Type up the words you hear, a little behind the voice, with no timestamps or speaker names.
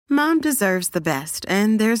Mom deserves the best,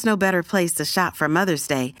 and there's no better place to shop for Mother's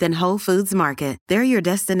Day than Whole Foods Market. They're your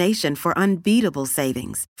destination for unbeatable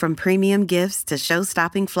savings, from premium gifts to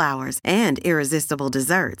show-stopping flowers and irresistible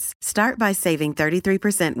desserts. Start by saving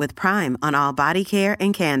 33% with Prime on all body care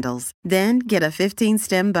and candles. Then get a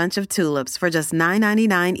 15-stem bunch of tulips for just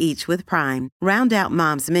 $9.99 each with Prime. Round out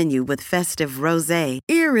Mom's menu with festive rosé,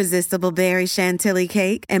 irresistible berry chantilly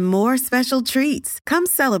cake, and more special treats. Come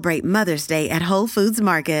celebrate Mother's Day at Whole Foods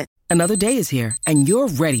Market. Another day is here, and you're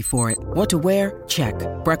ready for it. What to wear? Check.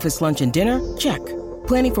 Breakfast, lunch, and dinner? Check.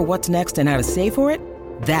 Planning for what's next and how to save for it?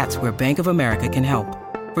 That's where Bank of America can help.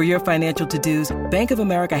 For your financial to-dos, Bank of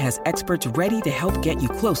America has experts ready to help get you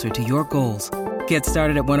closer to your goals. Get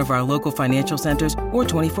started at one of our local financial centers or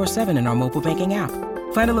 24/7 in our mobile banking app.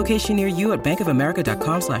 Find a location near you at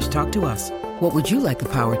bankofamerica.com/talktous. What would you like the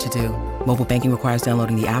power to do? Mobile banking requires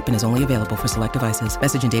downloading the app and is only available for select devices.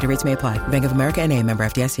 Message and data rates may apply. Bank of America N.A., member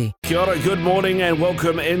FDIC. Kia ora, good morning and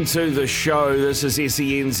welcome into the show. This is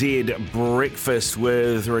SENZ Breakfast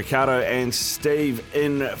with Riccardo and Steve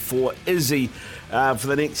in for Izzy for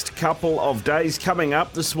the next couple of days. Coming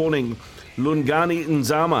up this morning, Lungani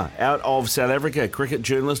Nzama out of South Africa, cricket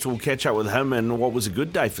journalist. We'll catch up with him and what was a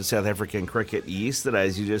good day for South African cricket yesterday,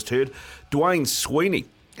 as you just heard. Dwayne Sweeney.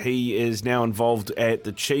 He is now involved at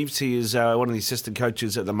the Chiefs. He is one of the assistant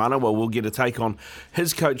coaches at the Manawa. We'll get a take on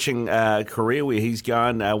his coaching career, where he's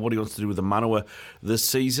going, what he wants to do with the Manawa this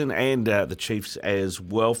season, and the Chiefs as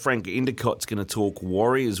well. Frank Endicott's going to talk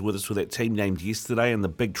Warriors with us, with that team named yesterday, and the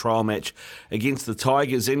big trial match against the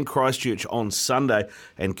Tigers in Christchurch on Sunday,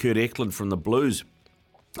 and Kurt Eklund from the Blues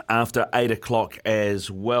after 8 o'clock as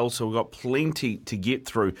well. So we've got plenty to get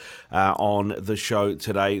through on the show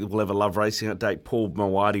today. We'll have a love racing update. Paul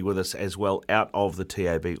Mawadi with us as well out of the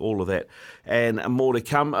TAB. All of that and more to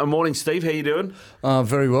come. Morning, Steve. How you doing?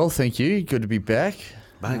 Very well, thank you. Good to be back.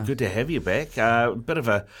 Mate, good to have you back. Bit of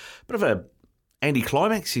a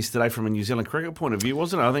anticlimax yesterday from a New Zealand cricket point of view,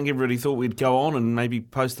 wasn't it? I think everybody thought we'd go on and maybe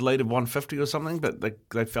post the lead of 150 or something, but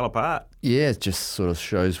they fell apart. Yeah, it just sort of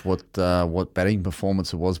shows what batting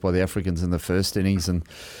performance it was by the Africans in the first innings, and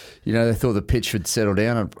they thought the pitch would settle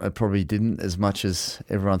down. It probably didn't, as much as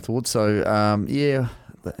everyone thought. So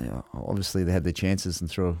obviously they had their chances and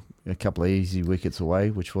threw a couple of easy wickets away,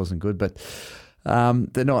 which wasn't good, but.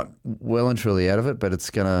 They're not well and truly out of it, but it's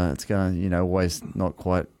gonna always not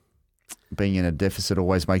quite. Being in a deficit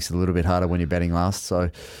always makes it a little bit harder when you're batting last. So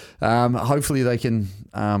hopefully they can,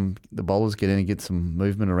 the bowlers get in and get some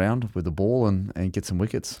movement around with the ball and get some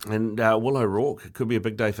wickets. And Will O'Rourke, it could be a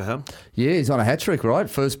big day for him. Yeah, he's on a hat-trick, right?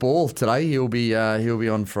 First ball today, he'll be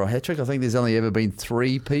on for a hat-trick. I think there's only ever been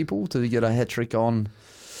 3 people to get a hat-trick on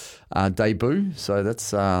debut, so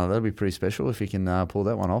that'll be pretty special if he can pull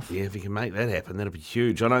that one off. Yeah, if he can make that happen, that'll be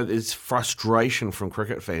huge. I know there's frustration from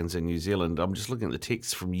cricket fans in New Zealand. I'm just looking at the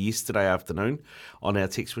texts from yesterday afternoon on our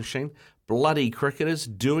text machine. Bloody cricketers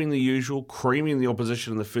doing the usual, creaming the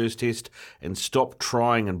opposition in the first test, and stop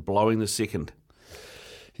trying and blowing the second.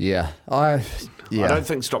 Yeah. I don't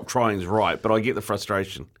think stop trying is right, but I get the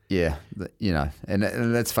frustration. Yeah,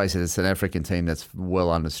 and let's face it, it's an African team that's well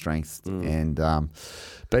under strength, and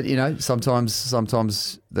but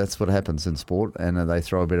sometimes that's what happens in sport, and they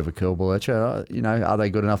throw a bit of a curveball at you. Are they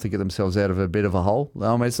good enough to get themselves out of a bit of a hole?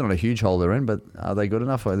 I mean, it's not a huge hole they're in, but are they good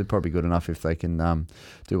enough? Well, they're probably good enough if they can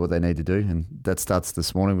do what they need to do, and that starts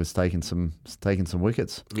this morning with taking some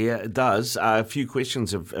wickets. Yeah, it does. A few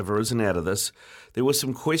questions have arisen out of this. There were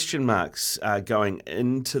some question marks going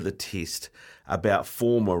into the test about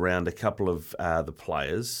form around a couple of the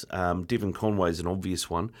players. Devon Conway's an obvious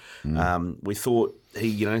one. We thought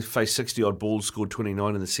he, faced 60-odd balls, scored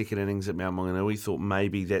 29 in the second innings at Mount Maunganui. Thought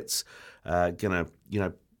maybe that's going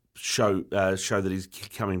to, show that he's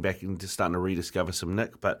coming back and just starting to rediscover some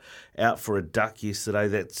nick. But out for a duck yesterday,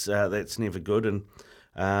 that's never good. And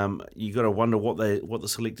you got to wonder what the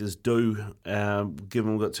selectors do,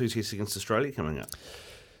 given we've got 2 tests against Australia coming up.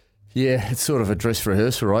 Yeah, it's sort of a dress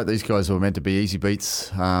rehearsal, right? These guys were meant to be easy beats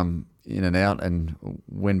in and out and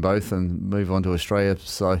win both and move on to Australia.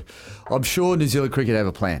 So I'm sure New Zealand cricket have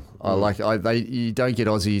a plan. You don't get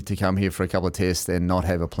Aussie to come here for a couple of tests and not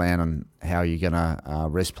have a plan on how you're going to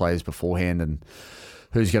rest players beforehand and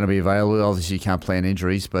who's going to be available. Obviously, you can't plan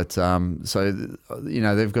injuries, but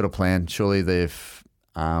they've got a plan. Surely they've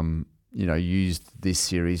used this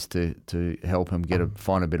series to help him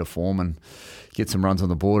find a bit of form and get some runs on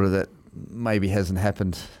the border that maybe hasn't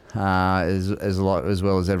happened as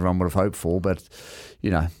well as everyone would have hoped for. But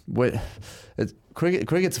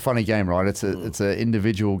cricket's a funny game, right? It's an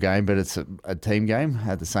individual game, but it's a team game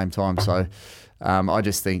at the same time. So I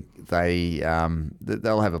just think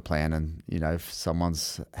they'll have a plan, and if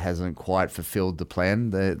someone's hasn't quite fulfilled the plan,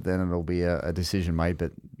 then it'll be a decision made.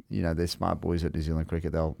 But they're smart boys at New Zealand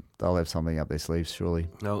Cricket. They'll have something up their sleeves, surely.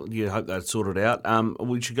 Well, you hope that's sorted out.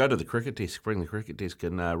 We should go to the cricket desk, bring the cricket desk,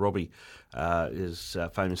 and Robbie is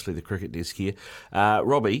famously the cricket desk here.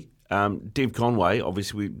 Robbie, Dev Conway,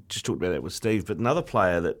 obviously we just talked about that with Steve, but another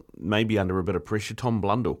player that may be under a bit of pressure, Tom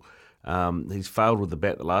Blundell. He's failed with the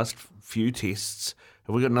bat the last few tests.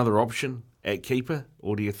 Have we got another option at keeper,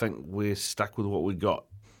 or do you think we're stuck with what we got?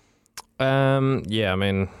 Yeah, I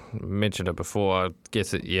mean, mentioned it before. I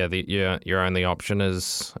guess your only option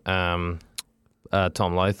is Tom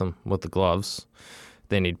Latham with the gloves.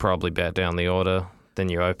 Then he'd probably bat down the order. Then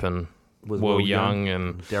you open with Will Young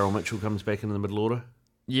and Daryl Mitchell comes back into the middle order.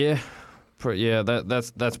 Yeah,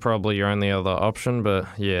 that's probably your only other option. But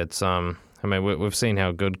yeah, it's I mean, we've seen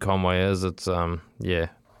how good Conway is. It's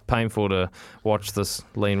painful to watch this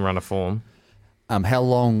lean run of form.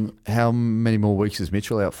 How many more weeks is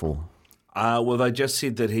Mitchell out for? Well, they just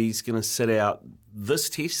said that he's going to sit out this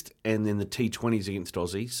test and then the T20s against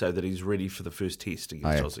Aussie, so that he's ready for the first test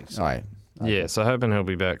against Aussie. So. Okay. Yeah, so hoping he'll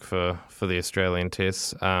be back for the Australian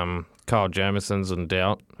tests. Kyle Jamison's in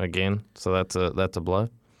doubt again, so that's a blow.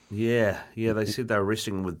 Yeah, they said they were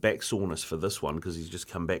resting him with back soreness for this one because he's just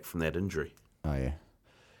come back from that injury. Oh, yeah.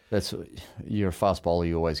 You're a fast bowler,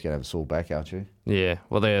 you're always going to have a sore back, aren't you? Yeah,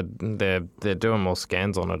 well, they're doing more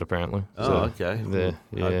scans on it, apparently. Oh, okay.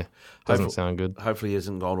 Doesn't sound good. Hopefully he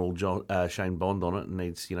hasn't gone all Shane Bond on it and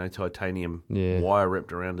needs, titanium wire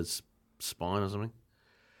wrapped around his spine or something.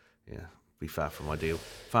 Yeah, be far from ideal.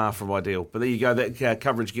 But there you go, that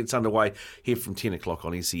coverage gets underway here from 10 o'clock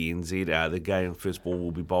on SENZ. The game first ball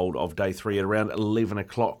will be bowled of day 3 at around 11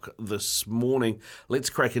 o'clock this morning. Let's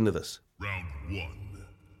crack into this. Round 1.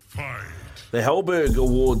 Fight. The Hellberg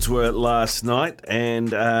Awards were last night,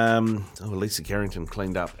 and Lisa Carrington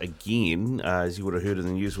cleaned up again, as you would have heard in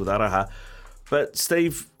the news with Araha. But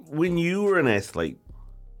Steve, when you were an athlete,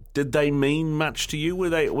 did they mean much to you? Were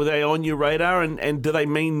they on your radar, and do they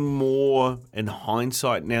mean more in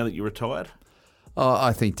hindsight now that you're retired? Oh,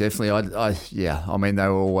 I think definitely. I mean, they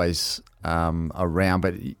were always around,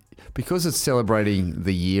 but because it's celebrating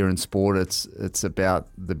the year in sport, it's about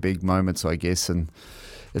the big moments, I guess, and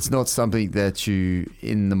it's not something that you,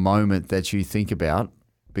 in the moment, that you think about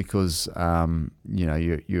because,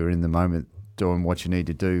 you're in the moment doing what you need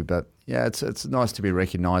to do. But, yeah, it's nice to be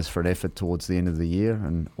recognised for an effort towards the end of the year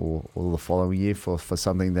or the following year for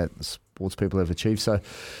something that sports people have achieved. So,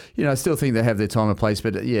 I still think they have their time and place.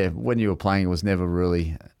 But, yeah, when you were playing, it was never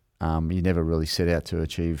really you never really set out to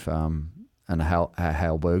achieve a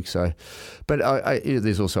Hellberg. So, but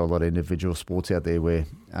there's also a lot of individual sports out there where,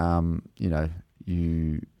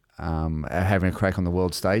 you are having a crack on the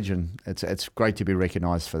world stage, and it's great to be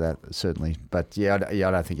recognised for that, certainly. But I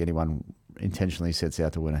don't think anyone intentionally sets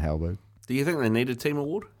out to win a Hellberg. Do you think they need a team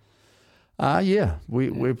award?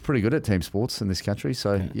 We're pretty good at team sports in this country,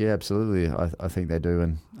 so absolutely, I think they do.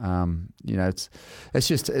 And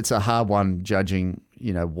it's a hard one judging,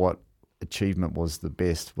 what achievement was the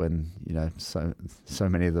best when so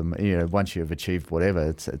many of them. Once you've achieved whatever,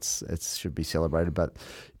 it should be celebrated. But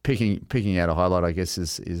picking out a highlight, I guess,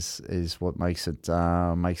 is what makes it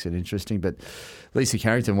interesting. But Lisa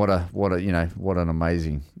Carrington, what an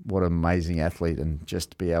amazing athlete, and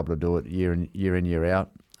just to be able to do it year in year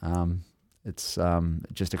out, it's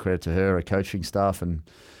just a credit to her, her coaching staff, and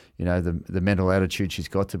the mental attitude she's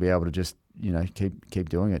got to be able to just keep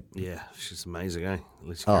doing it. Yeah, she's amazing, eh?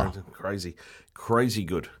 Lisa Carrington, crazy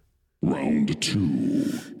good. Round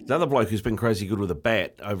 2. Another bloke who's been crazy good with a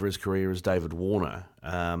bat over his career is David Warner.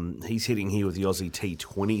 He's heading here with the Aussie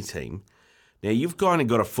T20 team. Now, you've kind of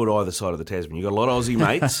got a foot either side of the Tasman. You've got a lot of Aussie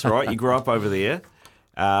mates, right? You grew up over there,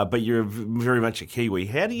 but you're very much a Kiwi.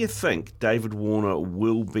 How do you think David Warner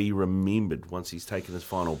will be remembered once he's taken his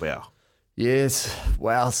final bow? Yes,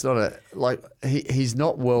 well, it's not he's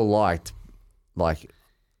not well liked,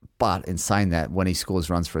 but in saying that, when he scores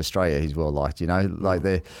runs for Australia, he's well liked. The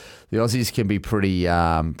Aussies can be pretty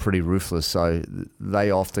ruthless, so they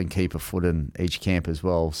often keep a foot in each camp as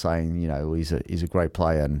well, saying he's a great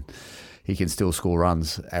player and he can still score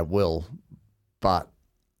runs at will, but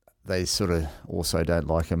they sort of also don't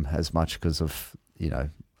like him as much because of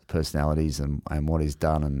personalities and what he's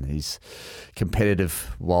done and his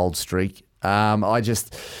competitive wild streak.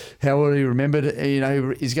 How will he remembered?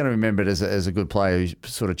 He's going to remember it as a good player who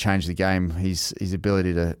sort of changed the game. His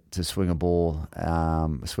ability to swing a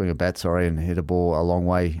bat, and hit a ball a long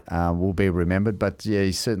way will be remembered. But yeah,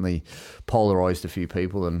 he's certainly polarised a few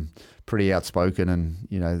people and pretty outspoken. And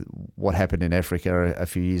what happened in Africa a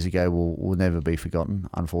few years ago will never be forgotten,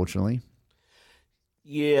 unfortunately.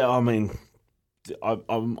 Yeah, I mean,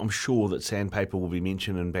 I'm sure that sandpaper will be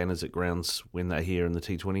mentioned in banners at grounds when they're here in the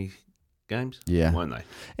T20 games. Yeah, won't they?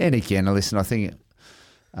 And again, listen, I think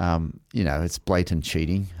it's blatant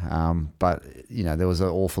cheating, but there was an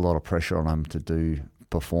awful lot of pressure on him to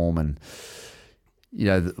perform, and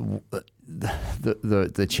the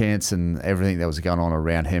chance and everything that was going on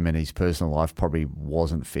around him and his personal life probably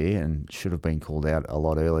wasn't fair and should have been called out a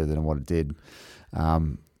lot earlier than what it did.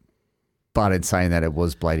 But in saying that, it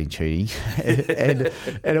was blatant cheating, and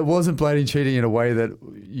it wasn't blatant cheating in a way that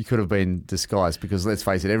you could have been disguised, because let's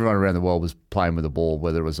face it, everyone around the world was playing with the ball,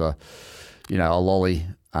 whether it was a lolly,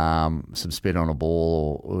 some spin on a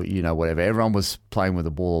ball, or whatever. Everyone was playing with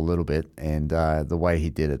the ball a little bit, and the way he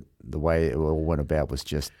did it, the way it all went about was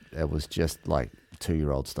just like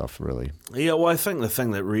 2-year-old stuff, really. Yeah, well, I think the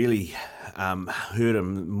thing that really hurt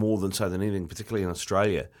him more than anything, particularly in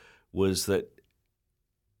Australia, was that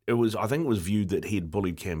I think it was viewed that he had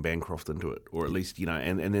bullied Cam Bancroft into it, or at least,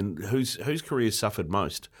 and then whose career suffered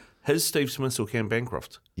most? His, Steve Smith's, or Cam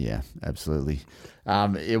Bancroft? Yeah, absolutely.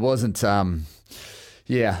 It wasn't.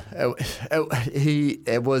 It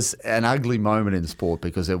was an ugly moment in sport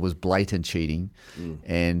because it was blatant cheating,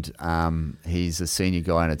 and he's a senior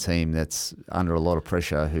guy in a team that's under a lot of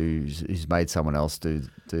pressure, who's made someone else do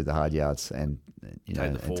the hard yards and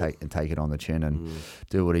take it on the chin and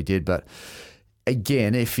do what he did, but.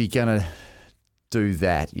 Again, if you're going to do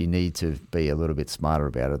that, you need to be a little bit smarter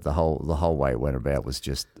about it. The whole way it went about was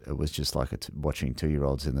just like watching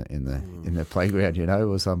 2-year-olds in the playground. It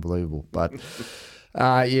was unbelievable. But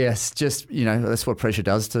yes, just that's what pressure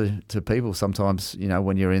does to people. Sometimes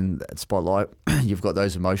when you're in that spotlight, you've got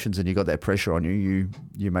those emotions and you've got that pressure on you.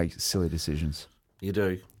 You make silly decisions. You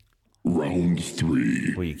do. Round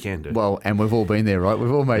 3. Well, you can do. Well, and we've all been there, right?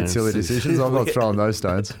 We've all made silly decisions. I'm not throwing those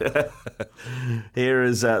stones. Here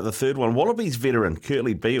is the third one. Wallabies veteran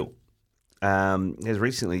Curtly Beale has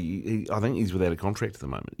recently, I think he's without a contract at the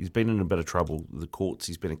moment. He's been in a bit of trouble with the courts.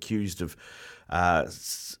 He's been accused of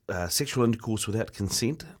sexual intercourse without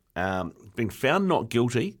consent. Been found not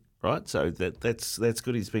guilty, right? So that's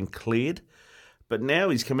good. He's been cleared. But now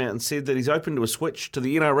he's come out and said that he's open to a switch to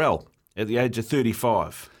the NRL at the age of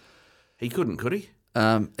 35. He couldn't, could he?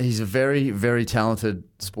 He's a very, very talented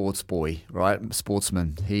sports boy, right?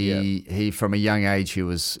 Sportsman. He from a young age he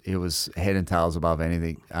was head and tails above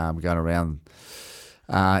anything going around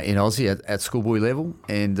in Aussie at schoolboy level,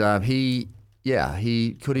 and he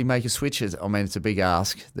could he make a switch? I mean, it's a big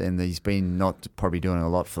ask. Then he's been not probably doing a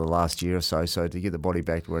lot for the last year or so. So to get the body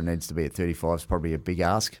back to where it needs to be at 35 is probably a big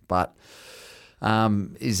ask, but.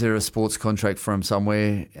 Is there a sports contract from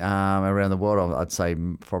somewhere around the world? I'd say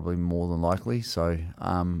probably more than likely. So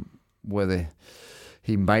whether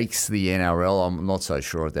he makes the NRL, I'm not so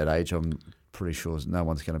sure at that age. I'm pretty sure no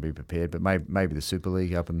one's going to be prepared, but maybe the Super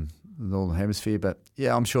League up in the Northern Hemisphere. But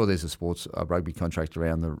yeah, I'm sure there's a rugby contract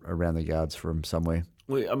around the yards from somewhere.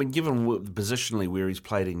 Well, I mean, given positionally where he's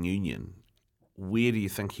played in Union, where do you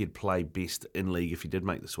think he'd play best in league if he did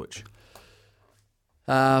make the switch?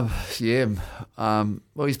 Well,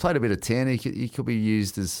 he's played a bit of 10. He could be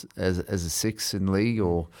used as a 6 in league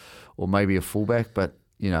or maybe a fullback. But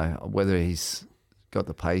whether he's got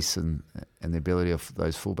the pace and the ability of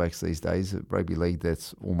those fullbacks these days at rugby league,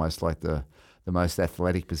 that's almost like the most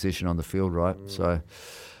athletic position on the field, right? So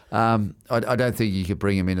I don't think you could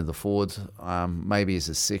bring him into the forwards. Maybe as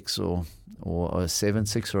a 6 or a 7,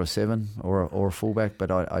 6 or a 7 or a fullback,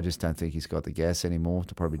 but I just don't think he's got the gas anymore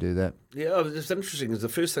to probably do that. Yeah, it's interesting because the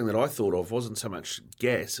first thing that I thought of wasn't so much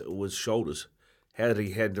gas, it was shoulders. How did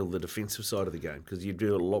he handle the defensive side of the game? Because you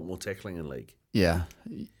do a lot more tackling in league. Yeah,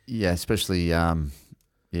 especially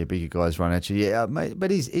bigger guys run at you. Yeah, mate,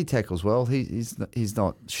 but he tackles well. He's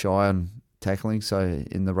not shy on tackling. So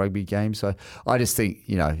in the rugby game, so I just think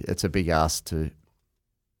it's a big ask to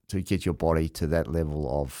get your body to that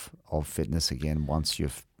level of fitness again once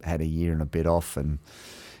you've had a year and a bit off and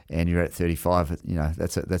you're at 35.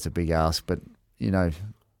 That's a big ask, but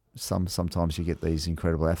sometimes you get these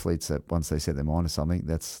incredible athletes that once they set their mind to something,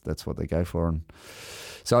 that's what they go for. And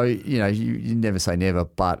so you never say never,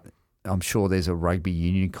 but I'm sure there's a rugby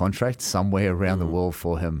union contract somewhere around the world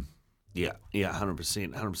for him. Yeah,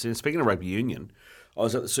 100%. Speaking of rugby union, I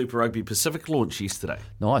was at the Super Rugby Pacific launch yesterday.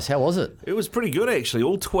 Nice. How was it? It was pretty good, actually.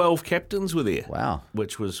 All 12 captains were there. Wow.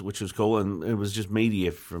 Which was cool, and it was just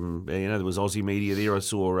media from, there was Aussie media there. I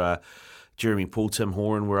saw Jeremy Paul, Tim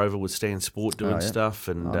Horan were over with Stan Sport doing stuff,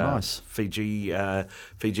 and nice. Fiji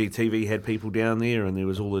TV had people down there, and there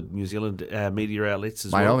was all the New Zealand media outlets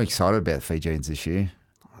as Mate, well. I'm excited about Fijians this year.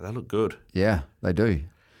 They look good. Yeah, they do.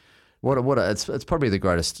 It's probably the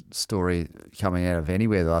greatest story coming out of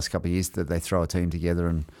anywhere the last couple of years, that they throw a team together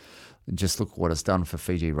and just look what it's done for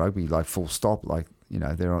Fiji rugby. Like, full stop. Like,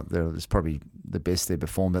 it's probably the best they've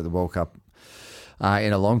performed at the World Cup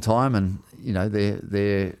in a long time, and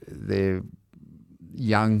their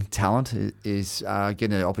young talent is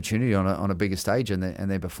getting an opportunity on a bigger stage, and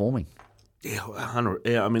they're performing. Yeah, 100.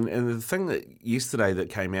 Yeah, I mean, and the thing that yesterday that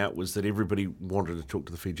came out was that everybody wanted to talk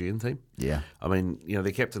to the Fijian team. Yeah. I mean,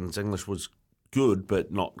 their captain's English was good,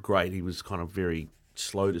 but not great. He was kind of very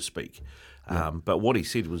slow to speak. Yeah. But what he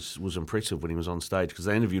said was impressive when he was on stage, because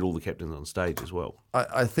they interviewed all the captains on stage as well.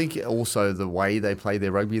 I think also the way they play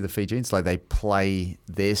their rugby, the Fijians, like, they play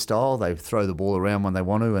their style. They throw the ball around when they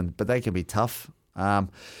want to, but they can be tough. But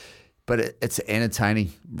it's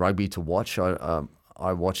entertaining rugby to watch.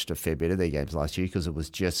 I watched a fair bit of their games last year because it was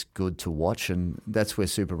just good to watch, and that's where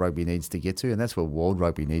Super Rugby needs to get to, and that's where World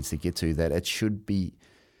Rugby needs to get to, that it should be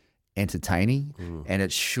entertaining and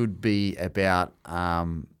it should be about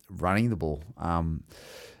running the ball.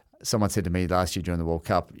 Someone said to me last year during the World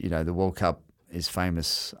Cup, the World Cup is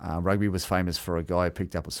famous. Rugby was famous for a guy who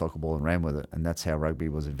picked up a soccer ball and ran with it, and that's how rugby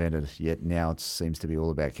was invented, yet now it seems to be all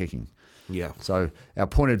about kicking. Yeah. So our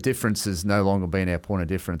point of difference has no longer been our point of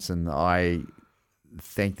difference, and I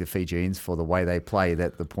thank the Fijians for the way they play,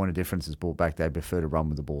 that the point of difference is brought back. They prefer to run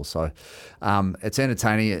with the ball. So it's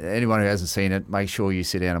entertaining. Anyone who hasn't seen it, make sure you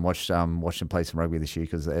sit down and watch them play some rugby this year,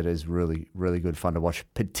 because it is really, really good fun to watch,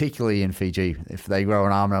 particularly in Fiji. If they grow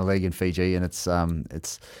an arm and a leg in Fiji, and it's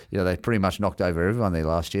they pretty much knocked over everyone there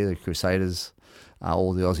last year. The Crusaders,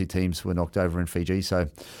 all the Aussie teams were knocked over in Fiji. So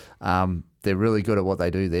they're really good at what they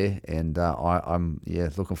do there, and I'm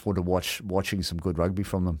looking forward to watching some good rugby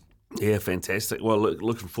from them. Yeah, fantastic. Well,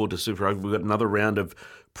 looking forward to Super Rugby. We've got another round of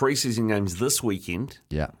pre-season games this weekend.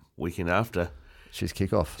 Yeah. Weekend after. She's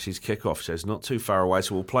kickoff, so it's not too far away.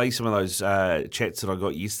 So we'll play some of those chats that I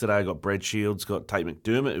got yesterday. I got Brad Shields, got Tate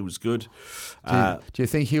McDermott, who was good. Do you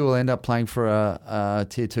think he will end up playing for a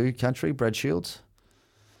Tier 2 country, Brad Shields?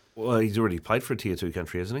 Well, he's already played for a Tier 2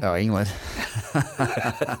 country, hasn't he? Oh, England.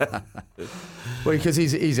 Well, because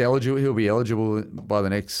he's eligible. He'll be eligible by the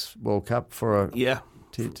next World Cup for a... Yeah.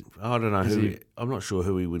 I don't know I'm not sure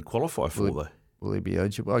who he would qualify for, though. Will he be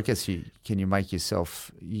eligible? I guess you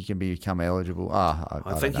can become eligible?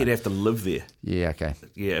 I think he'd have to live there. Yeah, okay.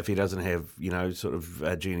 Yeah, if he doesn't have, sort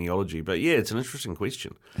of genealogy. But yeah, it's an interesting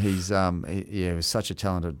question. He's he was such a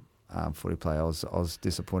talented footy player. I was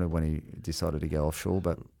disappointed when he decided to go offshore,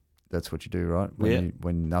 but that's what you do, right?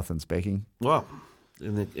 When nothing's backing. Well,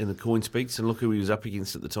 in the coin speaks, and look who he was up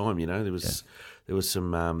against at the time. There was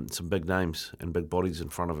some big names and big bodies in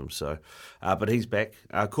front of him. So, but he's back.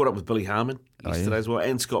 Caught up with Billy Harmon yesterday as well,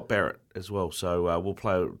 and Scott Barrett as well. So we'll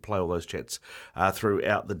play all those chats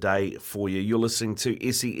throughout the day for you. You're listening to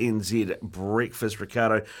SENZ Breakfast.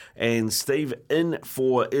 Riccardo and Steve in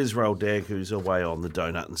for Israel Dag, who's away on the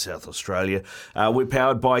donut in South Australia. We're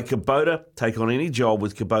powered by Kubota. Take on any job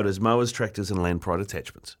with Kubota's mowers, tractors, and Land Pride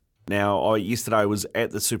attachments. Now, yesterday I was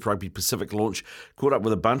at the Super Rugby Pacific launch, caught up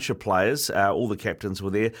with a bunch of players. All the captains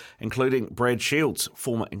were there, including Brad Shields,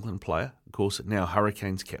 former England player, of course, now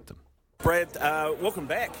Hurricanes captain. Brad, welcome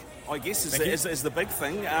back, I guess, is the big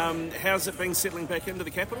thing. How's it been settling back into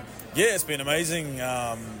the capital? Yeah, it's been amazing.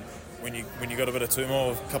 When you got a bit of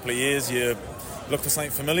turmoil a couple of years, you look for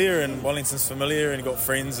something familiar, and Wellington's familiar, and you've got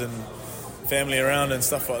friends and family around and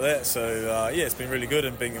stuff like that. So, it's been really good,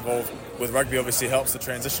 and being involved with rugby obviously helps the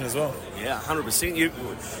transition as well. Yeah,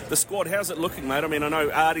 100%. The squad, how's it looking, mate? I mean, I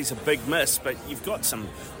know Artie's a big miss, but you've got some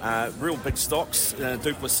real big stocks,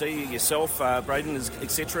 Duplessis, yourself, Braden,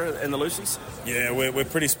 etc., and the Lucies. Yeah, we're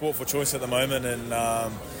pretty sport for choice at the moment, and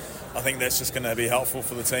I think that's just going to be helpful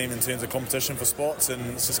for the team in terms of competition for spots, and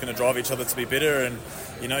it's just going to drive each other to be better. And,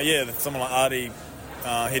 someone like Artie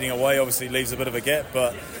heading away obviously leaves a bit of a gap,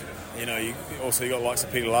 but you got likes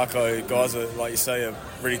of Peter Larko, guys that, like you say, are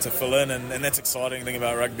ready to fill in, and that's exciting thing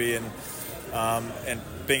about rugby. And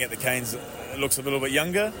being at the Canes, it looks a little bit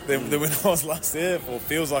younger than when I was last there, or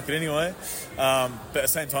feels like it anyway. But at the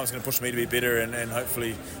same time, it's going to push me to be better and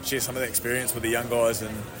hopefully share some of that experience with the young guys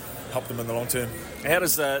and help them in the long term. How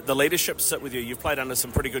does the leadership sit with you? You've played under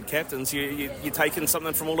some pretty good captains. You taking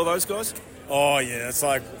something from all of those guys? Oh yeah, it's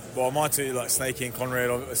like, well, my two, like Snakey and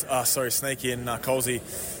Snakey and Colsey.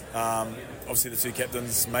 Obviously the two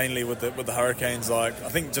captains mainly with the Hurricanes. Like, I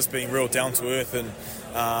think just being real down to earth and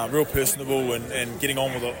real personable and getting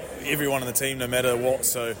on with everyone in the team no matter what.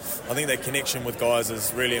 So I think that connection with guys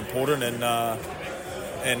is really important, and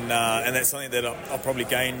that's something that I'll probably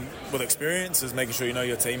gain with experience, is making sure you know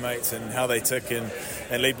your teammates and how they tick, and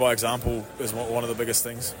lead by example is one of the biggest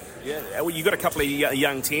things. Yeah, well, you've got a couple of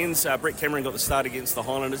young tens. Brett Cameron got the start against the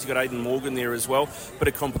Highlanders. You've got Aidan Morgan there as well. Bit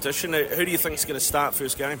of competition. Who do you think is going to start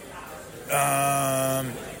first game? Yeah,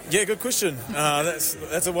 good question.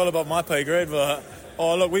 That's well above my pay grade, but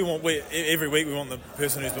look, every week we want the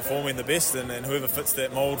person who's performing the best, and whoever fits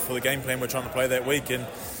that mould for the game plan we're trying to play that week. And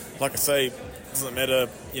like I say, it doesn't matter,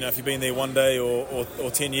 if you've been there one day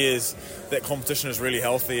or 10 years, that competition is really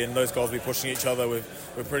healthy, and those guys will be pushing each other. We're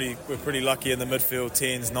pretty lucky in the midfield,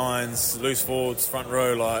 10s, 9s, loose forwards, front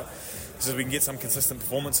row. So if we can get some consistent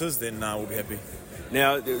performances, then we'll be happy.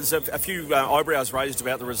 Now, there's a few eyebrows raised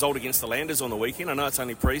about the result against the Landers on the weekend. I know it's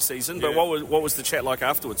only pre-season, but what was the chat like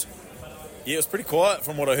afterwards? Yeah, it was pretty quiet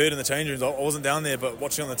from what I heard in the change rooms. I wasn't down there, but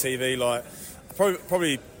watching on the TV,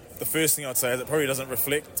 probably the first thing I'd say is it probably doesn't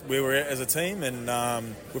reflect where we're at as a team, and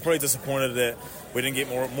we're probably disappointed that we didn't get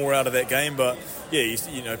more out of that game. But yeah,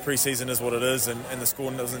 pre-season is what it is, and the score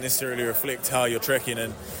doesn't necessarily reflect how you're tracking.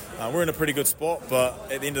 And we're in a pretty good spot,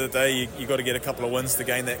 but at the end of the day, you got to get a couple of wins to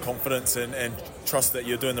gain that confidence and trust that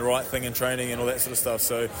you're doing the right thing in training and all that sort of stuff.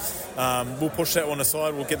 So we'll push that one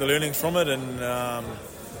aside. We'll get the learnings from it, and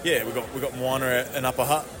we got Moana in Upper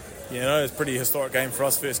Hutt. It's a pretty historic game for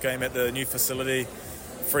us. First game at the new facility,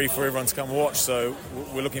 free for everyone to come watch. So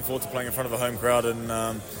we're looking forward to playing in front of a home crowd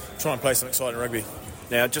and try and play some exciting rugby.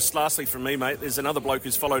 Now, just lastly from me, mate, there's another bloke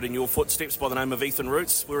who's followed in your footsteps by the name of Ethan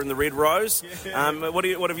Roots. We're in the Red Rose. Yeah.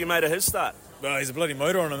 What have you made of his start? Well, he's a bloody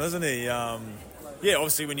motor on him, isn't he?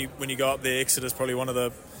 Obviously when you go up there, Exeter's probably one of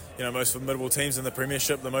the most formidable teams in the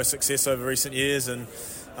Premiership, the most success over recent years, and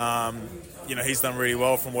he's done really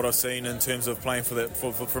well from what I've seen in terms of playing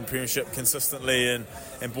for Premiership consistently,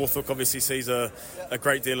 and Borthwick obviously sees a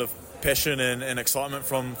great deal of passion and excitement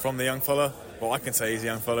from the young fella. Well, I can say he's a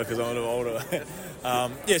young fella because I'm a little older.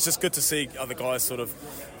 It's just good to see other guys sort of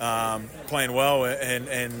playing well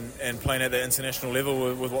and playing at the international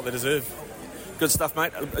level with what they deserve. Good stuff,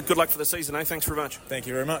 mate. Good luck for the season, eh? Thanks very much. Thank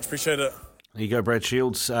you very much. Appreciate it. There you go, Brad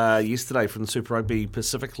Shields, yesterday from the Super Rugby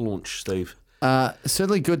Pacific launch, Steve.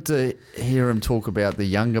 Certainly good to hear him talk about the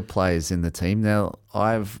younger players in the team. Now,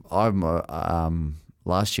 I'm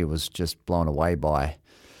last year was just blown away by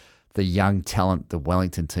the young talent the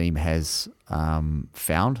Wellington team has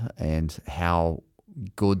found and how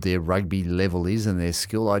good their rugby level is and their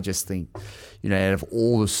skill. I just think, out of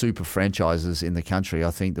all the super franchises in the country,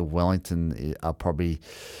 I think the Wellington are probably,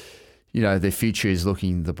 their future is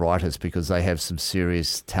looking the brightest because they have some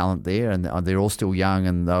serious talent there, and they're all still young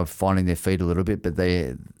and they're finding their feet a little bit, but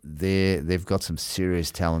they've got some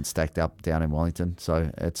serious talent stacked up down in Wellington. So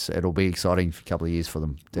it'll be exciting for a couple of years for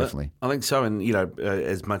them, definitely. Well, I think so, and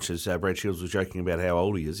as much as Brad Shields was joking about how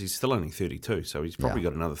old he is, he's still only 32, so he's probably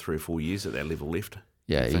got another 3 or 4 years at that level left.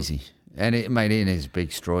 Yeah, easy. And Ian is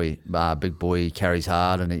big big boy. He carries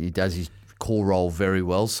hard and he does his core role very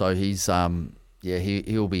well. So he's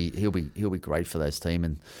he'll be great for this team.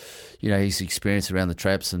 And his experience around the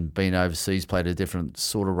traps and being overseas, played a different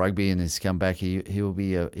sort of rugby, and has come back. He'll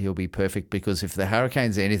be perfect, because if the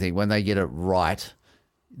Hurricanes are anything, when they get it right,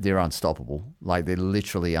 they're unstoppable. Like, they're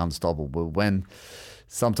literally unstoppable. But when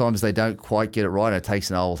sometimes they don't quite get it right, it takes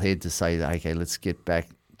an old head to say, okay, let's get back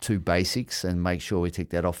to basics and make sure we tick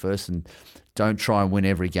that off first, and don't try and win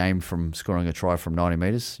every game from scoring a try from 90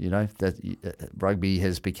 metres. That rugby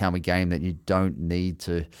has become a game that you don't need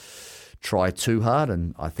to try too hard,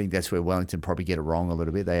 and I think that's where Wellington probably get it wrong a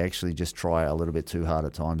little bit. They actually just try a little bit too hard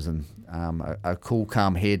at times, and a cool,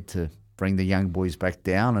 calm head to bring the young boys back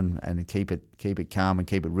down and keep it calm and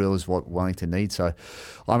keep it real is what Wellington needs. So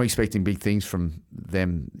I'm expecting big things from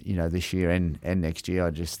them, this year and next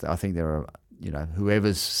year. I think there are,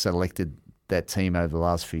 whoever's selected that team over the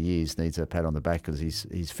last few years needs a pat on the back, because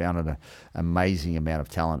he's found an amazing amount of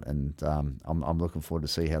talent, and I'm looking forward to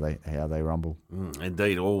see how they rumble.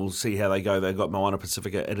 Indeed, we'll see how they go. They've got Moana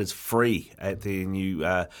Pacifica. It is free at their new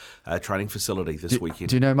training facility this weekend.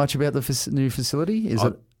 Do you know much about the new facility?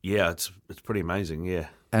 Yeah, it's pretty amazing. Yeah,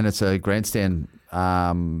 and it's a grandstand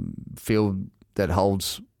field that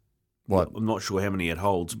holds what? I'm not sure how many it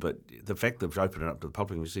holds, but the fact they've opened it up to the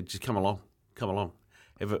public, we said, just come along.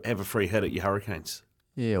 Have a free hit at your Hurricanes.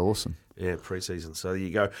 Yeah, awesome. Yeah, pre-season. So there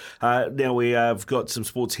you go. Now we have got some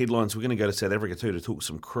sports headlines. We're going to go to South Africa too to talk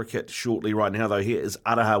some cricket shortly. Right now, though, here is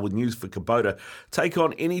Araha with news for Kubota. Take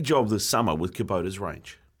on any job this summer with Kubota's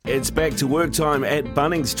range. It's back to work time at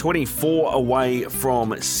Bunnings, 24 away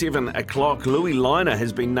from 7 o'clock. Louis Liner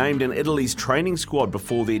has been named in Italy's training squad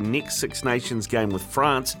before their next Six Nations game with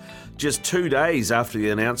France, just 2 days after the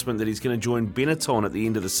announcement that he's going to join Benetton at the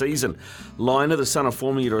end of the season. Liner, the son of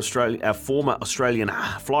former Australian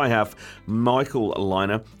fly half Michael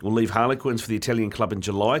Liner, will leave Harlequins for the Italian club in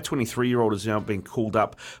July. 23-year-old has now been called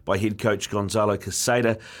up by head coach Gonzalo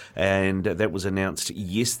Caseta, and that was announced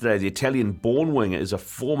yesterday. The Italian-born winger is a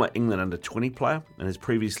former England under-20 player and has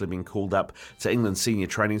previously been called up to England's senior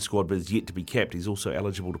training squad but is yet to be capped. He's also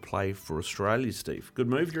eligible to play for Australia, Steve. Good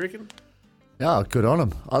move, do you reckon? Oh, good on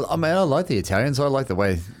them. I mean, I like the Italians. I like the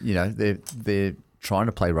way, they're trying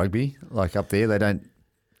to play rugby. Like up there, they don't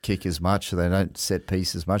kick as much, they don't set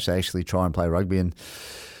piece as much. They actually try and play rugby. And,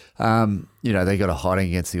 they got a hiding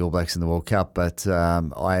against the All Blacks in the World Cup. But, they're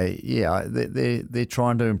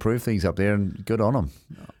trying to improve things up there, and good on them.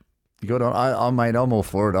 Good on. I'm all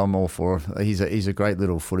for it. I'm all for it. He's a great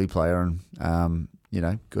little footy player, and,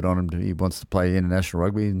 good on him. He wants to play international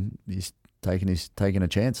rugby, and he's taking a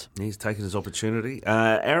chance. He's taken his opportunity.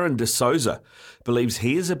 Aaron De Souza believes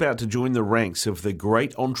he is about to join the ranks of the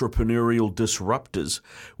great entrepreneurial disruptors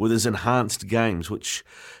with his enhanced games, which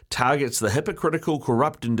targets the hypocritical,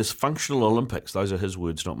 corrupt and dysfunctional Olympics. Those are his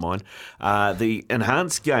words, not mine. The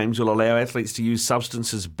enhanced games will allow athletes to use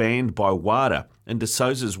substances banned by WADA. In De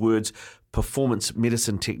Souza's words, performance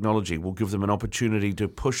medicine technology will give them an opportunity to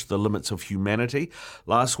push the limits of humanity.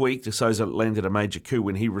 Last week, De Souza landed a major coup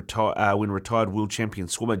when retired world champion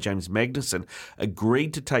swimmer James Magnussen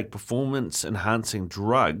agreed to take performance-enhancing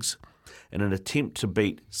drugs in an attempt to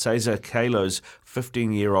beat Cesar Calo's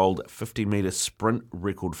 15-year-old 50-metre sprint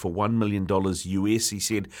record for $1 million US. He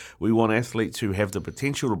said, "We want athletes who have the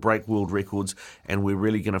potential to break world records, and we're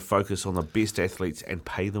really going to focus on the best athletes and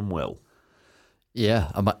pay them well."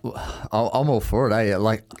 Yeah, I'm all for it.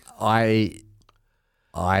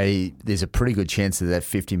 There's a pretty good chance that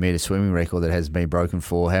 50-metre swimming record that has been broken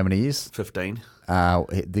for how many years? 15.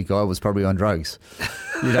 The guy was probably on drugs.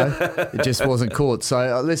 It just wasn't caught.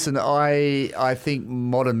 So listen, I think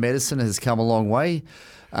modern medicine has come a long way.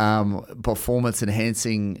 Performance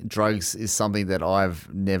enhancing drugs is something that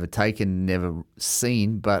I've never taken, never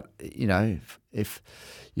seen. But if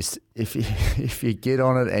you get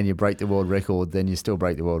on it and you break the world record, then you still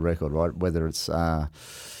break the world record, right? Whether it's done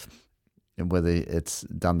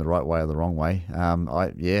the right way or the wrong way. I'm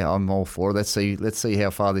all for it. Let's see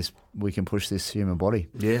how far we can push this human body.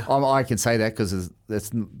 Yeah, I can say that because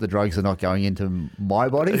the drugs are not going into my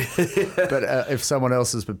body. But if someone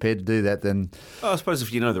else is prepared to do that, then I suppose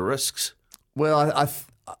if you know the risks. Well,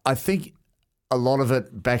 I think a lot of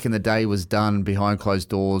it back in the day was done behind closed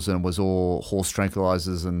doors and was all horse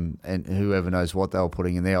tranquilizers and whoever knows what they were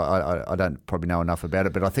putting in there. I don't probably know enough about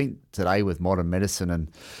it, but I think today with modern medicine and,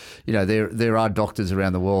 there are doctors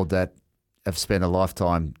around the world that have spent a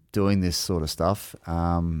lifetime doing this sort of stuff,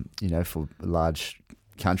 for large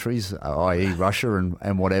countries, i.e. Russia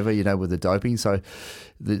and whatever, with the doping. So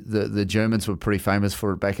the Germans were pretty famous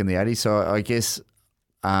for it back in the 80s. So I guess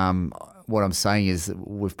what I'm saying is that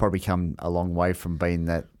we've probably come a long way from being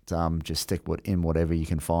that just stick in whatever you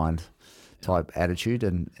can find type attitude,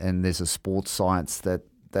 and there's a sports science that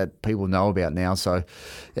people know about now. So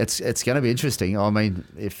it's going to be interesting. I mean,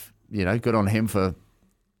 if good on him for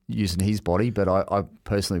using his body, but I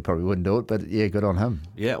personally probably wouldn't do it. But yeah, good on him.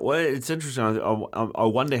 Yeah, well, it's interesting. I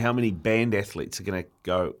wonder how many banned athletes are going to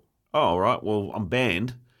go, oh, all right, well, I'm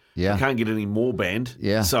banned. Yeah, I can't get any more banned.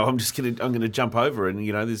 Yeah, so I'm going to jump over, and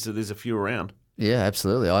there's a few around. Yeah,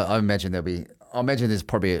 absolutely. I imagine there's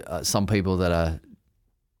probably some people that are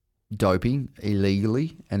doping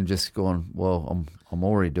illegally and just going, well, I'm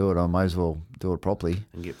already doing it. I might as well do it properly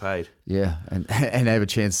and get paid. Yeah, and have a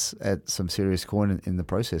chance at some serious coin in the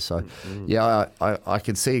process. So, yeah, I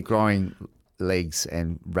can see it growing legs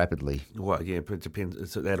and rapidly. Well, yeah, but it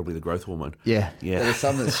depends. That'll be the growth hormone. Yeah. There's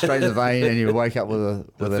some that's straight in the vein, and you wake up with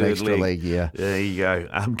an extra leg. Yeah, there you go.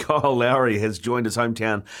 Kyle Lowry has joined his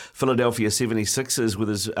hometown Philadelphia 76ers with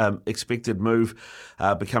his expected move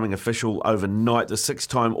becoming official overnight. The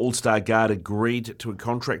six-time All-Star guard agreed to a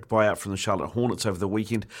contract buyout from the Charlotte Hornets over the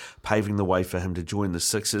weekend, paving the way for him to join the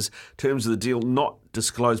Sixers. Terms of the deal not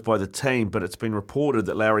disclosed by the team, but it's been reported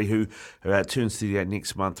that Lowry, who turns 38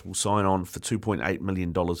 next month, will sign on for $2.8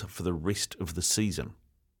 million for the rest of the season.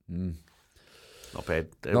 Not bad.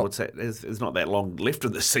 What's that? There's not that long left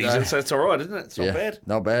of the season, so it's all right, isn't it? It's not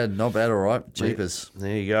bad. Not bad, all right. Jeepers.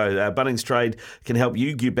 There you go. Bunnings Trade can help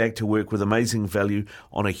you get back to work with amazing value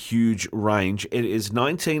on a huge range. It is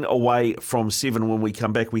 19 away from 7 when we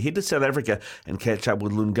come back. We head to South Africa and catch up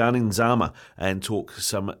with Lungani Nzama and talk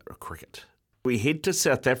some cricket. We head to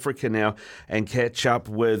South Africa now and catch up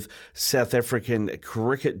with South African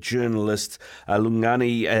cricket journalist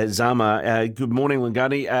Lungani Nzama. Good morning,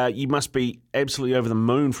 Lungani. You must be absolutely over the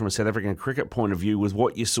moon from a South African cricket point of view with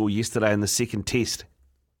what you saw yesterday in the second test.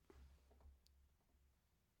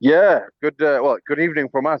 Yeah, good evening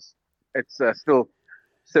from us. It's still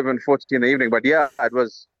 7:40 in the evening, but yeah, it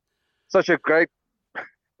was such a great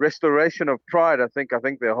restoration of pride. I think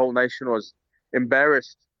the whole nation was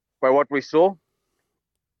embarrassed by what we saw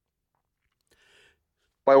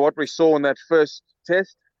in that first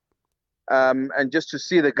test, and just to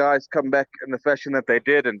see the guys come back in the fashion that they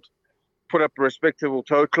did and put up a respectable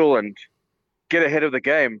total and get ahead of the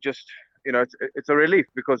game, just, it's a relief,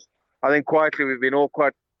 because I think quietly we've been all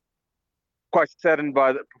quite saddened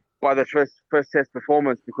by the first test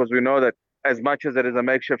performance, because we know that as much as it is a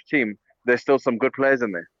makeshift team, there's still some good players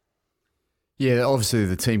in there. Yeah, obviously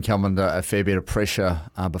the team come under a fair bit of pressure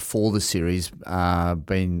before the series,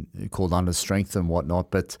 being called under strength and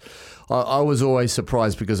whatnot. But I was always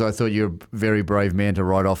surprised, because I thought you're a very brave man to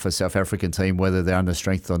write off a South African team, whether they're under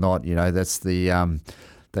strength or not. That's the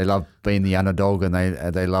they love being the underdog, and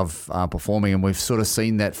they love performing, and we've sort of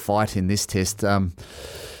seen that fight in this test.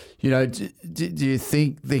 Do you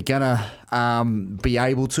think they're going to be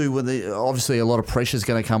able to? Obviously, a lot of pressure is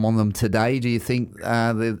going to come on them today. Do you think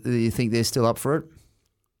they're still up for it?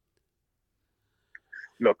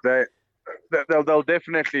 Look, they'll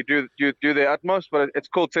definitely do their utmost, but it's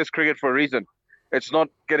called Test cricket for a reason. It's not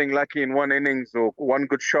getting lucky in one innings or one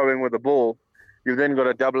good showing with the ball. You've then got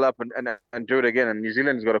to double up and do it again. And New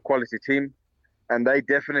Zealand's got a quality team, and they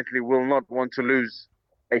definitely will not want to lose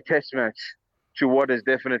a Test match to what is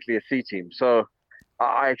definitely a C team. So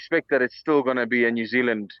I expect that it's still going to be a New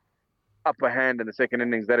Zealand upper hand in the second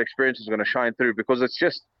innings. That experience is going to shine through, because it's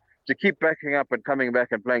just to keep backing up and coming back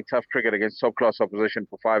and playing tough cricket against top-class opposition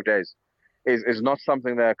for 5 days is not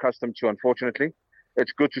something they're accustomed to, unfortunately.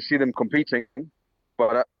 It's good to see them competing,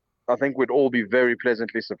 but I think we'd all be very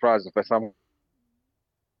pleasantly surprised if there's some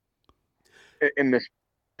in this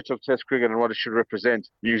of Test cricket and what it should represent.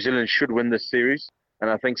 New Zealand should win this series. And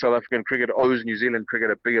I think South African cricket owes New Zealand cricket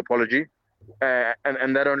a big apology.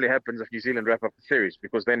 And that only happens if New Zealand wrap up the series,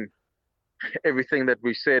 because then everything that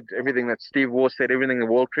we said, everything that Steve Waugh said, everything the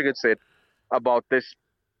world cricket said about this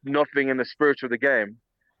not being in the spirit of the game,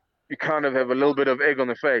 you kind of have a little bit of egg on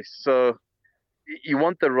the face. So you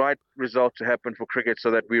want the right result to happen for cricket, so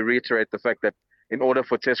that we reiterate the fact that in order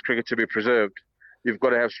for Test cricket to be preserved, you've got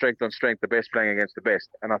to have strength on strength, the best playing against the best.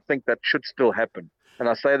 And I think that should still happen. And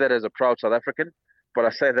I say that as a proud South African, but I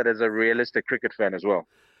say that as a realistic cricket fan as well.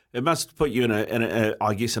 It must put you in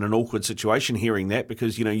an awkward situation hearing that,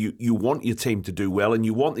 because you want your team to do well, and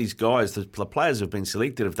you want these guys, the players who've been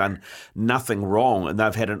selected, have done nothing wrong, and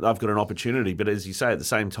they've got an opportunity. But as you say, at the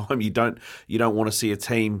same time, you don't want to see a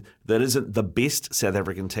team that isn't the best South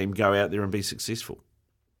African team go out there and be successful.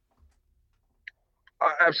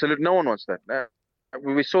 Absolutely, no one wants that.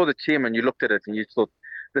 When we saw the team and you looked at it and you thought,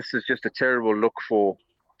 this is just a terrible look for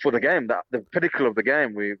the game, the pinnacle of the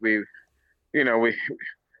game. We're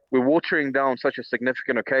watering down such a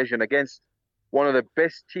significant occasion against one of the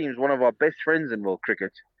best teams, one of our best friends in world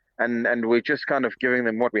cricket, and we're just kind of giving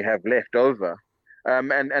them what we have left over.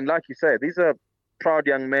 And like you say, these are proud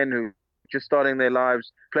young men who just starting their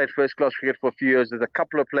lives, played first class cricket for a few years. There's a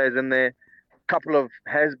couple of players in there, a couple of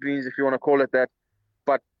has-beens, if you want to call it that,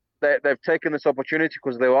 but they've taken this opportunity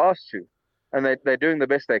because they were asked to, and they're doing the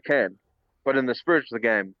best they can. But in the spirit of the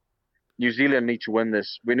game, New Zealand need to win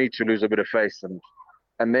this. We need to lose a bit of face and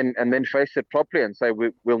then face it properly and say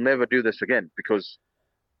we'll never do this again, because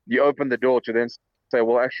you open the door to then say,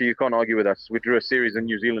 well, actually, you can't argue with us. We drew a series in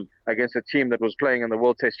New Zealand against a team that was playing in the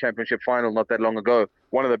World Test Championship final not that long ago.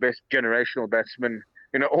 One of the best generational batsmen,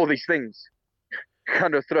 all these things.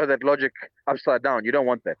 Kind of throw that logic upside down. You don't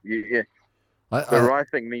want that. The right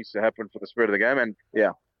thing needs to happen for the spirit of the game, and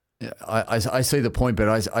yeah. I see the point, but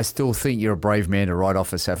I still think you're a brave man to write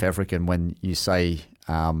off a South African when you say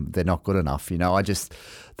they're not good enough.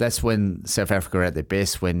 That's when South Africa are at their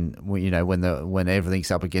best, when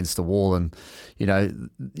everything's up against the wall, and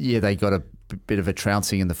they got a bit of a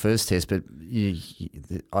trouncing in the first test, but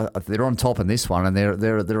they're on top in this one, and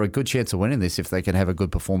they're a good chance of winning this if they can have a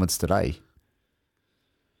good performance today.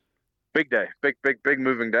 Big day, big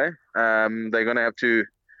moving day. They're going to have to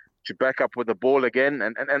to back up with the ball again.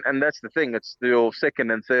 And that's the thing. It's your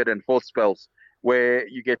second and third and fourth spells where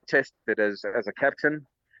you get tested as a captain,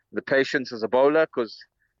 the patience as a bowler, because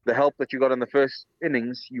the help that you got in the first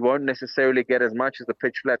innings, you won't necessarily get as much as the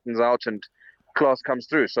pitch flattens out and class comes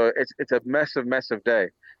through. So it's a massive, massive day.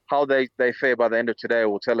 How they fare by the end of today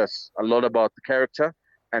will tell us a lot about the character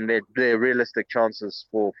and their realistic chances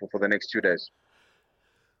for the next 2 days.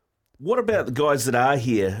 What about the guys that are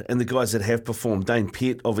here and the guys that have performed? Dane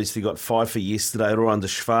Pett obviously got 5 for yesterday. Rohan de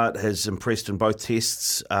Schwaart has impressed in both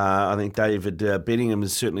tests. I think David Bedingham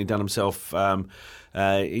has certainly done himself.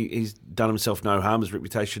 He's done himself no harm. His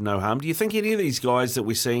reputation no harm. Do you think any of these guys that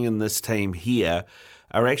we're seeing in this team here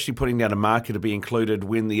are actually putting down a marker to be included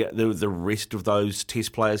when the rest of those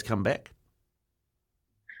test players come back?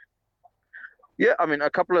 Yeah, I mean, a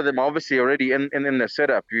couple of them obviously already in the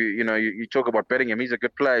setup. You talk about Bedingham. He's a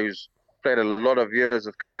good player who's played a lot of years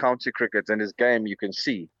of county cricket, and his game you can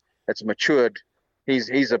see it's matured.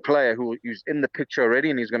 He's a player who's in the picture already,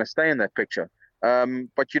 and he's going to stay in that picture.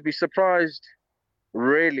 But you'd be surprised,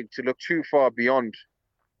 really, to look too far beyond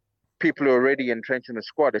people who are already entrenched in the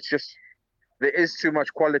squad. It's just there is too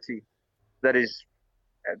much quality that is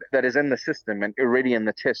in the system and already in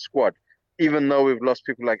the test squad. Even though we've lost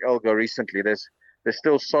people like Elgar recently, there's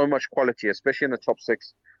still so much quality, especially in the top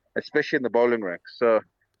 6, especially in the bowling ranks. So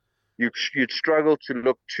you'd struggle to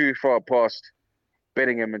look too far past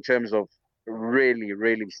Bedingham in terms of really,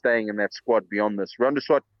 really staying in that squad beyond this. Rohan de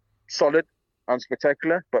Schwaart, solid,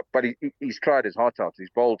 unspectacular, but he's tried his heart out. He's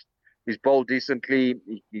bowled decently.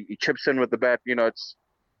 He chips in with the bat.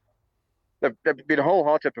 They've been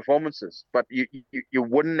wholehearted performances, but you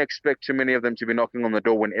wouldn't expect too many of them to be knocking on the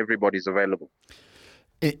door when everybody's available.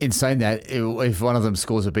 In saying that, if one of them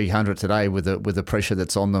scores a big 100 today with the pressure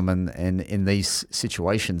that's on them and in these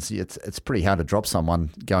situations, it's pretty hard to drop someone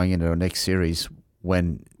going into the next series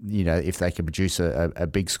when, if they can produce a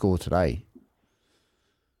big score today.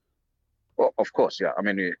 Well, of course, yeah. I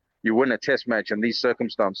mean, you win a test match in these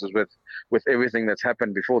circumstances with everything that's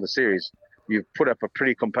happened before the series. You've put up a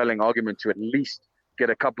pretty compelling argument to at least get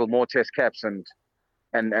a couple more test caps and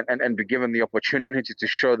be given the opportunity to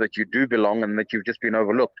show that you do belong and that you've just been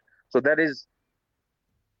overlooked. So that is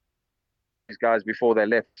these guys before they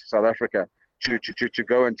left South Africa to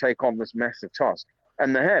go and take on this massive task.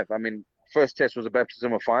 And they have. I mean, first test was a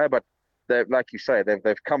baptism of fire, but like you say,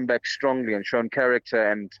 they've come back strongly and shown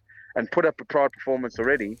character and put up a proud performance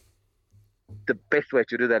already. The best way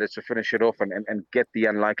to do that is to finish it off and get the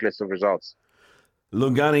unlikeliest of results.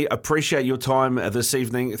 Lungani, appreciate your time this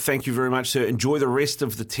evening. Thank you very much, sir. Enjoy the rest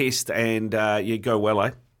of the test and you go well,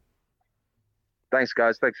 eh? Thanks,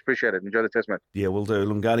 guys. Thanks. Appreciate it. Enjoy the test, mate. Yeah, we'll do.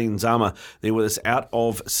 Lungani Nzama, they're with us out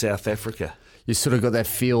of South Africa. You sort of got that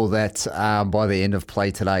feel that by the end of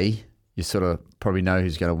play today, you sort of probably know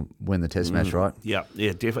who's going to win the test match, right? Yeah,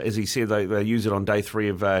 definitely. As he said, they use it on day 3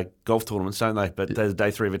 of golf tournaments, don't they? But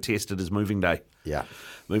day 3 of a test, it is moving day. Yeah.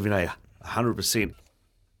 Moving day, 100%.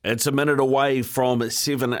 It's a minute away from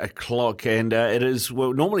 7 o'clock, and it is,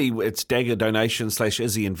 well, normally it's Dagger donation /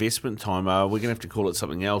 Izzy investment time. We're going to have to call it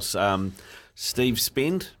something else. Steve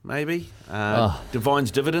Spend, maybe? Divine's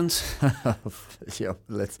Dividends? Yeah,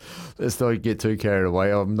 let's not get too carried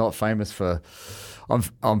away. I'm not famous for...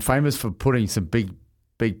 I'm famous for putting some big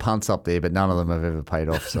punts up there, but none of them have ever paid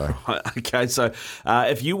off. So okay, so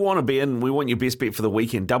if you want to be in, we want your best bet for the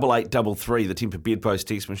weekend. 8833, the Temper Bedpost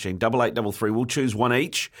text machine. 8833. We'll choose one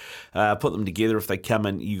each. Put them together. If they come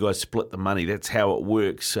in, you guys split the money. That's how it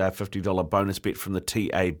works. $50 bonus bet from the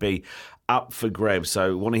TAB. Up for grabs.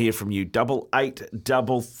 So want to hear from you.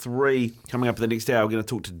 8833. Coming up in the next hour, we're going to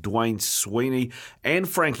talk to Dwayne Sweeney and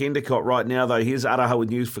Frank Endicott. Right now, though, here's Araha with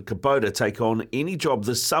news for Kubota. Take on any job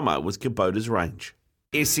this summer with Kubota's range.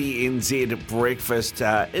 SENZ breakfast.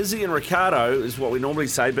 Izzy and Riccardo is what we normally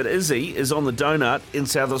say, but Izzy is on the donut in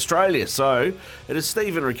South Australia. So it is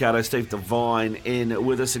Steve and Riccardo, Steve Devine in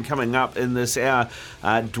with us. And coming up in this hour,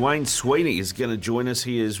 Dwayne Sweeney is going to join us.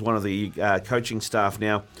 He is one of the coaching staff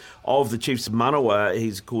now of the Chiefs Manawa.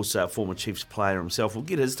 He's, of course, a former Chiefs player himself. We'll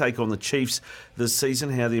get his take on the Chiefs this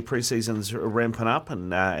season, how their pre-season's ramping up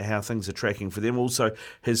and how things are tracking for them. Also,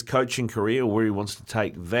 his coaching career, where he wants to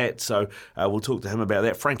take that. So we'll talk to him about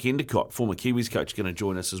that. Frank Endicott, former Kiwis coach, going to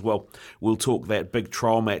join us as well. We'll talk that big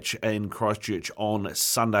trial match in Christchurch on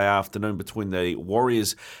Sunday afternoon between the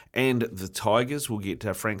Warriors and the Tigers. We'll get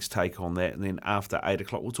Frank's take on that. And then after 8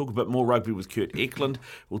 o'clock, we'll talk a bit more rugby with Kurt Eklund.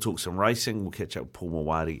 We'll talk some racing. We'll catch up with Paul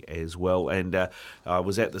Mawadi as well. And I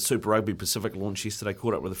was at the Super Rugby Pacific launch yesterday,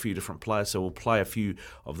 caught up with a few different players, so we'll play a few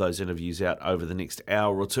of those interviews out over the next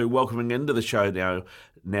hour or two. Welcoming into the show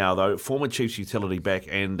now though, former Chiefs utility back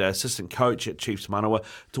and assistant coach at Chiefs Manawa,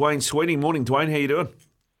 Dwayne Sweeney. Morning, Dwayne. How you doing?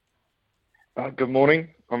 Good morning.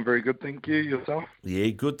 I'm very good, thank you. Yourself? Yeah,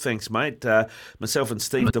 good, thanks, mate. Myself and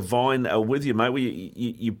Steve Devine are with you, mate.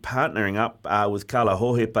 You're partnering up with Carla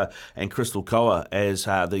Hohepa and Crystal Koa as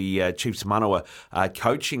the Chiefs Manawa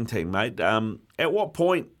coaching team, mate. At what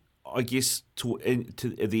point, I guess, at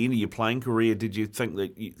the end of your playing career, did you think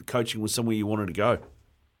that coaching was somewhere you wanted to go?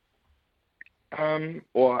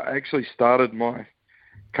 Well, I actually started my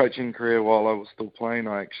coaching career while I was still playing.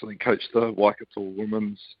 I actually coached the Waikato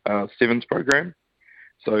Women's Sevens program.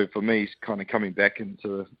 So for me, kind of coming back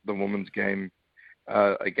into the women's game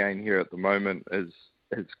again here at the moment has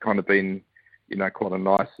kind of been, quite a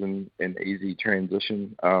nice and easy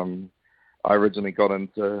transition. I originally got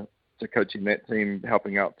into coaching that team,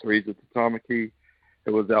 helping out Teresa Tatamaki,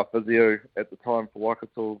 who was our physio at the time for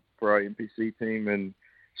Waikato for our NPC team, and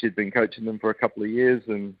she'd been coaching them for a couple of years.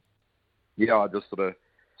 And yeah, I just sort of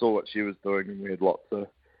saw what she was doing, and we had lots of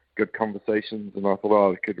good conversations, and I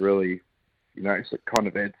thought, I could really, so kind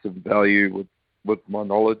of add some value with my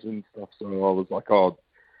knowledge and stuff. So I was like, sort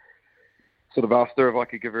of asked her if I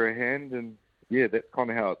could give her a hand, and yeah, that's kind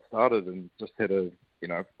of how it started. And just had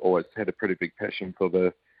always had a pretty big passion for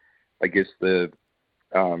the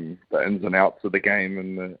ins and outs of the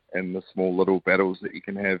game and the small little battles that you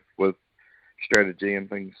can have with strategy and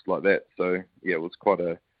things like that. So yeah, it was quite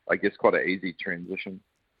an easy transition.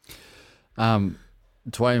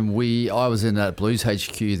 Dwayne, I was in that Blues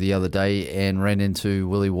HQ the other day and ran into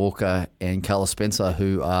Willie Walker and Carla Spencer,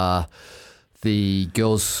 who are the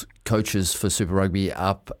girls' coaches for Super Rugby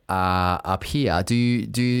up here. Do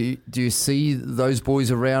you see those boys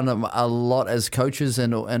around a lot as coaches,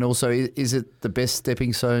 and also is it the best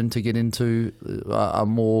stepping stone to get into a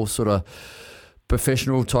more sort of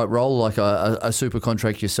professional type role, like a super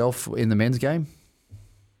contract yourself in the men's game?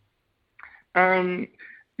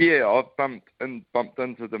 Yeah, I've bumped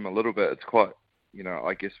into them a little bit. It's quite,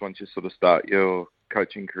 I guess once you sort of start your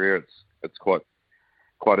coaching career, it's quite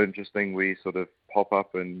interesting. We sort of pop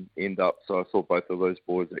up and end up. So I saw both of those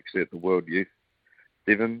boys actually at the World Youth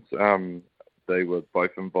Sevens. They were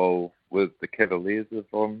both involved with the Cavaliers,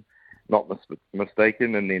 if I'm not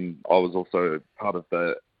mistaken. And then I was also part of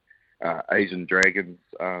the Asian Dragons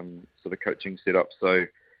sort of coaching setup. So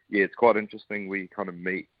yeah, it's quite interesting. We kind of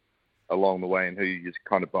meet along the way and who you just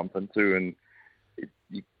kind of bump into, and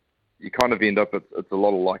you kind of end up, it's a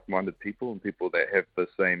lot of like-minded people and people that have the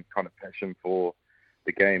same kind of passion for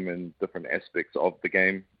the game and different aspects of the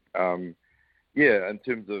game. Yeah, in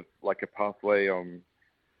terms of like a pathway, the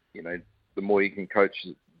more you can coach,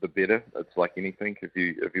 the better. It's like anything. If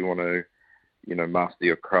you want to, master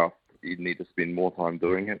your craft, you need to spend more time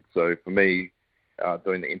doing it. So for me,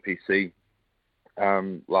 doing the NPC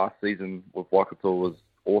last season with Waikato was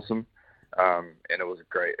awesome. And it was a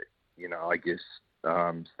great,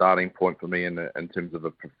 starting point for me in terms of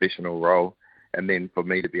a professional role. And then for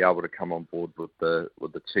me to be able to come on board with the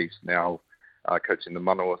Chiefs now, coaching the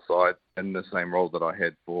Manawa side in the same role that I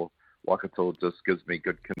had for Waikato, just gives me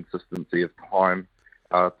good consistency of time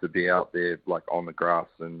to be out there like on the grass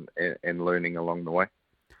and learning along the way.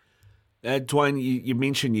 Dwayne, you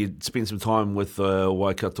mentioned you'd spent some time with the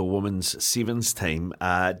Waikato Women's Sevens team.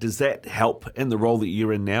 Does that help in the role that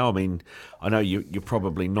you're in now? I mean, I know you're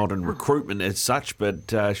probably not in recruitment as such,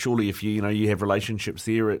 but surely if you have relationships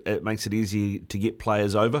there, it makes it easy to get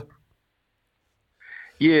players over?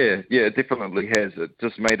 Yeah, it definitely has. It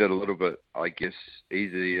just made it a little bit, I guess,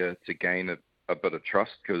 easier to gain a bit of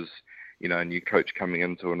trust because, a new coach coming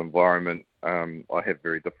into an environment, I have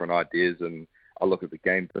very different ideas and I look at the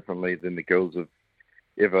game differently than the girls have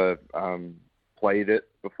ever played it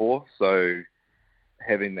before. So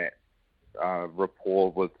having that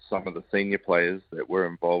rapport with some of the senior players that were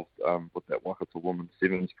involved with that Waikato Women's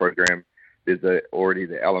Sevens program, there's already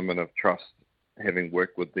the element of trust, having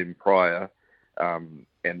worked with them prior. And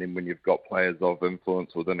then when you've got players of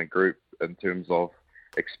influence within a group in terms of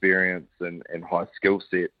experience and high skill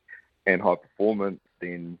set and high performance,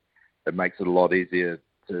 then it makes it a lot easier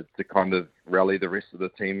to kind of rally the rest of the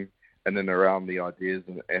team in and around the ideas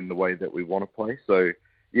and the way that we want to play. So,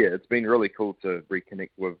 yeah, it's been really cool to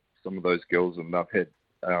reconnect with some of those girls, and I've had,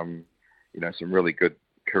 some really good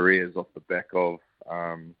careers off the back of,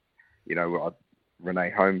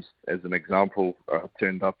 Renee Holmes, as an example,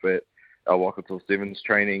 turned up at our Waikato Sevens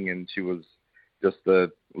training, and she was just a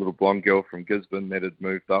little blonde girl from Gisborne that had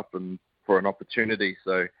moved up and for an opportunity.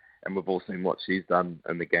 So, and we've all seen what she's done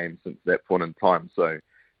in the game since that point in time. So,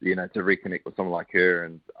 to reconnect with someone like her.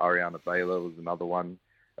 And Ariana Baylor was another one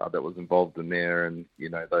that was involved in there. And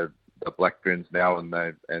they're black friends now, and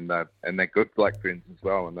they're good black friends as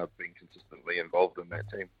well, and they've been consistently involved in that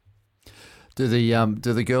team. Do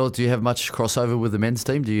the girls? Do you have much crossover with the men's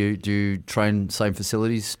team? Do you train same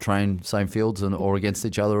facilities, train same fields, or against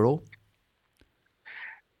each other at all?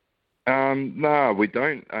 No, we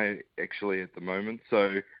don't actually at the moment.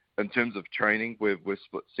 So in terms of training, we're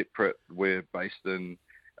split separate. We're based in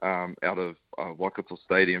out of Waikato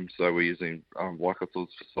Stadium, so we're using Waikato's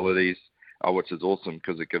facilities, which is awesome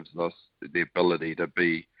because it gives us the ability to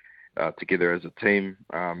be together as a team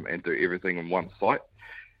and do everything in one site.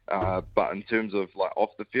 But in terms of like off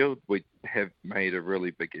the field, we have made a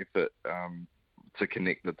really big effort to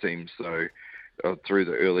connect the team. So through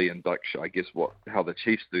the early induction, I guess how the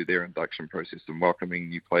Chiefs do their induction process and welcoming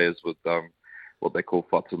new players with what they call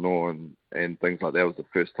whātano and things like that was the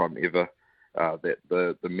first time ever that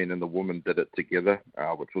the men and the women did it together,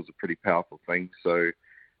 which was a pretty powerful thing. So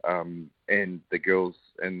and the girls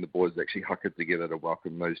and the boys actually huckered together to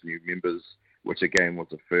welcome those new members, which again was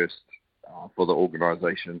a first for the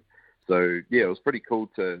organisation. So yeah, it was pretty cool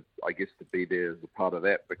to be there as a part of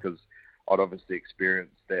that, because I'd obviously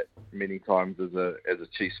experienced that many times as a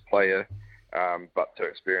Chiefs player, but to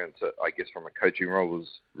experience it, I guess, from a coaching role was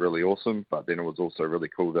really awesome. But then it was also really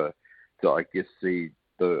cool to see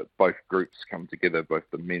both groups come together, both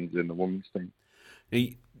the men's and the women's team.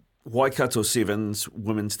 The Waikato Sevens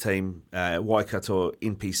women's team, Waikato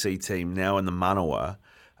NPC team now in the Manawa.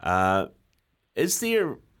 Is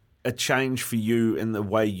there a change for you in the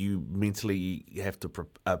way you mentally have to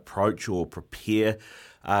approach or prepare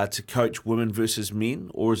to coach women versus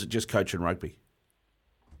men, or is it just coaching rugby?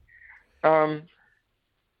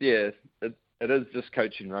 Yeah, it is just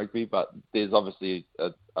coaching rugby, but there's obviously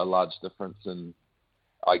a large difference in,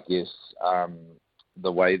 I guess,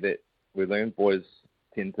 the way that we learn. Boys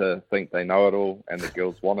tend to think they know it all, and the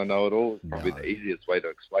girls want to know it all. It's probably the easiest way to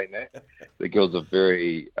explain that. The girls are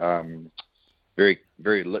very,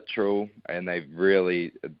 very literal, and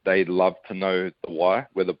they love to know the why,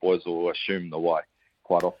 where the boys will assume the why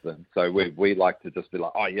quite often. So we like to just be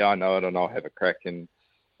like, oh yeah, I know it, and I'll have a crack and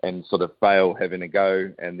sort of fail having a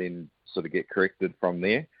go, and then sort of get corrected from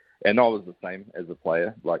there. And I was the same as a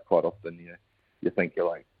player. Like quite often you think you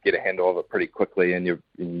like get a handle of it pretty quickly, and you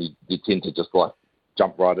tend to just like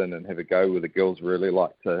jump right in and have a go, where the girls really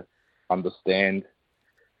like to understand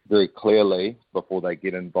very clearly before they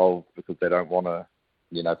get involved, because they don't want to,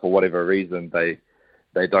 for whatever reason,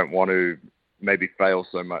 they don't want to maybe fail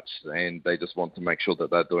so much, and they just want to make sure that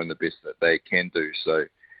they're doing the best that they can do. So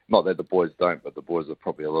not that the boys don't, but the boys are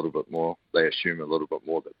probably a little bit more, they assume a little bit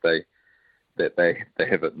more that they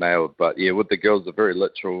have it nailed. But yeah, with the girls, they're very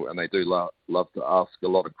literal, and they do love to ask a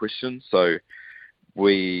lot of questions. So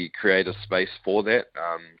we create a space for that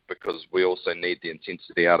because we also need the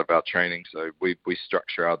intensity out of our training. So we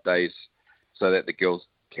structure our days so that the girls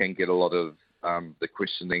can get a lot of the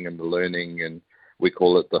questioning and the learning, and we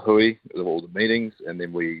call it the hui, all the meetings, and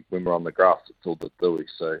then when we're on the grass, it's all the dui.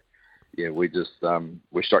 So yeah, we just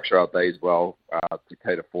we structure our days well to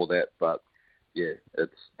cater for that. But yeah,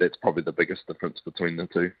 that's probably the biggest difference between the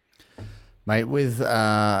two. Mate, with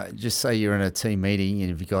just say you're in a team meeting and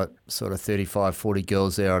you've got sort of 35, 40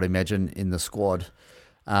 girls there, I'd imagine, in the squad,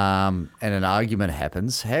 and an argument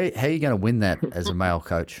happens, how are you going to win that as a male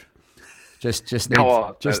coach? Just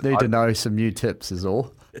need to know some new tips is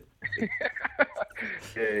all.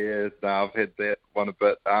 Yeah, no, I've had that one a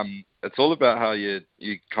bit. It's all about how you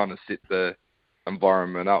kind of set the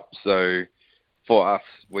environment up. So for us,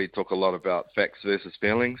 we talk a lot about facts versus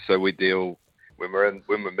feelings. So we deal, when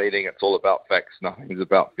we're meeting, it's all about facts, nothing's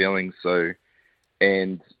about feelings. So,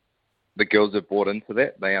 and the girls have bought into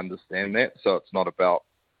that, they understand that. So it's not about,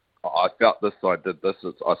 I felt this, so I did this,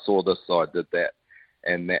 it's, I saw this, so I did that.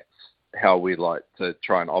 And that's how we like to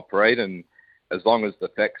try and operate. And as long as the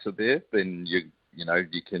facts are there, then you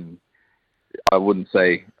can, I wouldn't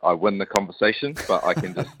say I win the conversation, but I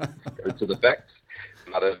can just go to the facts.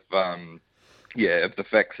 But if the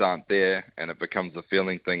facts aren't there and it becomes a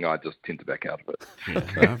feeling thing, I just tend to back out of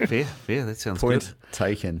Fair. it. That sounds Point good.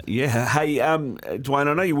 taken. Yeah. Hey, Dwayne,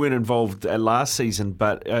 I know you weren't involved last season,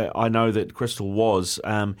 but I know that Crystal was.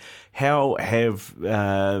 How have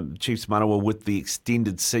Chiefs Manawa with the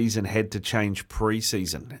extended season had to change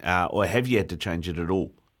pre-season, or have you had to change it at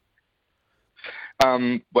all?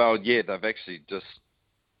 Well, yeah, they've actually just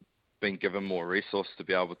been given more resource to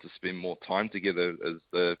be able to spend more time together is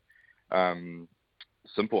the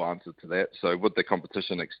simple answer to that. So with the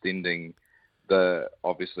competition extending,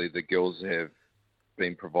 obviously the girls have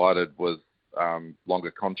been provided with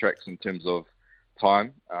longer contracts in terms of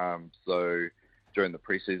time. So during the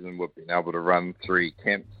preseason, we've been able to run 3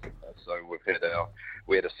 camps. So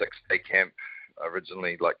we had a 6-day camp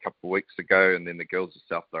originally, like a couple of weeks ago, and then the girls are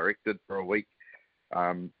self-directed for a week.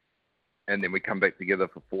 And then we come back together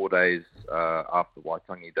for 4 days after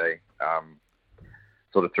Waitangi Day,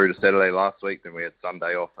 sort of through to Saturday last week. Then we had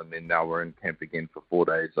Sunday off, and then now we're in camp again for 4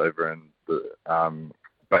 days over in the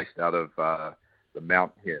based out of the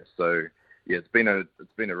Mount here. So yeah, it's been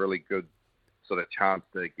a really good sort of chance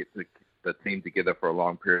to get the team together for a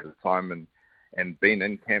long period of time, and being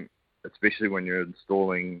in camp, especially when you're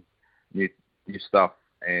installing new stuff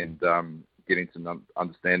and getting to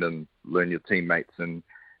understand and learn your teammates and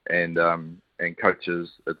coaches,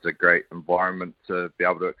 it's a great environment to be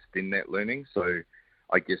able to extend that learning. So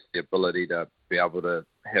I guess the ability to be able to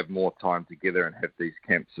have more time together and have these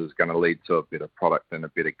camps is going to lead to a better product and a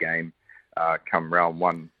better game come round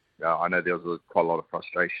one. I know there was quite a lot of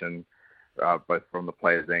frustration both from the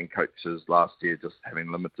players and coaches last year, just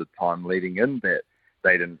having limited time leading in, that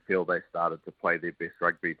they didn't feel they started to play their best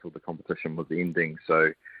rugby till the competition was ending.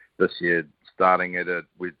 So this year, starting at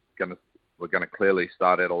we're going to clearly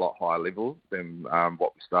start at a lot higher level than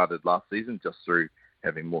what we started last season, just through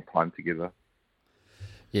having more time together.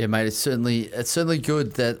 Yeah, mate, it's certainly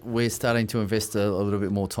good that we're starting to invest a little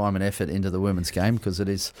bit more time and effort into the women's game, because it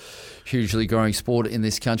is hugely growing sport in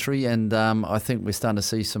this country, and I think we're starting to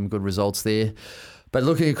see some good results there. But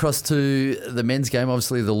looking across to the men's game,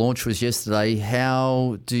 obviously the launch was yesterday.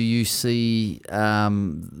 How do you see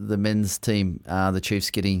the men's team, the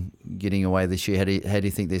Chiefs, getting away this year? How do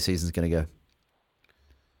you think their season's going to go?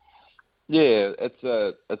 Yeah, it's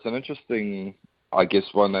an interesting, I guess,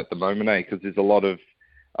 one at the moment, because there's a lot of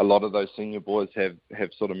those senior boys have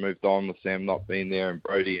sort of moved on, with Sam not being there and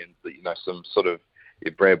Brody, and some sort of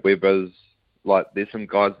Brad Webbers. Like, there's some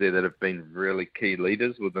guys there that have been really key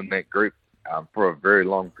leaders within that group for a very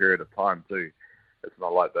long period of time too. It's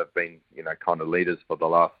not like they've been kind of leaders for the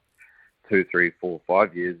last 2, 3, 4,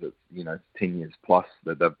 5 years. It's 10 years plus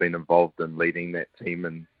that they've been involved in leading that team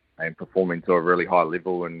and performing to a really high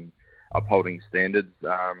level and upholding standards.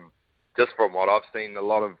 Just from what I've seen, a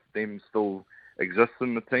lot of them still exist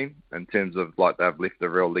in the team, in terms of like they've left a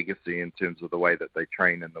real legacy in terms of the way that they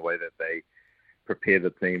train and the way that they prepare the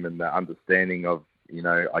team, and the understanding of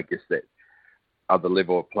I guess that other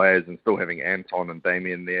level of players, and still having Anton and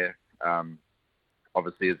Damien there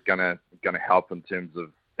obviously is gonna help in terms of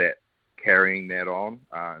that, carrying that on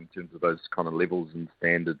in terms of those kind of levels and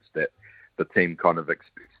standards that the team kind of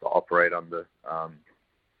expects to operate under.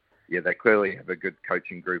 They clearly have a good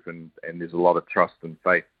coaching group, and there's a lot of trust and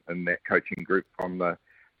faith in that coaching group from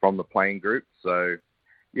the playing group. So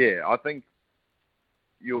yeah, I think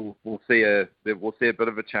we'll see a bit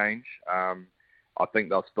of a change. I think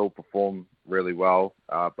they'll still perform really well,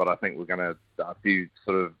 but I think a few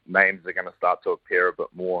sort of names are going to start to appear a bit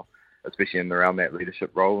more, especially in around that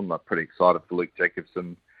leadership role. And I'm pretty excited for Luke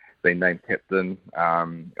Jacobson being named captain.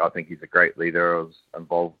 I think he's a great leader. I was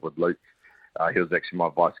involved with Luke. He was actually my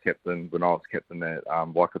vice captain when I was captain at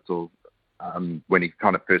Waikato. When he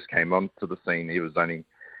kind of first came onto the scene, he was only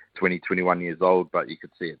 20, 21 years old, but you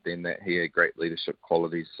could see it then that he had great leadership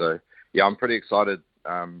qualities. So yeah, I'm pretty excited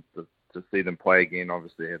to see them play again.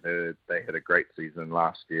 Obviously, they had a great season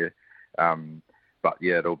last year, but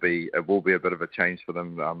yeah, it will be a bit of a change for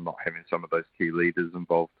them, not having some of those key leaders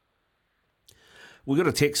involved. We got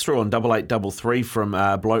a text through on 8833 from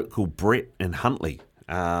a bloke called Brett in Huntly,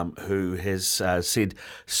 who has said,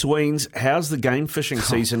 Sweens, how's the game fishing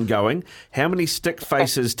season going? How many stick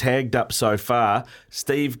faces tagged up so far?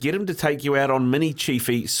 Steve, get him to take you out on Mini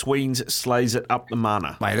Chiefy. Sweens slays it up the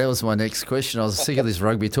mana. Mate, that was my next question. I was sick of this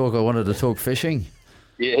rugby talk. I wanted to talk fishing.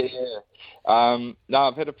 Yeah. No,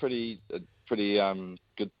 I've had a pretty good a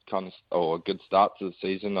good start to the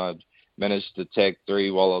season. I managed to tag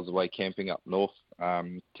 3 while I was away camping up north.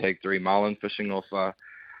 Tagged 3 marlin fishing off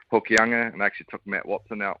Hokianga, and actually took Matt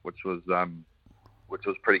Watson out, which was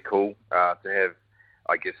pretty cool to have.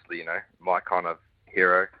 I guess my kind of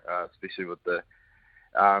hero, especially with the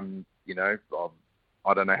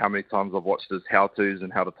I don't know how many times I've watched his how-tos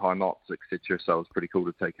and how to tie knots, etc. So it was pretty cool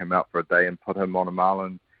to take him out for a day and put him on a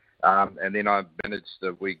marlin. And then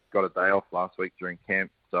we got a day off last week during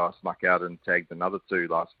camp, so I snuck out and tagged another 2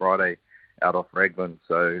 last Friday out off Raglan.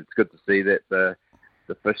 So it's good to see that the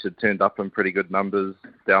fish had turned up in pretty good numbers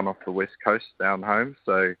down off the west coast, down home.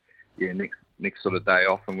 So yeah, next sort of day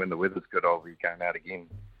off, and when the weather's good, I'll be going out again.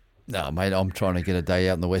 No, mate, I'm trying to get a day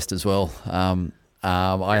out in the west as well.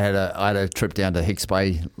 I had a trip down to Hicks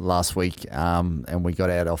Bay last week, and we got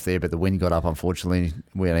out off there, but the wind got up. Unfortunately,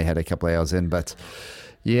 we only had a couple of hours in. But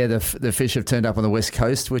Yeah, the fish have turned up on the West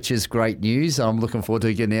Coast, which is great news. I'm looking forward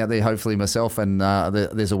to getting out there, hopefully myself. And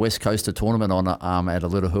there's a West Coaster tournament on at a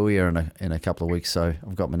Little Huia in a couple of weeks, so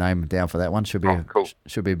I've got my name down for that one. Should be cool.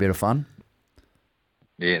 Should be a bit of fun.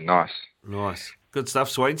 Yeah, nice. Nice. Good stuff,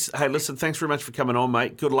 Swedes. Hey, listen, thanks very much for coming on,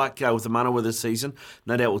 mate. Good luck with the Manawa this season.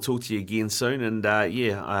 No doubt we'll talk to you again soon. And,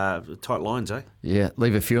 tight lines, eh? Yeah,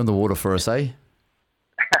 leave a few in the water for us, eh?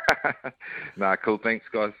 Nah, cool. Thanks,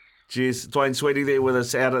 guys. Cheers. Dwayne Sweetie there with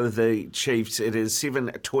us out of the Chiefs. It is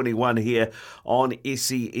 7:21 here on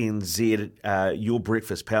SENZ. Your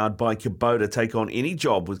breakfast powered by Kubota. Take on any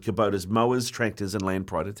job with Kubota's mowers, tractors and Land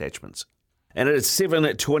Pride attachments. And it's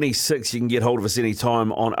 7:26. You can get hold of us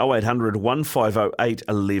anytime on 0800 150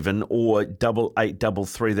 811 or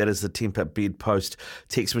 8833. That is the Temper Bed Post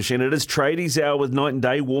text machine. It is Tradies Hour with Night and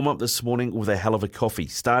Day. Warm up this morning with a hell of a coffee,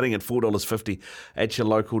 starting at $4.50 at your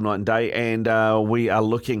local Night and Day. And we are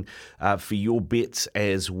looking for your bets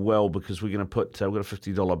as well, because we're going to put we've got a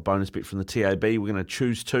 $50 bonus bet from the TAB. We're going to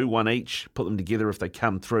choose two, one each, put them together. If they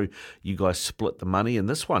come through, you guys split the money. And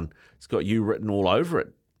this one, it's got you written all over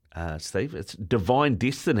it. Steve, it's Divine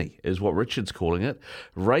Destiny is what Richard's calling it.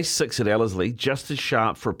 Race 6 at Ellerslie, just as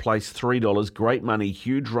sharp for a place, $3. Great money,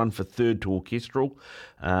 huge run for third to Orchestral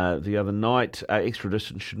the other night. Extra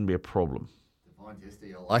distance shouldn't be a problem. Divine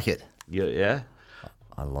Destiny, I like it. Yeah.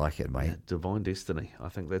 I like it, mate. Yeah, Divine Destiny. I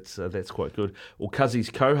think that's quite good. Well, Cuzzy's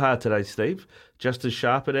Kohar today, Steve. Just as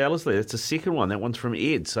sharp at Ellerslie. That's the second one. That one's from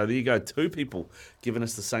Ed. So there you go. Two people giving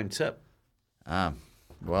us the same tip.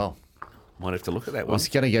 Well... Might have to look at that one. Well, it's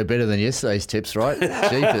going to go better than yesterday's tips, right?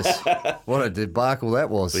 Jeepers. What a debacle that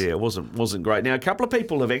was. Yeah, it wasn't great. Now, a couple of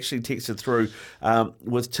people have actually texted through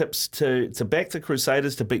with tips to back the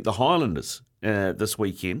Crusaders to beat the Highlanders this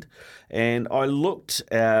weekend. And I looked,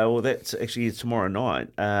 that's actually tomorrow night,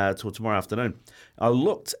 or tomorrow afternoon. I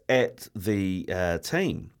looked at the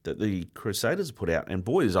team that the Crusaders put out, and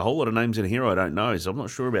boy, there's a whole lot of names in here I don't know, so I'm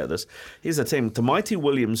not sure about this. Here's the team. Tamaiti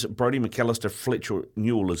Williams, Brodie McAllister, Fletcher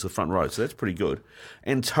Newell is the front row, so that's pretty good.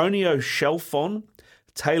 Antonio Chalfon,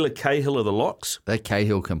 Taylor Cahill are the locks. That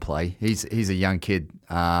Cahill can play. He's a young kid.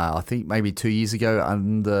 I think maybe 2 years ago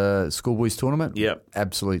on the schoolboys tournament. Yep.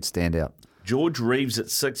 Absolute standout. George Reeves at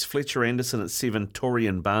 6, Fletcher Anderson at 7,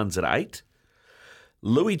 Torian Barnes at 8.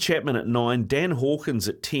 Louis Chapman at 9, Dan Hawkins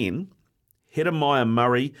at 10, Hedemaya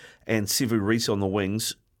Murray and Sevu Reese on the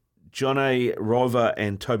wings, John A. Rover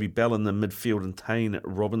and Toby Bell in the midfield, and Tane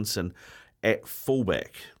Robinson at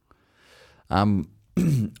fullback.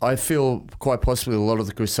 I feel quite possibly a lot of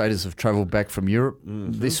the Crusaders have travelled back from Europe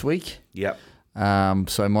this week. Yep.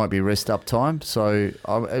 So it might be rest up time. So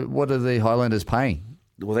what are the Highlanders paying?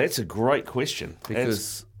 Well, that's a great question,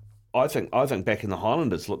 because I think back in the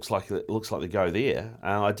Highlanders looks like they go there.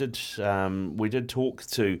 We did talk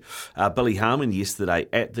to Billy Harmon yesterday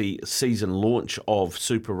at the season launch of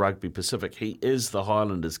Super Rugby Pacific. He is the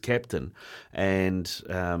Highlanders captain, and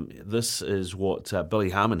this is what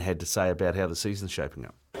Billy Harmon had to say about how the season's shaping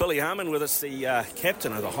up. Billy Harmon with us, the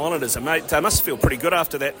captain of the Highlanders, and mate, they must feel pretty good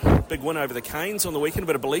after that big win over the Canes on the weekend. A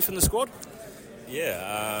bit of belief in the squad.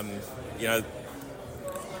 Yeah,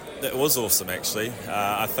 that was awesome, actually.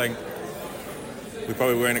 I think we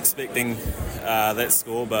probably weren't expecting that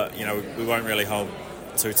score, but, we won't really hold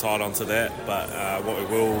too tight onto that. But what we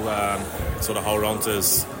will sort of hold on to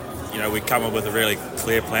is, we come up with a really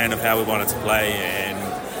clear plan of how we wanted to play, and,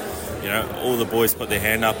 all the boys put their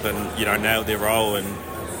hand up and, nailed their role. And,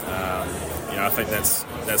 I think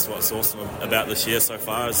that's what's awesome about this year so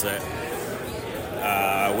far, is that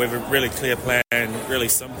we have a really clear plan, really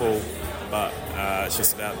simple, but it's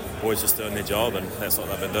just about boys just doing their job, and that's what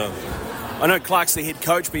they've been doing. I know Clark's the head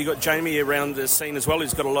coach, but you've got Jamie around the scene as well,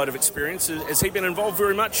 who's got a load of experience. Has he been involved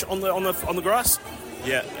very much on the grass?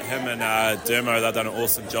 Yeah, him and Dermo, they've done an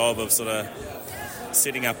awesome job of sort of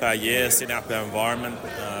setting up our year, setting up our environment.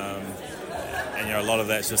 And a lot of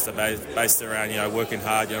that's just based around working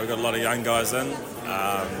hard. We've got a lot of young guys in,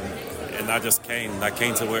 and they're just keen. They're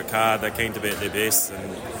keen to work hard. They're keen to be at their best,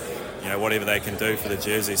 and whatever they can do for the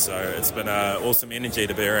jersey. So it's been an awesome energy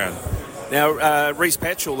to be around. Now, Reece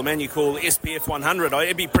Patchell, the man you call SPF 100,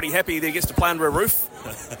 I'd be pretty happy that he gets to play under a roof.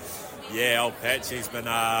 Yeah, old Patch, he's been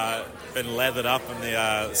lathered up in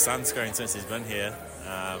the sunscreen since he's been here.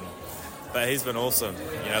 But he's been awesome.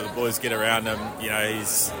 The boys get around him.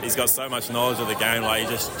 He's got so much knowledge of the game. Like, he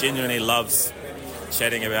just genuinely loves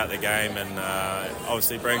chatting about the game, and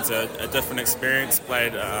obviously brings a different experience,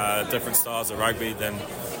 played different styles of rugby than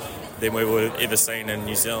we would have ever seen in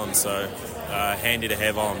New Zealand. So handy to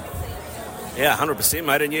have on. Yeah, 100%,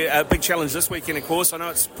 mate. And a big challenge this weekend, of course. I know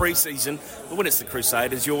it's pre-season, but when it's the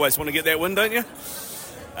Crusaders, you always want to get that win, don't you?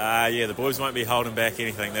 The boys won't be holding back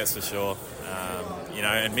anything, that's for sure.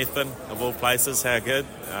 In Methven, of all places, how good.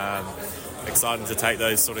 Exciting to take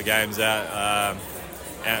those sort of games out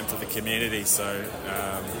into the community. So,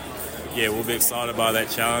 we'll be excited by that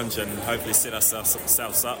challenge and hopefully set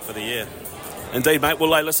ourselves up for the year. Indeed, mate.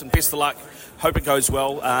 Well, hey, listen, best of luck. Hope it goes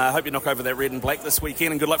well. Hope you knock over that red and black this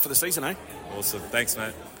weekend, and good luck for the season, eh? Awesome. Thanks,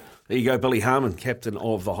 mate. There you go, Billy Harmon, captain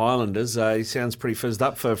of the Highlanders. He sounds pretty fizzed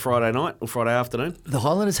up for Friday night or Friday afternoon. The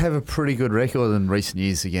Highlanders have a pretty good record in recent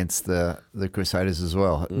years against the Crusaders as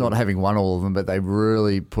well. Not having won all of them, but they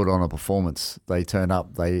really put on a performance. They turn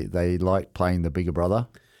up. They like playing the bigger brother.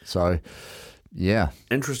 So, yeah.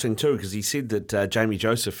 Interesting too, because he said that Jamie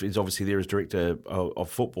Joseph is obviously there as director of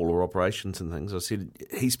football or operations and things. I said,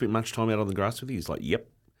 he spent much time out on the grass with you? He's like, yep.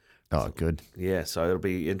 Oh, good. Yeah, so it'll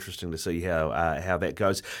be interesting to see how that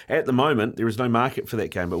goes. At the moment, there is no market for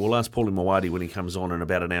that game, but we'll ask Paulie Mawadi when he comes on in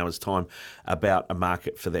about an hour's time about a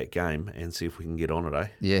market for that game and see if we can get on it, eh?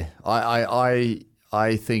 Yeah,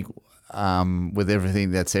 I think with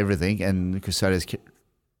everything, that's everything, and the Crusaders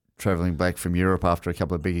travelling back from Europe after a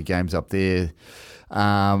couple of bigger games up there.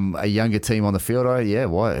 A younger team on the field, let's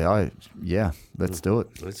do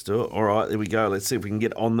it. Let's do it. All right, there we go. Let's see if we can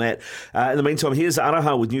get on that. In the meantime, here's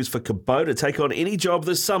Araha with news for Kubota. Take on any job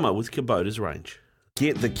this summer with Kubota's range.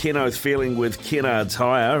 Get the Kenoth feeling with Kennard's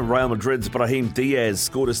Hire. Real Madrid's Brahim Diaz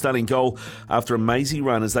scored a stunning goal after a mazy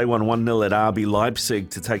run as they won 1-0 at RB Leipzig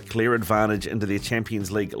to take clear advantage into their Champions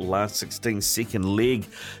League last 16 second leg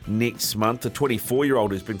next month. The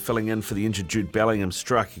 24-year-old who's been filling in for the injured Jude Bellingham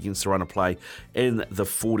struck against the run of play in the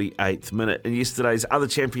 48th minute. In yesterday's other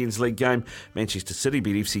Champions League game, Manchester City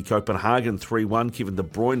beat FC Copenhagen 3-1. Kevin De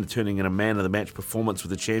Bruyne turning in a man-of-the-match performance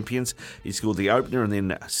with the champions. He scored the opener and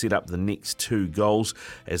then set up the next two goals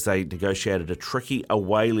as they negotiated a tricky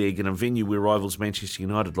away leg in a venue where rivals Manchester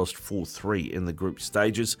United lost 4-3 in the group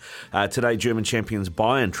stages. Today, German champions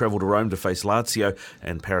Bayern travel to Rome to face Lazio,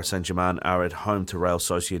 and Paris Saint-Germain are at home to Real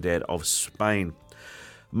Sociedad of Spain.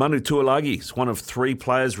 Manu Tuilagi is one of three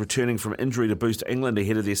players returning from injury to boost England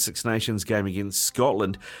ahead of their Six Nations game against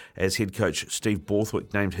Scotland, as head coach Steve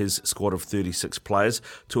Borthwick named his squad of 36 players.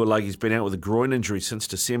 Tuilagi's been out with a groin injury since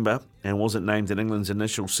December and wasn't named in England's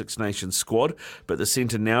initial Six Nations squad, but the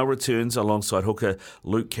centre now returns alongside hooker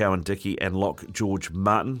Luke Cowan-Dickie and lock George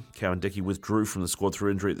Martin. Cowan-Dickie withdrew from the squad through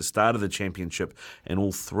injury at the start of the championship, and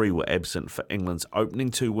all three were absent for England's opening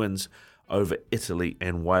two wins over Italy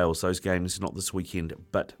and Wales. Those games not this weekend,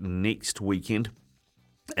 but next weekend.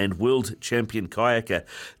 And world champion kayaker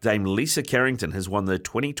Dame Lisa Carrington has won the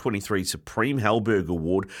 2023 Supreme Hallberg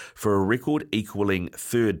Award for a record-equalling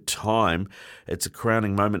third time. It's a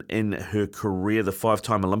crowning moment in her career. The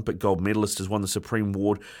five-time Olympic gold medalist has won the Supreme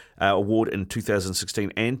Award in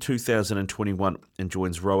 2016 and 2021 and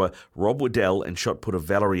joins rower Rob Waddell and shot putter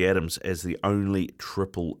Valerie Adams as the only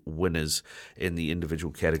triple winners in the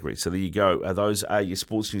individual category. So there you go. Those are your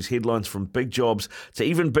sports news headlines from big jobs to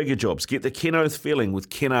even bigger jobs. Get the Kenoth feeling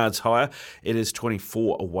with Kennard's Hire. It is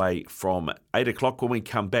 24 away from 8 o'clock. When we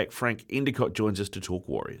come back, Frank Endicott joins us to talk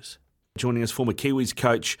Warriors. Joining us, former Kiwis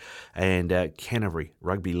coach and Canterbury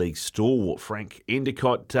Rugby League stalwart, Frank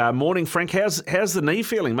Endicott. Morning, Frank. How's the knee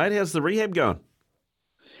feeling, mate? How's the rehab going?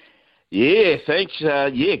 Yeah, thanks.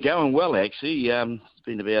 Going well, actually. It's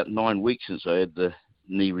been about 9 weeks since I had the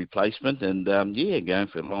knee replacement, and going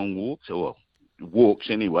for long walks, or walks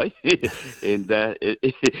anyway, and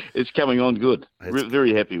it's coming on good.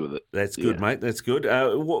 Very happy with it. That's good, mate. That's good.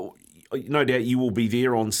 No doubt you will be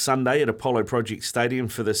there on Sunday at Apollo Project Stadium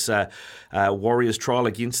for this Warriors trial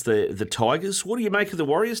against the Tigers. What do you make of the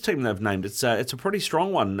Warriors team they've named? It's a pretty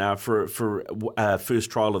strong one for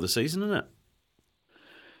first trial of the season, isn't it?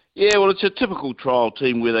 Yeah, well, it's a typical trial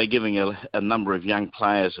team where they're giving a number of young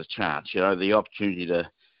players a chance, the opportunity to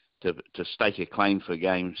stake a claim for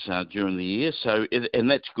games during the year. So,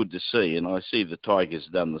 and that's good to see. And I see the Tigers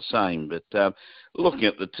done the same. But looking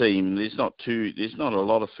at the team, there's not a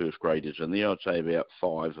lot of first graders in there. I'd say about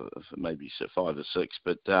maybe 5 or 6.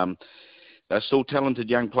 But they're still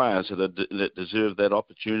talented young players that deserve that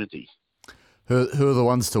opportunity. Who are the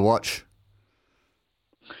ones to watch?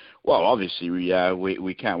 Well, obviously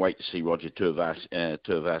we can't wait to see Roger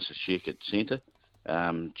Tuivasa-Sheck at centre.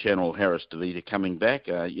 Channel Harris DeVita coming back.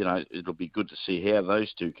 It'll be good to see how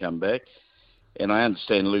those two come back. And I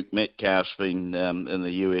understand Luke Metcalf's been in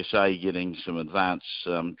the USA getting some advanced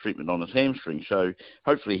treatment on his hamstring. So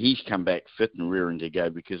hopefully he's come back fit and rearing to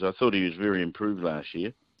go, because I thought he was very improved last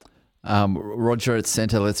year. Roger at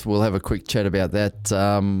centre, we'll have a quick chat about that.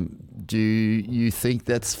 Do you think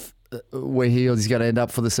that's where he's going to end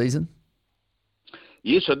up for the season?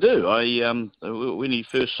 Yes, I do. When he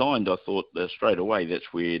first signed, I thought straight away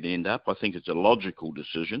that's where he'd end up. I think it's a logical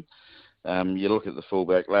decision. You look at the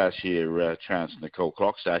fullback last year, Chance Nicole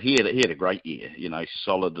Clockstar. He had a great year.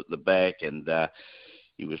 Solid at the back, and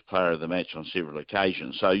he was player of the match on several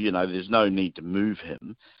occasions. So there's no need to move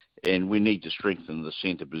him, and we need to strengthen the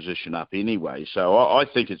centre position up anyway. So I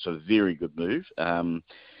think it's a very good move.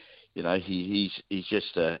 He's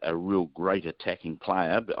just a real great attacking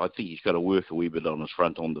player, but I think he's got to work a wee bit on his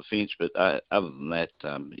front on defence. But other than that,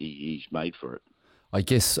 he's made for it. I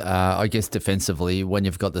guess defensively, when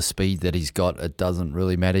you've got the speed that he's got, it doesn't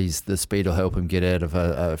really matter. The speed will help him get out of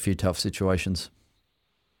a few tough situations.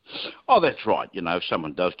 Oh, that's right. If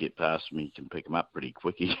someone does get past him, he can pick him up pretty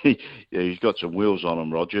quick. He's got some wheels on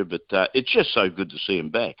him, Roger. But it's just so good to see him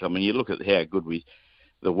back. I mean, you look at how good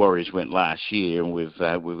the Warriors went last year, and we've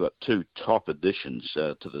got two top additions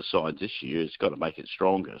to the side this year. It's got to make it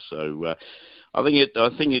stronger. So I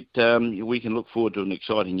think we can look forward to an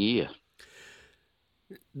exciting year.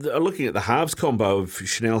 Looking at the halves combo of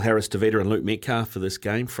Chanel Harris-Tavita and Luke Metcalf for this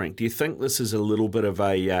game, Frank, do you think this is a little bit of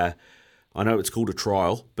a, I know it's called a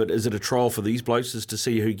trial, but is it a trial for these blokes as to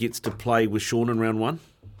see who gets to play with Sean in round one?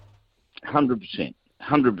 100%.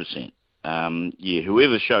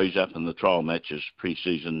 Whoever shows up in the trial matches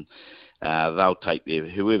pre-season, they'll take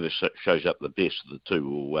whoever shows up the best of the two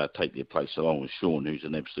will take their place along with Sean, who's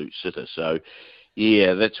an absolute sitter. So,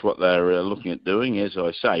 yeah, that's what they're looking at doing. As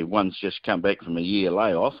I say, one's just come back from a year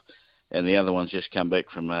layoff, and the other one's just come back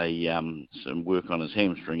from some work on his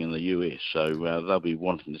hamstring in the US. So they'll be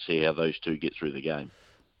wanting to see how those two get through the game.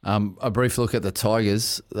 A brief look at the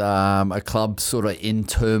Tigers, a club sort of in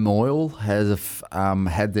turmoil, has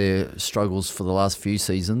had their struggles for the last few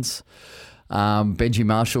seasons. Benji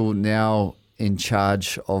Marshall now in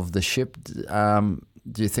charge of the ship.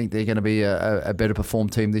 Do you think they're going to be a better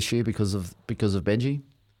performed team this year because of Benji?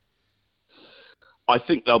 I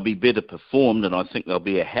think they'll be better performed, and I think they'll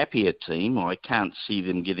be a happier team. I can't see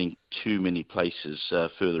them getting too many places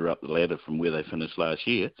further up the ladder from where they finished last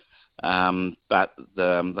year. But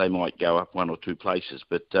they might go up one or two places.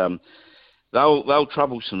 But they'll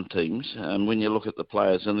trouble some teams. And when you look at the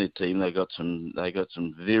players in their team, they got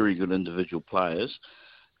some very good individual players.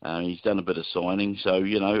 He's done a bit of signing, so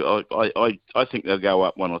I think they'll go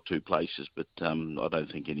up one or two places, but I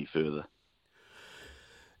don't think any further.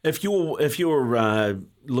 If you're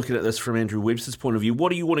looking at this from Andrew Webster's point of view, what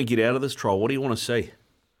do you want to get out of this trial? What do you want to see?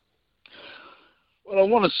 Well, I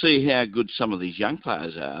want to see how good some of these young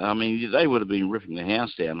players are. I mean, they would have been ripping the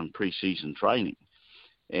house down in pre-season training.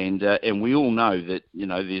 And we all know that,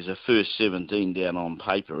 there's a first 17 down on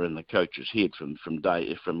paper in the coach's head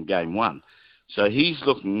from game one. So he's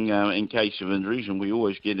looking, in case of injuries, and we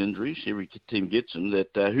always get injuries, every team gets them,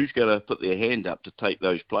 that who's going to put their hand up to take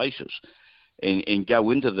those places and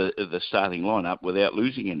go into the starting lineup without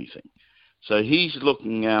losing anything. So he's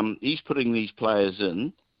looking, he's putting these players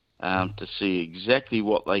in to see exactly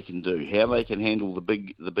what they can do, how they can handle the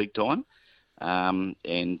big time,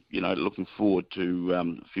 and looking forward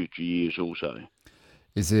to future years also.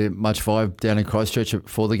 Is there much vibe down in Christchurch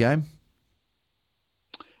for the game?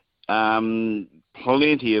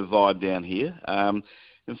 Plenty of vibe down here.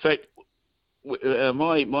 In fact,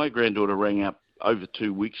 my granddaughter rang up over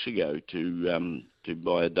 2 weeks ago to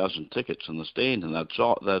buy a dozen tickets in the stand, and they'd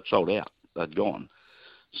sold out. They'd gone.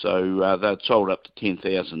 So they'd sold up to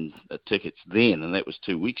 10,000 tickets then, and that was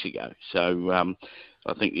 2 weeks ago. So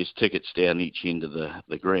I think there's tickets down each end of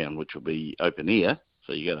the ground, which will be open air.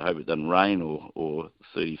 So you got to hope it doesn't rain or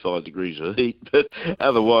 35 degrees of heat. But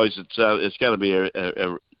otherwise, it's going to be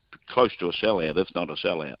a close to a sellout, if not a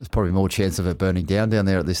sellout. There's probably more chance of it burning down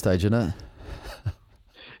there at this stage, isn't it?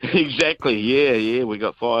 Exactly. Yeah. We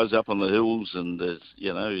got fires up on the hills, and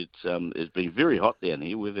it's been very hot down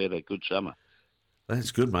here. We've had a good summer.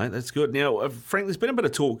 That's good, mate. That's good. Now, Frank, there's been a bit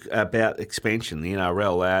of talk about expansion in the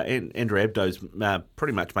NRL. Andrew Abdo's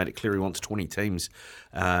pretty much made it clear he wants 20 teams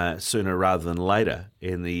sooner rather than later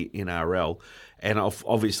in the NRL. And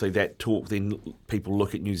obviously that talk, then people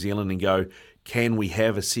look at New Zealand and go, can we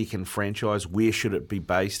have a second franchise? Where should it be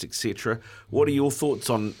based, etc.? What are your thoughts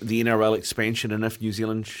on the NRL expansion and if New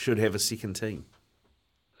Zealand should have a second team?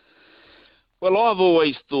 Well, I've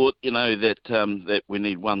always thought, that we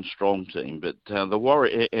need one strong team, but the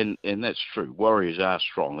Warriors, and that's true, Warriors are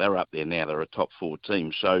strong. They're up there now. They're a top 4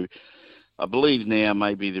 team. So I believe now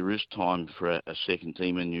maybe there is time for a second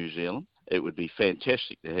team in New Zealand. It would be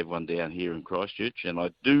fantastic to have one down here in Christchurch, and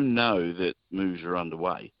I do know that moves are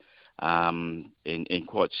underway, and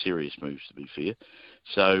quite serious moves, to be fair.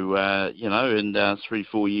 So, in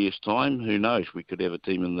 3-4 years' time, who knows? We could have a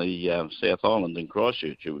team in the South Island in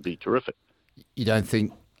Christchurch. It would be terrific. You don't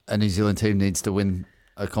think a New Zealand team needs to win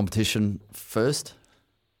a competition first?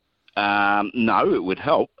 No, it would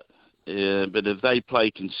help. But if they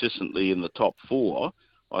play consistently in the top 4,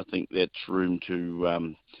 I think that's room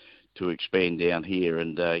to expand down here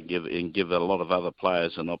and give a lot of other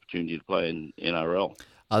players an opportunity to play in NRL.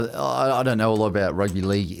 I don't know a lot about rugby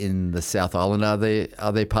league in the South Island. Are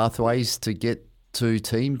there pathways to get to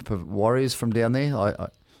team Warriors from down there?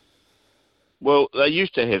 Well, they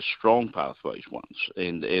used to have strong pathways once,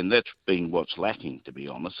 and that's been what's lacking, to be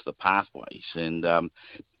honest, the pathways. And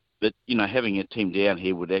but having a team down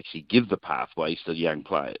here would actually give the pathways to young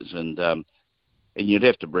players, and you'd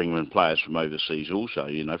have to bring in players from overseas also,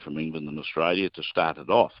 from England and Australia to start it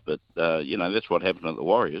off. But that's what happened at the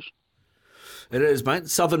Warriors. It is, mate.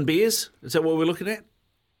 Southern Bears, is that what we're looking at?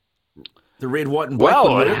 The red, white and black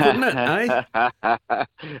one, wouldn't it? Eh?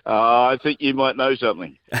 I think you might know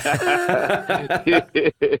something. No.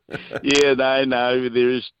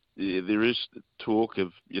 There is talk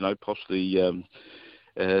of possibly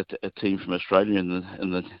a team from Australia in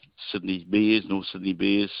the Sydney Bears, North Sydney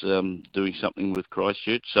Bears, doing something with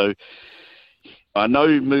Christchurch. So I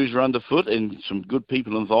know moves are underfoot and some good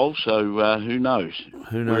people involved, so who knows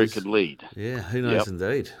where it could lead. Yeah, who knows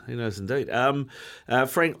indeed. Who knows indeed.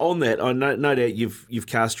 Frank, on that, I no doubt you've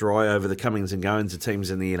cast your eye over the comings and goings of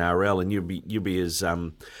teams in the NRL, and you'll be as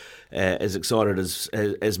excited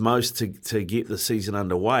as most to get the season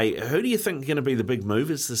underway. Who do you think are going to be the big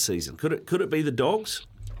movers this season? Could it be the Dogs?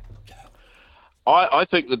 I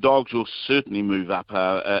think the Dogs will certainly move up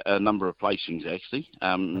a number of placings. Actually,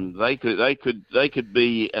 they could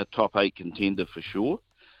be a top 8 contender for sure.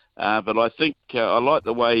 But I think I like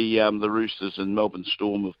the way the Roosters and Melbourne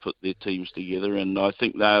Storm have put their teams together, and I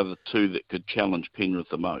think they are the two that could challenge Penrith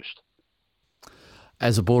the most.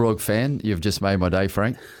 As a Bulldog fan, you've just made my day,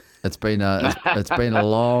 Frank. It's been a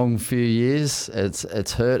long few years.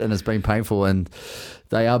 It's hurt and it's been painful, and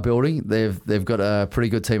they are building. They've got a pretty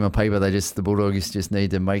good team on paper. The Bulldogs just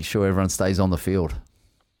need to make sure everyone stays on the field.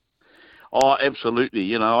 Oh,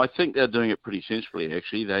 absolutely. I think they're doing it pretty sensibly.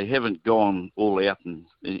 Actually, they haven't gone all out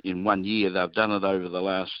in 1 year. They've done it over the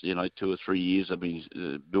last 2 or 3 years. They've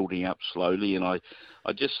been building up slowly, and I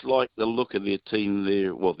just like the look of their team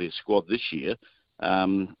there. Well, their squad this year.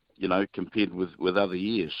 Compared with other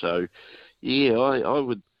years. So, yeah,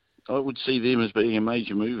 I would see them as being a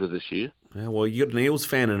major mover this year. Yeah, well, you got an Eels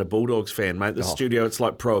fan and a Bulldogs fan, mate. The studio, it's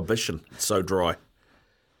like Prohibition. It's so dry.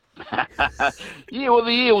 Yeah, well,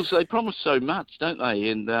 the Eels, they promise so much, don't they?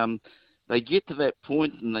 And they get to that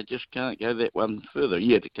point and they just can't go that one further.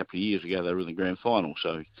 Yeah, a couple of years ago they were in the grand final,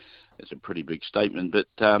 so it's a pretty big statement. But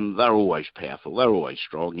they're always powerful. They're always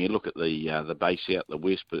strong. You look at the base out the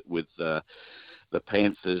west, but with the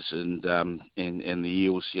Panthers and the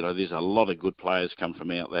Eels, there's a lot of good players come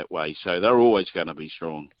from out that way, so they're always going to be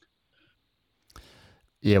strong.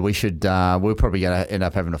 Yeah, we should. We're probably going to end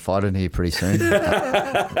up having a fight in here pretty soon.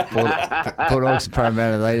 Bulldogs and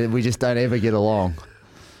Parramatta, we just don't ever get along.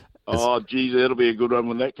 Oh, geez, that'll be a good one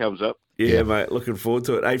when that comes up. Yeah, mate, looking forward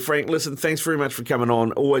to it. Hey, Frank, listen, thanks very much for coming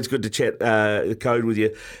on. Always good to chat the code with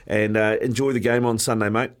you, and enjoy the game on Sunday,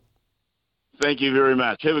 mate. Thank you very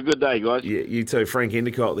much. Have a good day, guys. Yeah, you too. Frank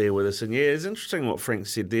Endicott there with us. And yeah, it's interesting what Frank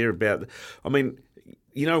said there about, I mean,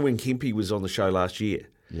 when Kempy was on the show last year,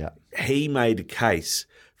 he made a case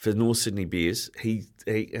for North Sydney Bears. He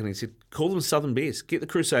said, call them Southern Bears. Get the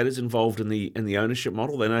Crusaders involved in the ownership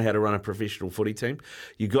model. They know how to run a professional footy team.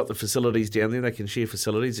 You've got the facilities down there. They can share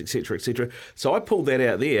facilities, etc., etc. So I pulled that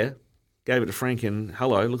out there, gave it to Frank, and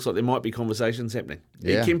hello, looks like there might be conversations happening.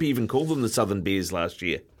 Yeah. Kempy even called them the Southern Bears last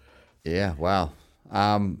year. Yeah, wow.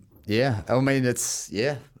 I mean, it's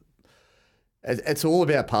all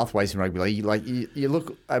about pathways in rugby league. Like you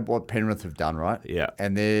look at what Penrith have done, right? Yeah,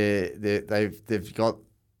 and they've got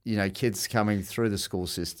kids coming through the school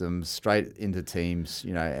system straight into teams,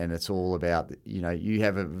 and it's all about you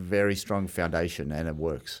have a very strong foundation and it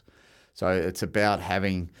works. So it's about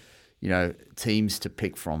having teams to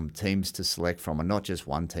pick from, teams to select from, and not just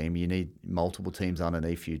one team. You need multiple teams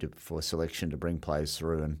underneath you for selection to bring players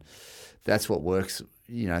through, and that's what works.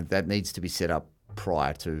 That needs to be set up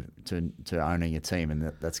prior to owning a team,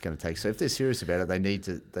 and that's going to take. So if they're serious about it, they need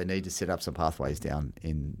to set up some pathways down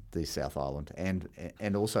in the South Island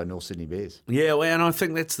and also North Sydney Bears. Yeah, well, and I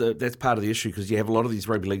think that's part of the issue, because you have a lot of these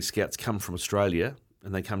rugby league scouts come from Australia.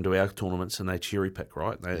 And they come to our tournaments and they cherry pick,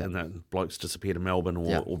 right? And then blokes disappear to Melbourne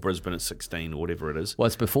or Brisbane at 16 or whatever it is. Well,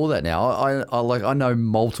 it's before that now. I know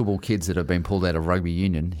multiple kids that have been pulled out of rugby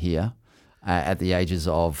union here at the ages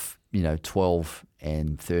of 12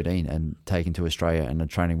 and 13 and taken to Australia and are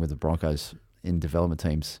training with the Broncos in development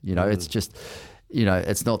teams. It's just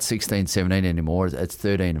it's not 16, 17 anymore. It's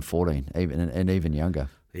 13 and 14, even younger.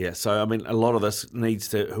 Yeah, so I mean, a lot of this needs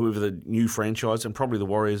to, whoever the new franchise, and probably the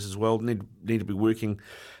Warriors as well, need to be working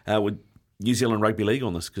with New Zealand Rugby League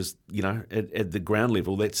on this, because at the ground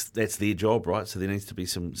level, that's their job, right? So there needs to be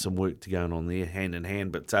some work to go on there, hand in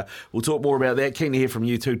hand. But we'll talk more about that. Keen to hear from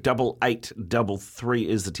you too. 8833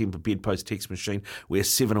 is the Temper Bedpost text machine. We're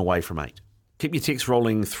 7 away from 8. Keep your text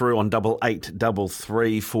rolling through on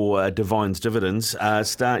 8833 for Divine's Dividends.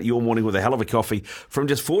 Start your morning with a hell of a coffee from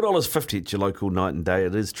just $4.50 at your local Night and Day.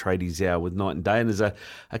 It is Tradies Hour with Night and Day, and there's a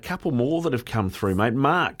couple more that have come through, mate.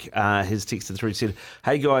 Mark has texted through and said,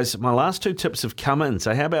 hey guys, my last 2 tips have come in,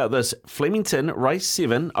 so how about this? Flemington, race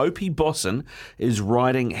 7, Opie Bosson is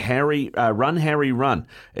riding Run Harry Run.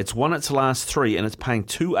 It's won its last 3 and it's paying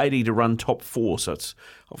 $2.80 to run top 4, so it's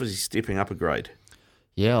obviously stepping up a grade.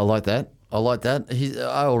 Yeah, I like that. Old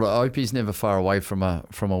Opie's never far away from a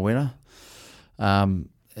winner.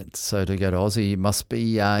 So to go to Aussie, he must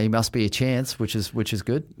be a chance, which is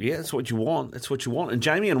good. Yeah, that's what you want. And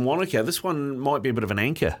Jamie and Wanaka, this one might be a bit of an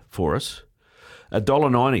anchor for us.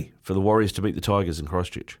 $1.90 for the Warriors to beat the Tigers in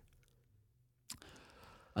Christchurch.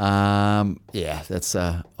 Yeah, that's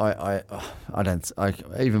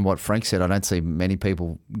even what Frank said, I don't see many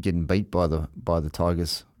people getting beat by the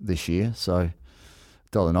Tigers this year. So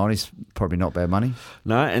 $1.90's probably not bad money.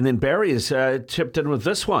 No, and then Barry has chipped in with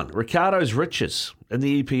this one. Riccardo's Riches in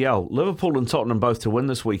the EPL. Liverpool and Tottenham both to win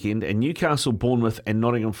this weekend, and Newcastle, Bournemouth and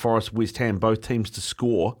Nottingham Forest, West Ham, both teams to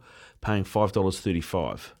score, paying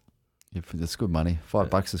 $5.35. Yeah, that's good money.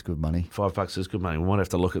 $5 is good money. $5 is good money. We might have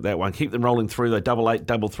to look at that one. Keep them rolling through, though.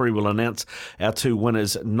 8833 will announce our 2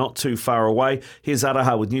 winners not too far away. Here's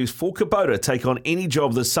Araha with news for Kubota. Take on any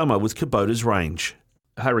job this summer with Kubota's range.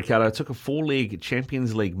 Hey, Riccardo, took a 4-leg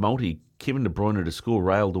Champions League multi. Kevin De Bruyne to score,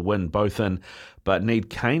 Rail to win, both in, but need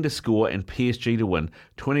Kane to score and PSG to win.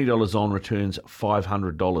 $20 on returns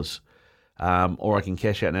 $500. Or I can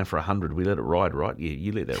cash out now for $100. We let it ride, right? Yeah,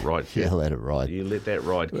 you let that ride, kid. Yeah, let it ride. You let that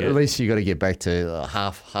ride, kid. At least you got to get back to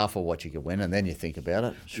half of what you could win, and then you think about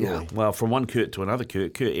it. Surely. Yeah. Well, from one Kurt to another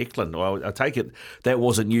Kurt Eklund. Well, I take it that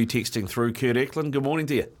wasn't you texting through, Kurt Eklund. Good morning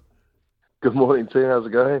to you. Good morning, team. How's it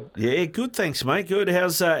going? Yeah, good, thanks, mate. Good.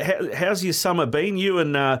 How's your summer been? You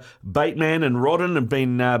and Bateman and Rodden have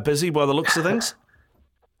been busy by the looks of things?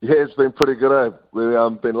 Yeah, it's been pretty good.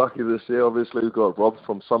 We've been lucky this year. Obviously, we got robbed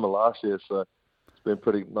from summer last year, so it's been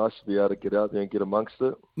pretty nice to be able to get out there and get amongst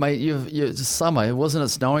it. Mate, it's summer. Wasn't it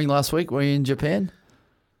snowing last week? Were you in Japan?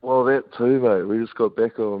 Well, that too, mate. We just got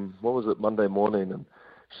back on, Monday morning, and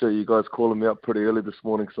sure, you guys calling me up pretty early this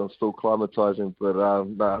morning because I'm still climatizing, but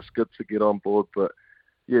it's good to get on board. But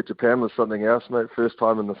yeah, Japan was something else, mate. First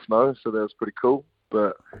time in the snow, so that was pretty cool.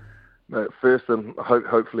 But mate, first and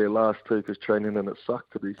hopefully last too, because training in it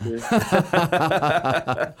sucked, to be fair.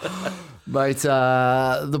 Mate,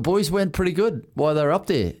 the boys went pretty good while they were up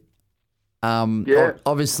there. Yeah.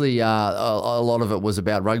 Obviously, a lot of it was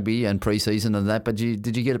about rugby and pre-season and that, but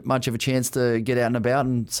did you get much of a chance to get out and about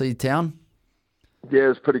and see town? Yeah, it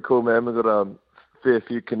was pretty cool, man. We got a fair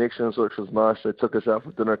few connections, which was nice. They took us out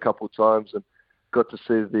for dinner a couple of times and got to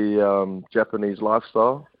see the Japanese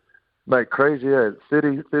lifestyle. Mate, crazy, yeah.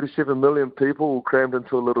 37 million people crammed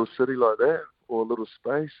into a little city like that, or a little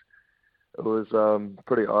space. It was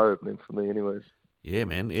pretty eye-opening for me anyways. Yeah,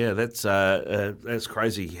 man. Yeah, that's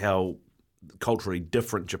crazy how culturally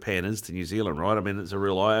different Japan is to New Zealand, right? I mean, it's a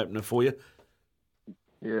real eye-opener for you.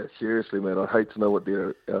 Yeah, seriously, man. I'd hate to know what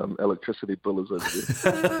their electricity bill is over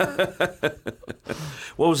there.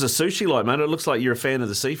 What was the sushi like, mate? It looks like you're a fan of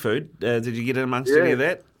the seafood. Did you get in amongst any of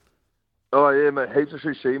that? Oh, yeah, mate. Heaps of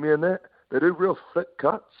sashimi in that. They do real thick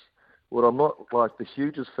cuts, what I'm not like the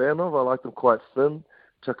hugest fan of. I like them quite thin.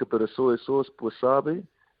 Chuck a bit of soy sauce, wasabi.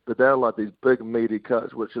 But they're like these big, meaty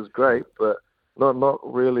cuts, which is great, but not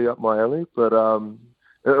really up my alley. But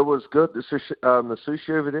it was good. The sushi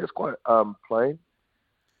over there is quite plain.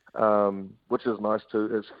 Which is nice too.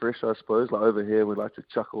 It's fresh, I suppose. Like over here, we like to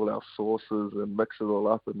chuck all our sauces and mix it all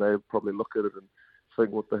up, and they probably look at it and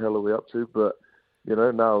think, "What the hell are we up to?" But no,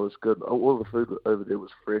 it was good. All the food over there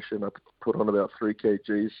was fresh, and I put on about 3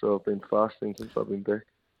 kgs. So I've been fasting since I've been back.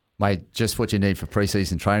 Mate, just what you need for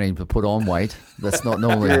pre-season training to put on weight. That's not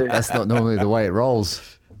normally that's not normally the way it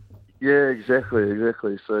rolls. Yeah, exactly.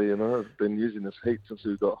 So I've been using this heat since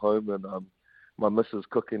we got home, and my missus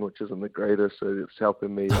cooking, which isn't the greatest, so it's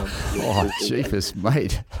helping me. Jeepers,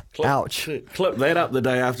 mate. Ouch. Clip that up the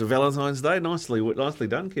day after Valentine's Day. Nicely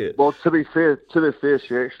done, Kurt. Well, to be fair,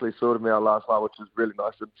 she actually sorted me out last night, which is really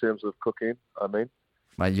nice in terms of cooking. I mean,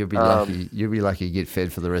 mate, you'll be lucky. You'll be lucky to get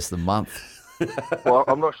fed for the rest of the month. Well,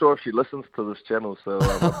 I'm not sure if she listens to this channel, so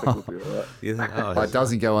I think we'll be all right. Yeah, It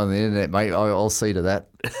doesn't go on the internet, mate. I'll see to that.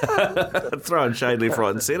 throwing shade left,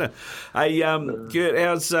 right, and centre. Hey, Gert,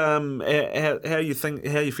 how's how you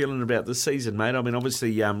feeling about this season, mate? I mean,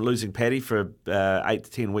 obviously, losing Paddy for 8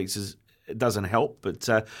 to 10 weeks it doesn't help, but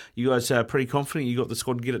you guys are pretty confident you got the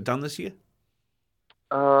squad to get it done this year.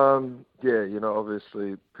 Yeah,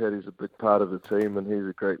 obviously Paddy's a big part of the team, and he's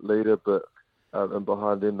a great leader, but. And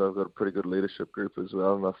behind him, they've got a pretty good leadership group as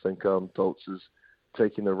well. And I think Doltz is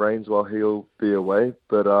taking the reins while he'll be away.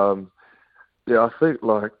 But, I think,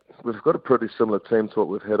 we've got a pretty similar team to what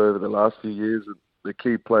we've had over the last few years. The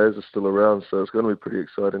key players are still around, so it's going to be pretty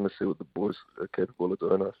exciting to see what the boys are capable of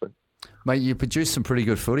doing, I think. Mate, you produced some pretty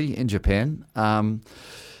good footy in Japan.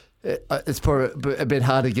 It's probably a bit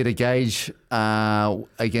hard to get a gauge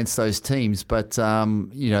against those teams, but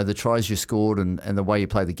the tries you scored and the way you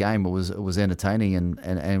played the game was entertaining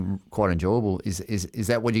and quite enjoyable. Is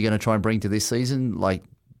that what you're going to try and bring to this season? Like,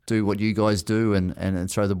 do what you guys do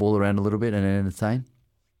and throw the ball around a little bit and entertain?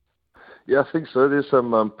 Yeah, I think so. There's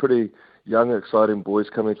some pretty young, exciting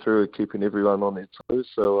boys coming through and keeping everyone on their toes.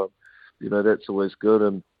 So, that's always good.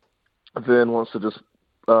 And Vern wants to just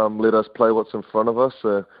let us play what's in front of us.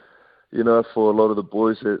 For a lot of the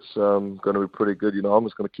boys, it's going to be pretty good. I'm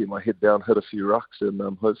just going to keep my head down, hit a few rucks, and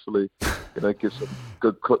hopefully, get some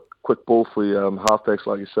good, quick ball for you halfbacks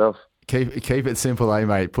like yourself. Keep it simple,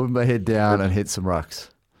 mate? Put my head down and hit some rucks.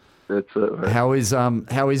 That's it, mate. How is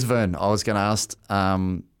Vern? I was going to ask,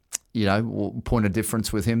 point of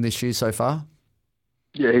difference with him this year so far?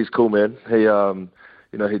 Yeah, he's cool, man. He,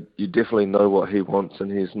 you definitely know what he wants,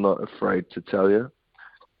 and he's not afraid to tell you.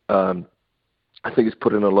 I think he's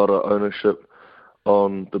put in a lot of ownership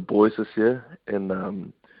on the boys this year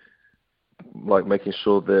and making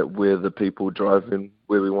sure that we're the people driving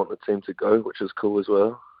where we want the team to go, which is cool as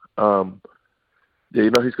well.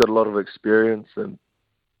 He's got a lot of experience, and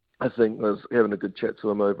I think I was having a good chat to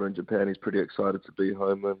him over in Japan. He's pretty excited to be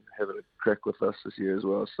home and having a crack with us this year as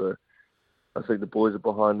well. So I think the boys are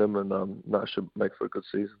behind him, and that should make for a good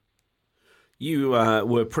season. You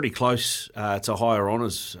were pretty close to higher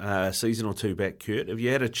honours a season or two back, Kurt. Have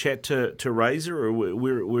you had a chat to Razor, or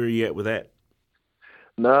where are you at with that?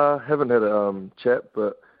 Nah, haven't had a chat,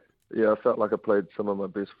 but I felt like I played some of my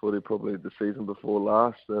best footy probably the season before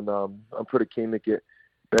last, and I'm pretty keen to get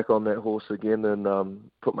back on that horse again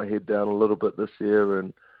and put my head down a little bit this year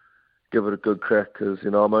and give it a good crack because,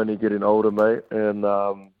 I'm only getting older, mate, and,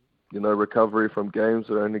 recovery from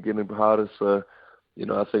games are only getting harder, so...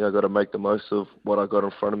 I think I've got to make the most of what I got in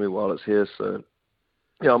front of me while it's here. So,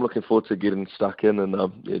 I'm looking forward to getting stuck in and,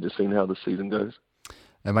 just seeing how the season goes.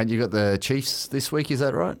 And, mate, you got the Chiefs this week, is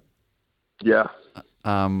that right? Yeah.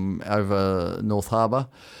 Over North Harbour.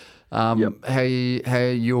 Yep. How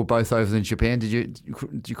you were both over in Japan? Did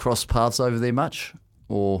you cross paths over there much?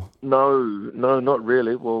 Or No, not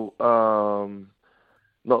really. Well,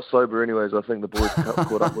 not sober anyways. I think the boys caught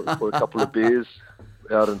up for a couple of beers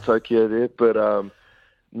out in Tokyo there. But,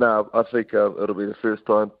 I think it'll be the first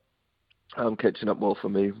time catching up well for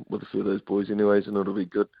me with a few of those boys anyways, and it'll be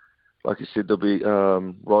good. Like you said, there'll be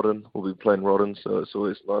Rodden. We'll be playing Rodden, so it's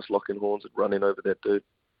always nice locking horns and running over that dude.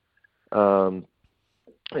 So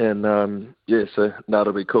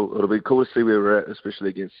it'll be cool. It'll be cool to see where we're at, especially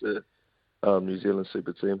against the New Zealand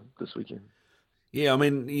Super Team this weekend. Yeah, I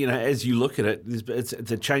mean, as you look at it, it's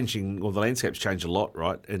changing, or the landscape's changed a lot,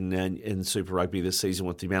 right, in Super Rugby this season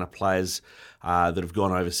with the amount of players that have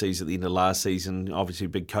gone overseas at the end of last season. Obviously,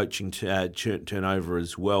 big coaching turnover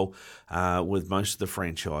as well with most of the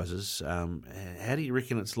franchises. How do you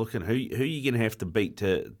reckon it's looking? Who are you going to have to beat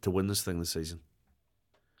to win this thing this season?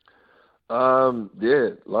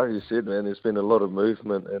 Like you said, man, there's been a lot of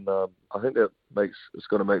movement, and I think it's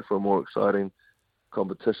going to make for a more exciting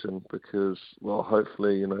competition because, well,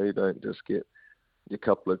 hopefully, you don't just get your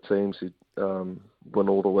couple of teams who win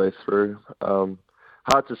all the way through.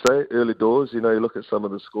 Hard to say, early doors. You look at some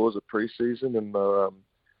of the scores of pre-season and they're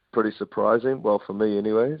pretty surprising. Well, for me,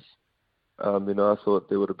 anyways. I thought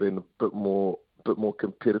there would have been a bit more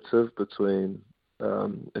competitive between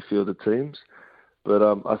a few of the teams. But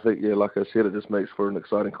I think, like I said, it just makes for an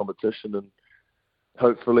exciting competition, and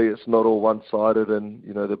hopefully it's not all one-sided, and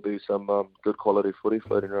there'll be some good quality footy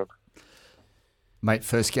floating around. Mate,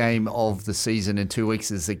 first game of the season in 2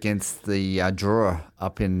 weeks is against the Drua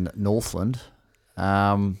up in Northland.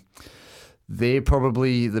 They're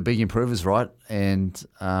probably the big improvers, right? And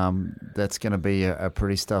that's going to be a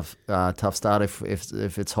pretty tough start if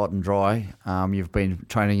it's hot and dry. You've been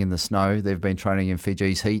training in the snow. They've been training in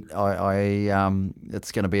Fiji's heat.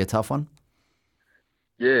 It's going to be a tough one.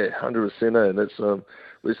 Yeah, 100%. And it's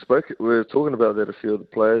we were talking about that a few of the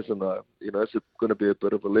players, and it's going to be a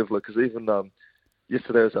bit of a leveler because even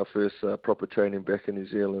yesterday was our first proper training back in New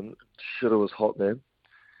Zealand. Shit, it was hot, man.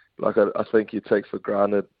 Like I think you take for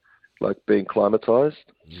granted like being climatized.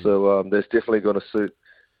 So that's definitely going to suit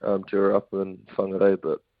Jura and Whangarei.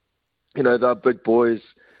 But they're big boys,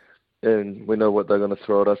 and we know what they're going to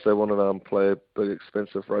throw at us. They want to play big,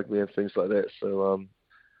 expensive rugby and things like that. So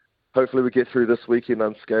hopefully we get through this weekend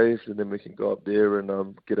unscathed, and then we can go up there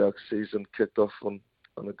and get our season kicked off on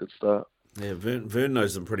a good start. Yeah, Vern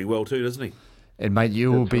knows them pretty well too, doesn't he? And mate,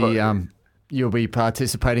 you'll be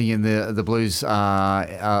participating in the Blues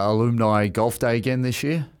alumni golf day again this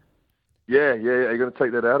year. Yeah. Are you going to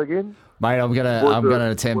take that out again? Mate, I'm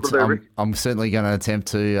certainly going to attempt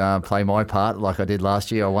to play my part like I did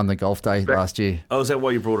last year. I won the golf day last year. Oh, is that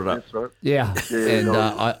why you brought it up? That's right. Yeah. And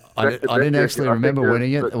I didn't actually remember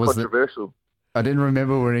winning it. It was controversial. I didn't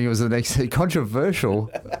remember winning. It was the next controversial.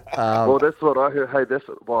 Well, that's what I heard. Hey, I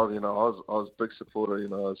was a big supporter.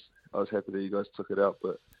 I was happy that you guys took it out,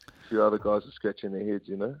 but a few other guys are scratching their heads.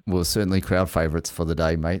 Well, certainly crowd favourites for the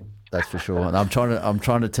day, mate. That's for sure. And I'm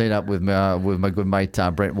trying to team up with my good mate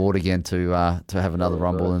Brent Ward again to have another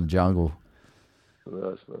rumble in the jungle.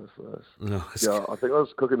 Nice. Yeah, I think I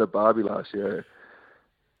was cooking the barbie last year,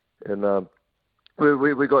 and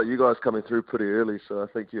we got you guys coming through pretty early, so I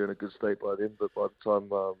think you're in a good state by then. But by the time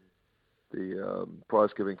the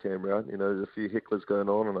prize giving came around, there's a few hecklers going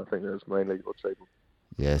on, and I think that was mainly your table.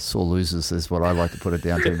 Yeah, sore losers is what I like to put it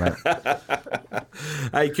down to, mate.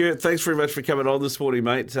 Hey, Kurt, thanks very much for coming on this morning,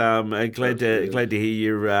 mate. Glad to hear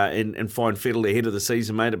you're in fine fettle ahead of the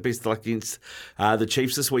season, mate. Best of luck against the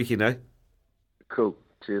Chiefs this weekend, eh? Cool.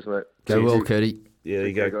 Cheers, mate. Go well, Curdy. Yeah, there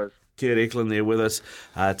you go. Guys. Kurt Eklund there with us,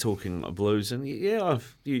 talking Blues, and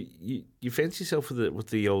you fancy yourself with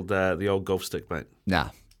the old golf stick, mate? Nah.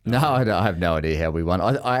 No, I have no idea how we won.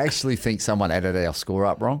 I actually think someone added our score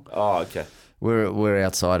up wrong. Oh, okay. We're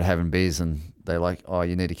outside having beers, and they're like, "Oh,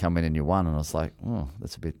 you need to come in and you won." And I was like, "Oh,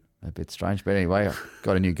 that's a bit strange." But anyway, I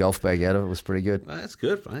got a new golf bag out of it. It was pretty good. That's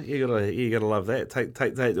good, mate. You gotta love that. Take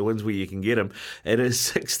the wins where you can get them. It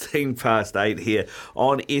is 8:16 here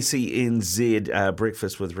on SENZ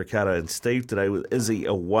Breakfast with Riccardo and Steve today with Izzy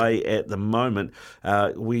away at the moment.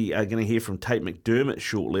 We are going to hear from Tate McDermott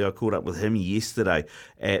shortly. I caught up with him yesterday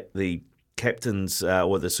at the captains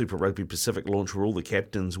or the Super Rugby Pacific launch where all the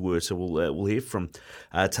captains were, so we'll hear from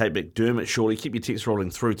Tate McDermott shortly. Keep your text rolling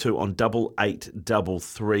through too on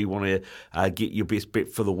 8833. Want to get your best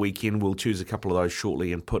bet for the weekend? We'll choose a couple of those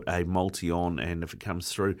shortly and put a multi on, and if it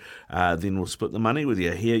comes through then we'll split the money with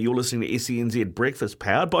you. Here you're listening to SENZ Breakfast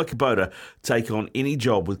powered by Kubota. Take on any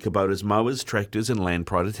job with Kubota's mowers, tractors and Land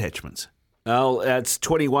Pride attachments. Well, it's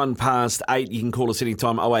 8:21. You can call us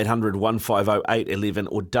anytime, 0800 150 811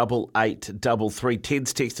 or 8833.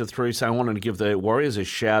 Ted's texted through saying I wanted to give the Warriors a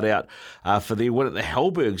shout out for their win at the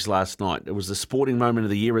Hellbergs last night. It was the sporting moment of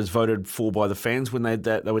the year as voted for by the fans when they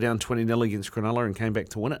were down 20-0 against Cronulla and came back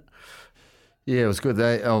to win it. Yeah, it was good.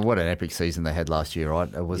 What an epic season they had last year,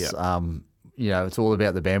 right? It was... Yep. It's all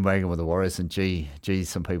about the bandwagon with the Warriors, and gee,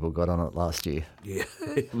 some people got on it last year. Yeah,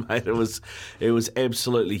 mate, it was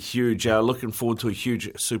absolutely huge. Looking forward to a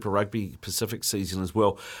huge Super Rugby Pacific season as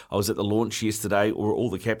well. I was at the launch yesterday, where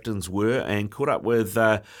all the captains were, and caught up with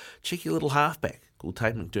cheeky little halfback called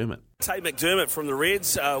Tate McDermott. Tate McDermott from the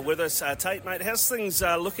Reds with us. Tate, mate, how's things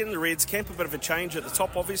looking in the Reds camp? A bit of a change at the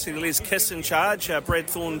top, obviously. Les Kiss in charge. Brad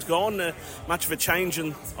Thorne's gone. Much of a change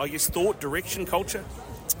in, I guess, thought, direction, culture?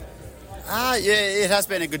 Yeah, it has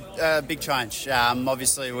been a good, big change.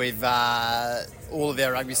 Obviously, we've all of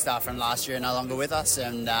our rugby staff from last year are no longer with us,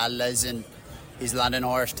 and Les and his London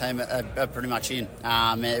Irish team are pretty much in,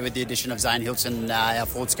 with the addition of Zane Hilton, our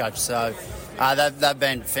forwards coach. So they've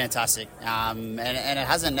been fantastic, and it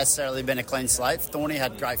hasn't necessarily been a clean slate. Thorny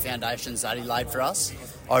had great foundations that he laid for us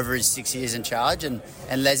over his 6 years in charge, and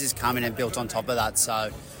Les has come in and built on top of that. So.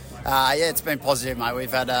 It's been positive, mate.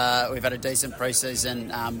 We've had a decent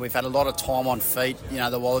pre-season. We've had a lot of time on feet.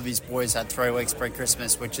 The Wallabies boys had 3 weeks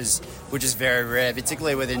pre-Christmas, which is very rare,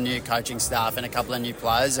 particularly with a new coaching staff and a couple of new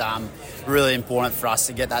players. Really important for us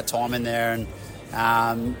to get that time in there.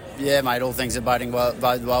 And mate, all things are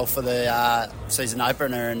bode well for the season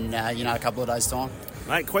opener in a couple of days' time.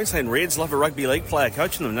 Mate, Queensland Reds love a rugby league player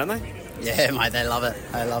coaching them, don't they? Yeah, mate, they love it.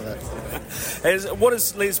 What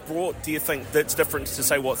has Les brought, do you think, that's different to,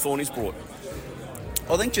 say, what Thorny's brought?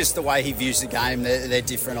 I think just the way he views the game, they're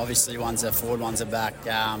different. Obviously, one's a forward, one's a back.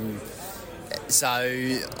 So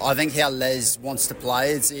I think how Les wants to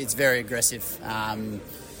play, it's very aggressive.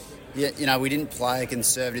 we didn't play a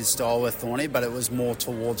conservative style with Thorny, but it was more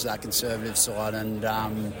towards that conservative side. And,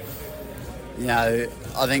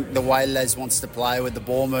 I think the way Les wants to play with the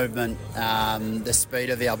ball movement, the speed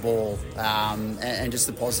of our ball, and just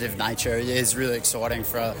the positive nature is really exciting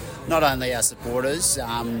for not only our supporters,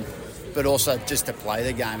 but also just to play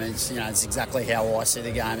the game. It's exactly how I see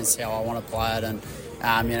the game. It's how I want to play it, and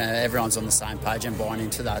everyone's on the same page and buying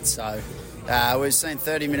into that. So we've seen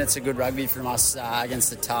 30 minutes of good rugby from us against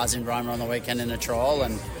the Tars in Roma on the weekend in a trial,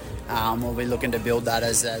 and we'll be looking to build that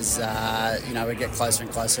as we get closer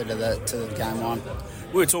and closer to the game one.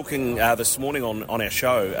 We were talking this morning on our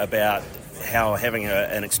show about how having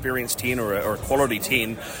an experienced 10 or a quality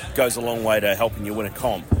 10 goes a long way to helping you win a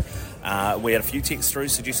comp. We had a few texts through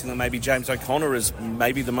suggesting that maybe James O'Connor is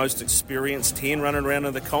maybe the most experienced 10 running around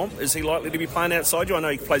in the comp. Is he likely to be playing outside you? I know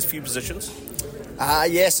he plays a few positions.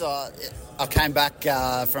 Yes, I came back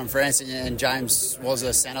from France, and James was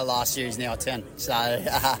a centre last year. He's now a 10, so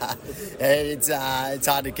it's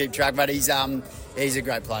hard to keep track. But he's a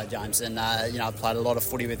great player, James, and I've played a lot of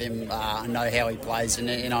footy with him. I know how he plays, and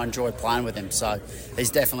I enjoy playing with him. So he's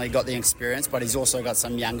definitely got the experience, but he's also got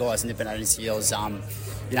some young guys nipping at his heels.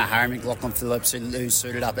 Harry McLaughlin-Phillips, who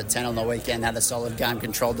suited up at 10 on the weekend, had a solid game,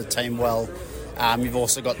 controlled the team well. You've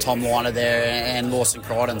also got Tom Liner there and Lawson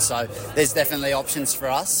Crichton, so there's definitely options for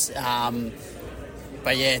us.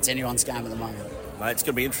 But yeah, it's anyone's game at the moment. Mate, it's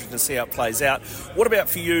going to be interesting to see how it plays out. What about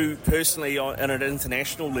for you personally at an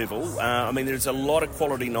international level? There's a lot of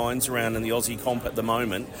quality nines around in the Aussie comp at the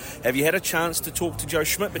moment. Have you had a chance to talk to Joe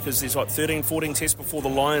Schmidt? Because there's 13, 14 tests before the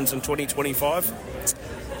Lions in 2025.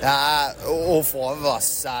 All five of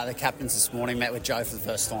us, the captains this morning, met with Joe for the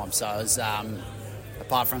first time. So it was,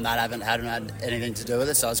 apart from that, I haven't had anything to do with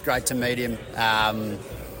it. So it was great to meet him.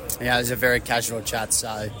 It was a very casual chat.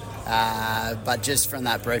 So, but just from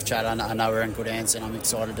that brief chat, I know we're in good hands, and I'm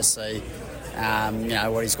excited to see,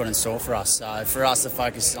 what he's got in store for us. So for us, the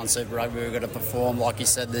focus is on Super Rugby. We've got to perform. Like you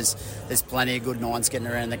said, there's plenty of good nines getting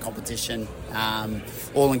around in the competition,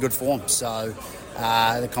 all in good form. So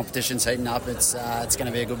the competition's heating up. It's going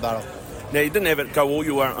to be a good battle. Now, you didn't have it go all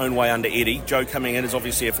your own way under Eddie. Joe coming in is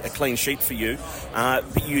obviously a clean sheet for you.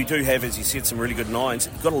 But you do have, as you said, some really good nines.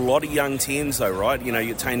 You've got a lot of young tens, though, right? You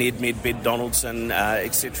Tane Edmed, Bed Donaldson,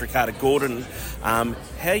 etc., Carter Gordon. How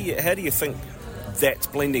do you think that's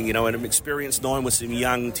blending, an experienced nine with some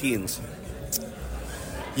young tens?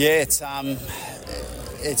 Yeah, it's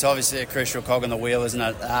obviously a crucial cog in the wheel, isn't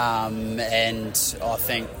it? And I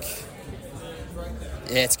think...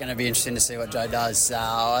 it's going to be interesting to see what Joe does.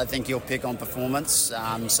 I think he'll pick on performance,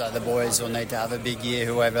 so the boys will need to have a big year,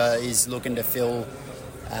 whoever is looking to fill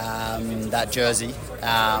that jersey.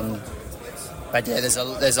 But yeah,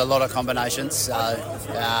 there's a lot of combinations, so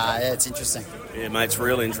it's interesting. Yeah, mate, it's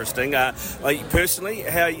real interesting. Personally,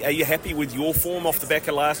 are you happy with your form off the back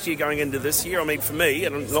of last year going into this year? I mean, for me,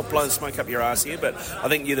 and I'm not blowing smoke up your arse here, but I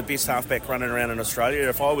think you're the best halfback running around in Australia.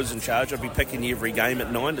 If I was in charge, I'd be picking you every game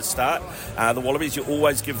at 9 to start. The Wallabies, you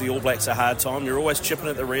always give the All Blacks a hard time. You're always chipping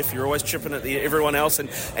at the ref. You're always chipping at everyone else,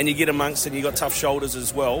 and you get amongst, and you got tough shoulders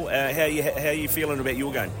as well. How are you feeling about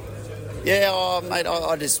your game? Yeah, mate,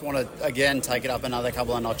 I just want to, again, take it up another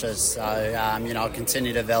couple of notches. So, I'll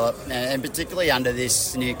continue to develop. And particularly under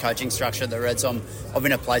this new coaching structure at the Reds, I'm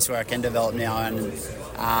in a place where I can develop now. And,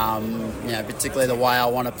 particularly the way I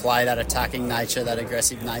want to play, that attacking nature, that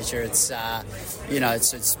aggressive nature, it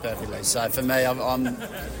suits perfectly. So for me,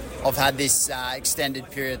 I've had this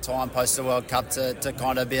extended period of time post the World Cup to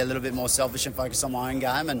kind of be a little bit more selfish and focus on my own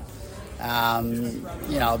game. And,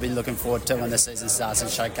 I'll be looking forward to when the season starts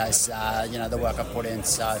and showcase, the work I've put in.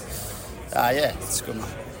 So, it's good, mate.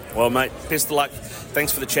 Well, mate, best of luck.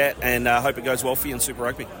 Thanks for the chat, and I hope it goes well for you in Super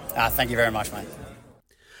Rugby. Thank you very much, mate.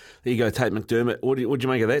 There you go, Tate McDermott. What'd you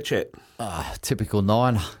make of that chat? Typical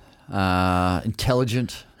nine.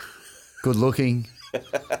 Intelligent, good looking.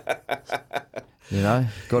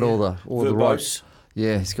 Got all the right.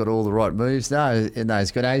 Yeah, he's got all the right moves. No,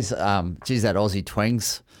 he's got that Aussie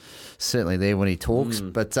twangs. Certainly there when he talks,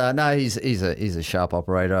 but he's a sharp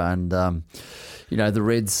operator, and the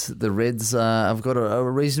Reds have got a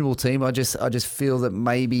reasonable team. I just feel that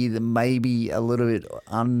maybe a little bit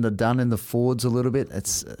underdone in the forwards a little bit.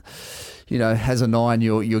 It's as a nine,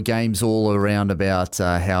 your game's all around about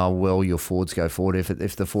how well your forwards go forward.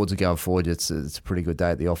 If the forwards are going forward, it's a pretty good day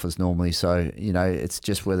at the office normally. So it's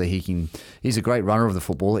just whether he's a great runner of the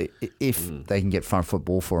football if they can get front foot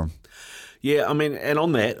ball for him. Yeah, and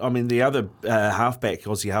on that, the other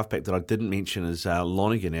Aussie halfback that I didn't mention is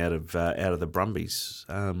Lonergan out of the Brumbies.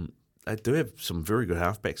 They do have some very good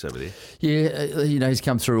halfbacks over there. Yeah, he's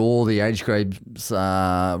come through all the age grades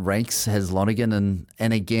ranks, has Lonergan,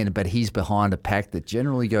 and again, but he's behind a pack that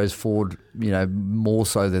generally goes forward, more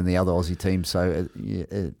so than the other Aussie teams. So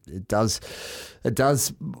it does,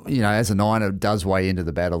 as a nine, it does weigh into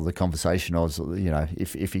the battle, the conversation of,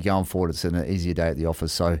 if you're going forward, it's an easier day at the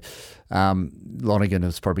office. So Lonergan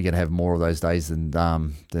is probably going to have more of those days than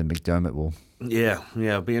McDermott will. Yeah,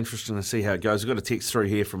 it'll be interesting to see how it goes. I've got a text through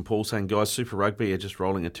here from Paul saying, guys, Super Rugby are just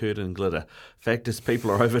rolling a turd in glitter. Fact is,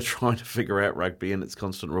 people are over trying to figure out rugby and its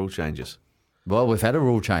constant rule changes. Well, we've had a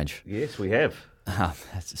rule change. Yes, we have.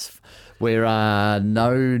 We're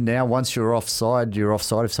now once you're offside, you're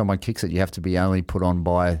offside. If someone kicks it, you have to be only put on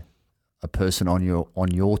by a person on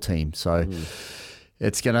your team. So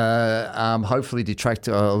it's going to hopefully detract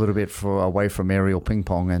a little bit away from aerial ping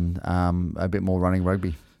pong and a bit more running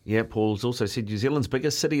rugby. Yeah, Paul's also said New Zealand's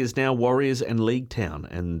biggest city is now Warriors and League Town,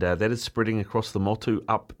 and that is spreading across the Motu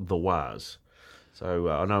up the Wars. So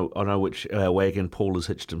I know which wagon Paul has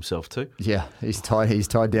hitched himself to. Yeah, he's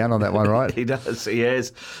tied down on that one, right? He does, he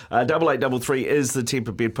has. 8833 is the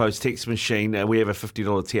Temper Bedpost text machine. We have a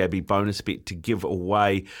 $50 TAB bonus bet to give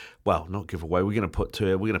away. Well, not give away. We're going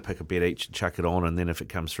to pick a bet each and chuck it on, and then if it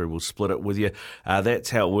comes through, we'll split it with you. That's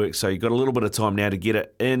how it works. So you've got a little bit of time now to get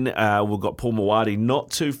it in. We've got Paul Mawadi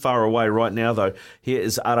not too far away right now, though. Here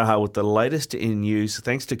is Araha with the latest in news.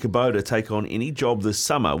 Thanks to Kubota, take on any job this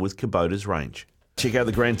summer with Kubota's range. Check out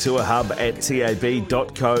the Grand Tour Hub at tab.co.nz.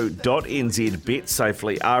 Bet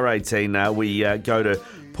safely, R18. We go to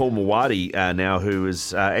Paul Mawadi now, who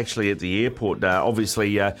is actually at the airport,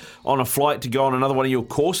 obviously on a flight to go on another one of your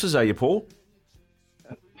courses, are you, Paul?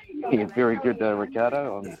 Yeah, very good,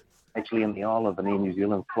 Riccardo. I'm actually in the Isle of Air New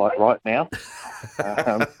Zealand flight right now.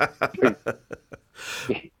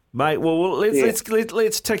 Mate, well,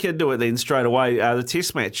 let's take into it then straight away. The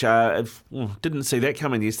Test match, didn't see that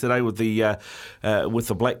coming yesterday with the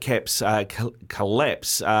Black Caps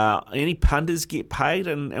collapse. Any punters get paid,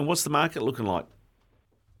 and what's the market looking like?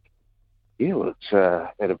 Yeah, well, it's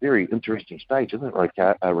at a very interesting stage, isn't it,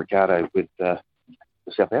 Riccardo, with the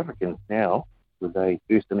South Africans now with a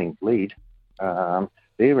first innings lead.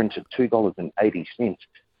 They're into $2.80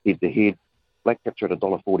 head-to-head. Black Caps are at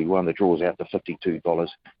 $1.41. The draw's out to $52.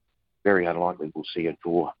 Very unlikely we'll see a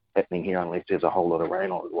draw happening here unless there's a whole lot of rain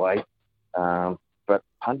on the way. But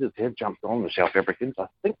punters have jumped on the South Africans. I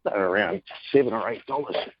think they're around $7 or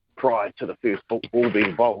 $8 prior to the first ball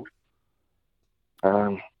being bowled.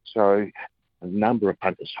 So a number of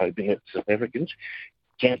punters hoping that South Africans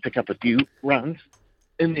can pick up a few runs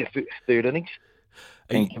in their third innings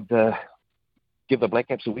and give the Black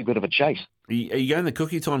Caps a wee bit of a chase. Are you going the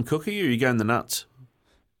cookie time cookie or are you going the nuts?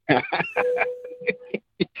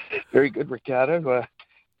 Very good, Riccardo.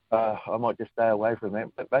 I might just stay away from that,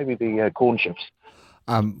 but maybe the corn chips.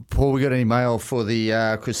 Paul, we got any mail for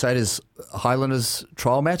the Crusaders Highlanders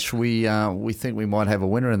trial match? We think we might have a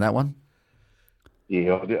winner in that one.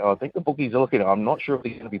 Yeah, I think the bookies are looking. I'm not sure if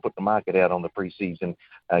they're going to be putting the market out on the pre-season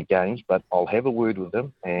games, but I'll have a word with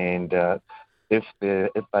them, and if they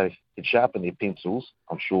can sharpen their pencils,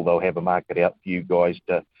 I'm sure they'll have a market out for you guys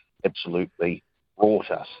to absolutely rort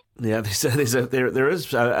us. Yeah, there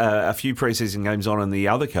is a few pre-season games on in the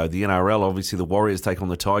other code. The NRL, obviously, the Warriors take on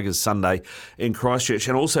the Tigers Sunday in Christchurch,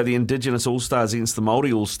 and also the Indigenous All-Stars against the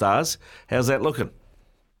Māori All-Stars. How's that looking?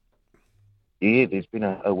 Yeah, there's been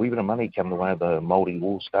a wee bit of money come the way of the Māori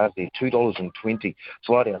All-Stars. They're $2.20.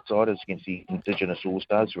 Slight outsiders against the Indigenous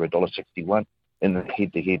All-Stars, who are $1.61 in the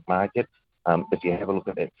head-to-head market. If you have a look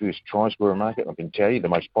at that first try-scorer market, I can tell you the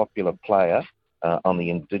most popular player on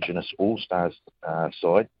the Indigenous All-Stars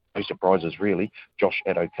side, no surprises really, Josh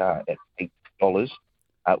Adokar at $8,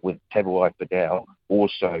 with Tabuai Fidel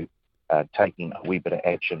also taking a wee bit of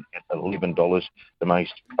action at $11. The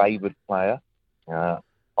most favoured player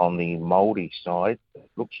on the Māori side, it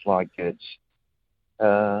looks like it's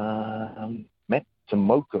Matt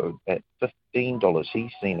Tomoko at $15.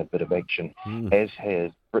 He's seen a bit of action, as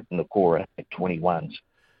has Britain Nakora at 21s.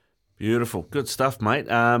 Beautiful, good stuff, mate.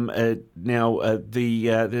 Now the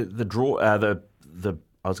draw, I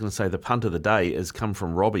was going to say the punt of the day has come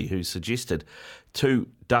from Robbie, who suggested 2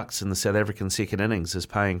 ducks in the South African second innings is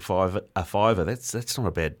paying a fiver. That's not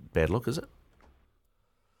a bad look, is it?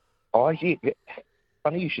 Oh yeah,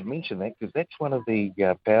 funny you should mention that, because that's one of the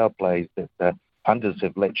power plays that punters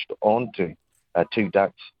have latched onto. 2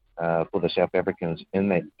 ducks for the South Africans in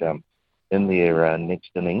that in their next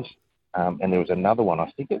innings. And there was another one,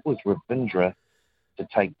 I think it was Ravindra, to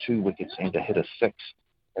take 2 wickets and to hit a 6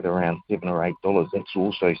 at around $7 or $8. That's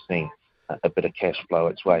also seen a bit of cash flow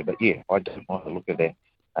its way. But yeah, I don't mind to look at that.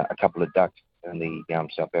 A couple of ducks in the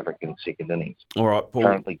South African second innings. All right, Paul.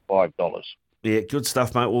 Currently $5. Yeah, good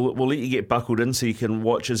stuff, mate. We'll let you get buckled in so you can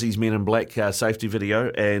watch Izzy's Men in Black safety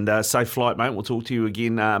video. And safe flight, mate. We'll talk to you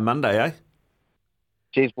again Monday, eh?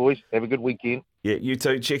 Cheers, boys. Have a good weekend. Yeah, you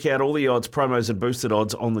too. Check out all the odds, promos and boosted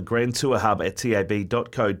odds on the Grand Tour Hub at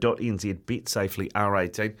tab.co.nz. Bet safely,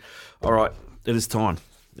 R18. All right, it is time.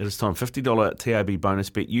 It is time. $50 TAB bonus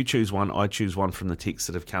bet. You choose one. I choose one from the texts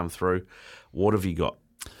that have come through. What have you got?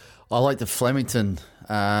 I like the Flemington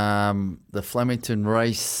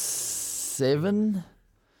race 7.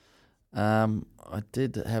 I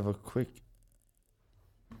did have a quick.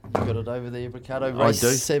 You got it over there, Riccardo. Race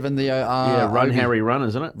 7. Run Harry Run,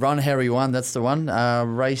 isn't it? Run Harry Run. That's the one.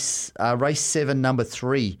 Race 7, number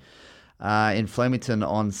 3. In Flemington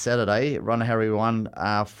on Saturday. Run Harry Run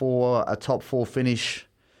for a top 4 finish,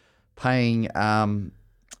 paying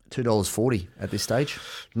 $2.40 at this stage.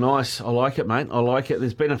 Nice. I like it, mate. I like it.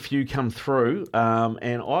 There's been a few come through,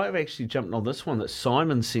 and I've actually jumped on this one that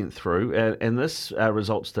Simon sent through, and this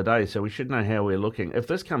results today, so we should know how we're looking. If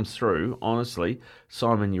this comes through, honestly,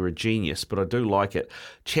 Simon, you're a genius, but I do like it.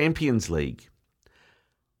 Champions League.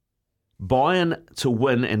 Bayern to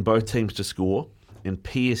win and both teams to score, and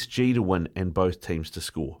PSG to win and both teams to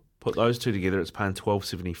score. Put those two together, it's paying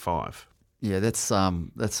 $12.75. Yeah, that's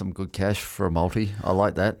some good cash for a multi. I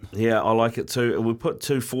like that. Yeah, I like it too. We put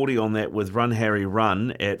 $2.40 on that with Run Harry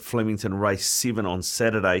Run at Flemington Race 7 on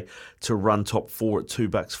Saturday to run top 4 at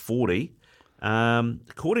 $2.40.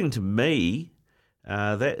 According to me,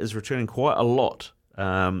 that is returning quite a lot.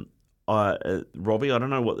 Robbie, I don't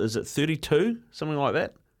know, what is it, 32, something like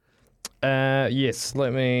that? Yes.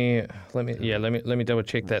 Let me double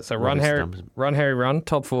check that. So Run Harry Run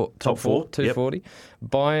top four $2.40. Yep.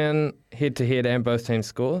 Bayern head to head and both teams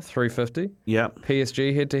score $3.50. Yep.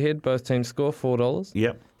 PSG head to head both teams score $4.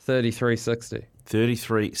 Yep. $33.60.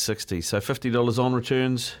 $33.60. So $50 on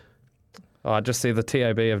returns. Oh, I just see the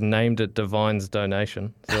TAB have named it Divine's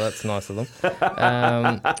Donation, so that's nice of them.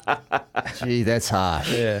 Gee, that's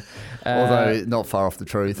harsh. Yeah. Although not far off the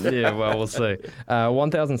truth. Yeah, well, we'll see.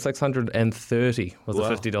 1,630 was a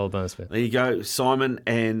 $50 bonus bet. There you go, Simon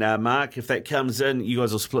and Mark. If that comes in, you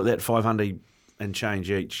guys will split that 500 and change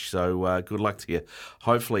each. So good luck to you.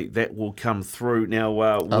 Hopefully that will come through. Now,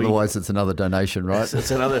 otherwise it's another donation, right? It's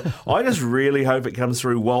another. I just really hope it comes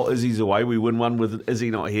through while Izzy's away. We win one with Izzy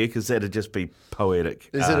not here, because that'd just be poetic.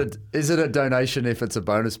 Is it a donation if it's a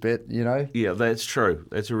bonus bet? You know? Yeah, that's true.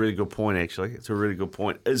 That's a really good point. Actually, it's a really good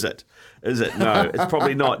point. Is it? No, it's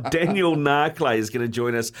probably not. Daniel Narkley is going to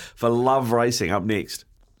join us for Love Racing up next.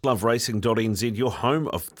 LoveRacing.nz, your home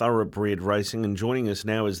of thoroughbred racing, and joining us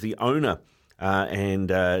now is the owner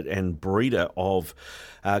and breeder of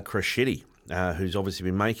Crescetti, who's obviously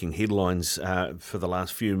been making headlines for the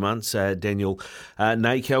last few months. Daniel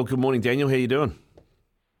Nakel. Good morning, Daniel. How you doing?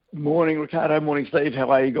 Morning, Riccardo. Morning, Steve.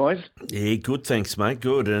 How are you guys? Yeah, good, thanks, mate.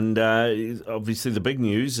 Good. And obviously the big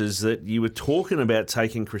news is that you were talking about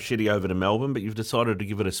taking Crescetti over to Melbourne, but you've decided to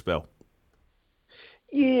give it a spell.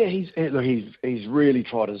 Yeah, he's really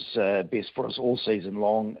tried his best for us all season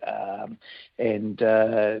long, and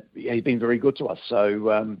he's been very good to us.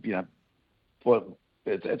 So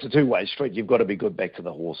it's a two-way street. You've got to be good back to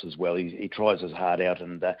the horse as well. He tries his heart out,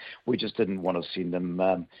 and we just didn't want to send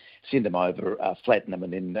him over, flatten him,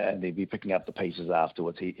 and then they'd be picking up the pieces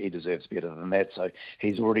afterwards. He deserves better than that. So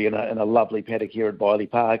he's already in a lovely paddock here at Biley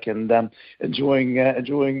Park, and enjoying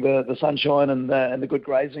the sunshine and the good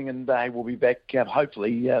grazing. And we'll be back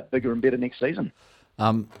hopefully bigger and better next season.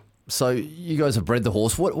 So you guys have bred the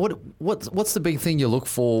horse. What's the big thing you look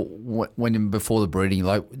for when before the breeding?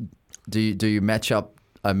 Like, do you match up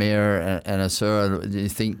a mare and a sir? Do you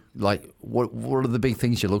think, like, what are the big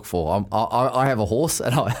things you look for? I have a horse,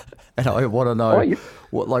 and I want to know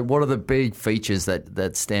what are the big features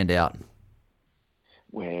that stand out?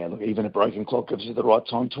 Well, look, even a broken clock gives you the right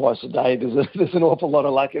time twice a day. There's an awful lot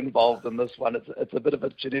of luck involved in this one. It's a bit of a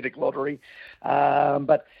genetic lottery,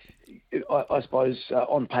 but I suppose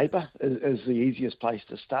on paper is the easiest place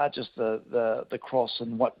to start. Just the cross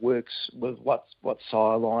and what works with what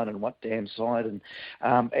sire line and what dam side,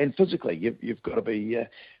 and physically you've got to be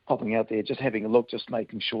popping out there, just having a look, just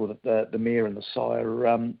making sure that the mare and the sire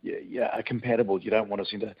are compatible. You don't want to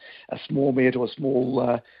send a small mare to a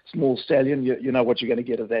small stallion. You know what you're going to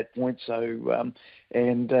get at that point. So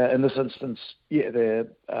and in this instance, the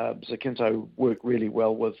Zakinto worked really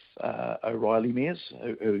well with O'Reilly mares.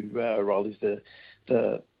 Who O'Reilly's the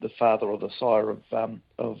father or the sire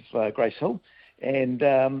of Grace Hill, and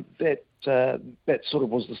that sort of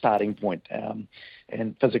was the starting point.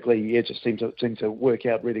 And physically, it just seemed to work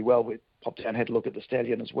out really well. popped down, had a look at the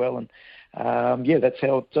stallion as well, and that's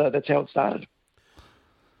how it started.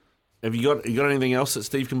 Have you got anything else that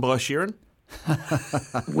Steve can buy Sharon?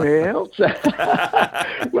 Well, see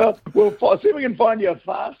if we can find you a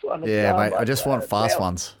fast one. Yeah, mate, I just want fast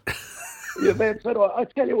ones. Yeah, that's it. I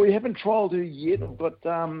tell you, we haven't trialled her yet. We've got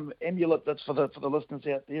Amulet. That's for the listeners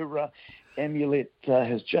out there. Amulet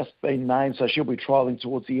has just been named, so she'll be trialling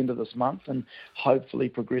towards the end of this month and hopefully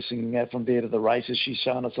progressing from there to the races. She's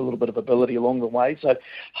shown us a little bit of ability along the way, so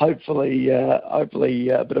hopefully a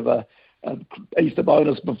bit of a Easter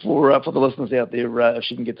bonus for the listeners out there if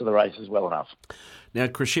she can get to the races well enough. Now,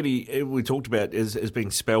 Crescetti, we talked about, is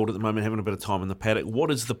being spelled at the moment, having a bit of time in the paddock.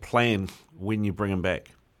 What is the plan when you bring him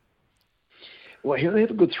back? Well, he'll have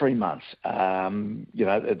a good 3 months.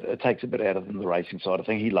 It takes a bit out of him, the racing side of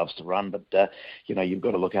thing. He loves to run, but, you've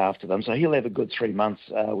got to look after them. So he'll have a good 3 months.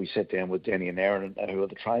 We sat down with Danny and Aaron, who are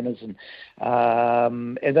the trainers, and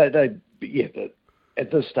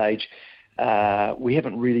at this stage, we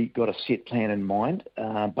haven't really got a set plan in mind,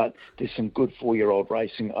 but there's some good 4-year-old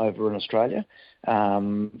racing over in Australia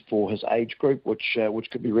for his age group, which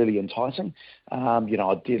could be really enticing.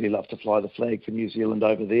 I'd dearly love to fly the flag for New Zealand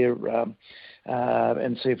over there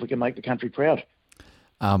and see if we can make the country proud.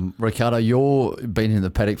 Riccardo, you've been in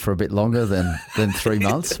the paddock for a bit longer than 3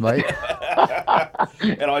 months, mate.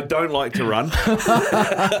 And I don't like to run.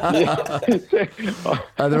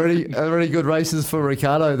 Are there any good races for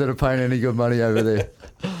Riccardo that are paying any good money over there?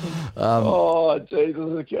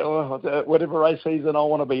 Jesus! Whatever race season I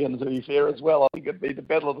want to be in, to be fair as well. I think it'd be the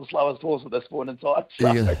battle of the slowest horse at this point in time.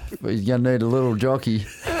 So. You're going to need a little jockey.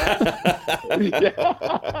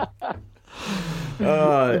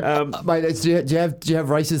 Mate, do you have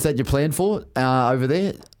races that you plan for over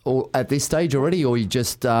there, or at this stage already, or you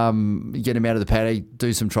just get him out of the paddock,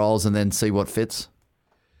 do some trials, and then see what fits?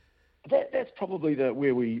 That's probably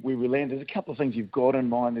where we land. There's a couple of things you've got in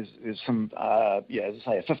mind. There's some, as I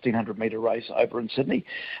say, a 1,500 metre race over in Sydney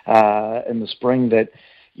in the spring that,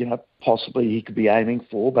 possibly he could be aiming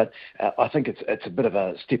for, but I think it's a bit of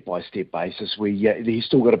a step-by-step basis. He's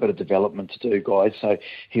still got a bit of development to do, guys, so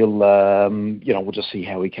he'll, we'll just see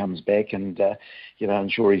how he comes back and,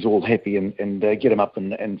 ensure he's all happy and get him up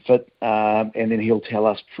and fit, and then he'll tell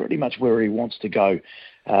us pretty much where he wants to go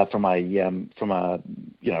from a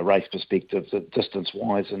race perspective,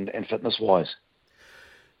 distance-wise and fitness-wise.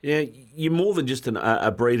 Yeah, you're more than just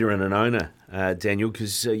a breeder and an owner, Daniel,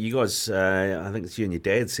 because you guys, I think it's you and your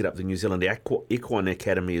dad, set up the New Zealand Equine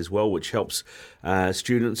Academy as well, which helps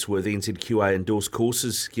students with NZQA endorsed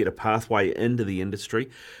courses get a pathway into the industry.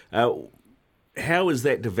 How is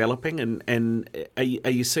that developing, and are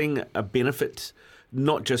you seeing a benefit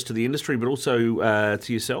not just to the industry but also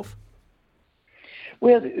to yourself?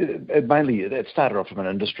 Well, mainly it started off from an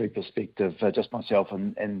industry perspective. Just myself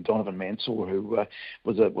and Donovan Mansour, who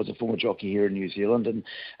was a former jockey here in New Zealand,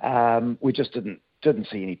 and we just didn't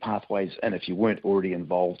see any pathways. And if you weren't already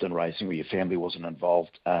involved in racing or your family wasn't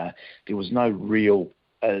involved, there was no real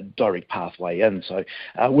direct pathway in. So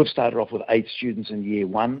we've started off with 8 students in year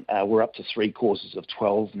 1. We're up to 3 courses of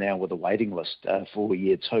 12 now with a waiting list for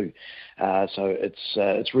year 2. So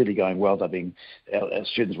it's really going well. Our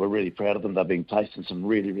students, we're really proud of them. They're being placed in some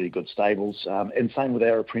really, really good stables. And same with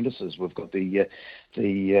our apprentices. We've got the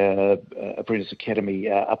Apprentice Academy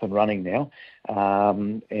up and running now.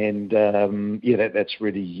 That's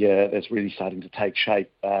really starting to take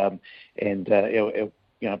shape.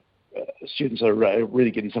 Students are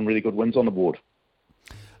really getting some really good wins on the board.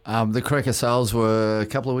 The Cracker sales were a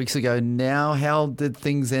couple of weeks ago now. How did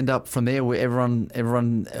things end up from there? Were everyone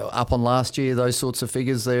up on last year, those sorts of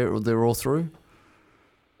figures, they're all through?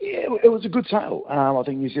 Yeah, it was a good sale. I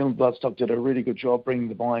think New Zealand Bloodstock did a really good job bringing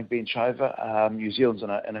the buying bench over. New Zealand's in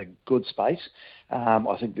a good space.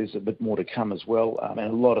 I think there's a bit more to come as well. And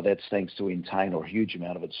a lot of that's thanks to Entain, or a huge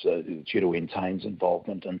amount of it's due to Entain's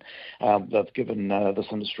involvement. And they've given this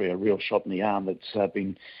industry a real shot in the arm that's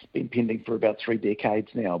been pending for about 3 decades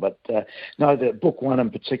now. But no, the Book 1 in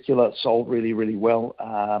particular sold really, really well.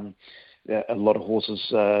 A lot of horses,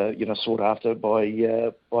 sought after by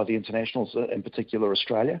the internationals, in particular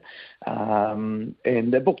Australia. And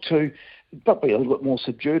Book 2, probably a little bit more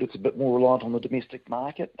subdued. It's a bit more reliant on the domestic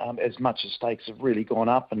market. As much as stakes have really gone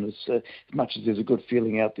up, and as much as there's a good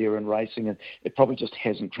feeling out there in racing, and it probably just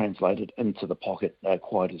hasn't translated into the pocket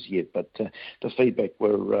quite as yet. But the feedback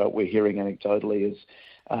we're hearing anecdotally is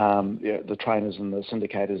the trainers and the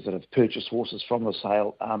syndicators that have purchased horses from the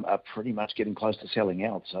sale are pretty much getting close to selling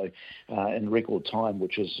out. So in record time,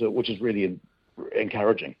 which is really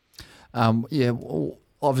encouraging.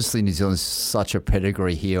 Obviously New Zealand's such a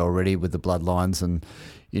pedigree here already with the bloodlines, and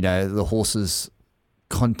the horses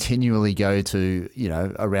continually go to,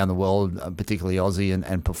 around the world, particularly Aussie,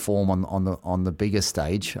 and perform on the bigger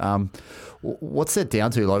stage. What's that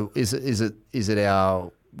down to? Like, is it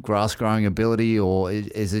our grass growing ability, or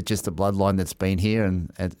is it just a bloodline that's been here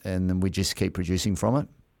and then we just keep producing from it?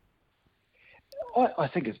 I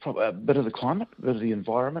think it's probably a bit of the climate, a bit of the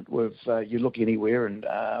environment. You look anywhere, and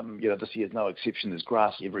this year's no exception. There's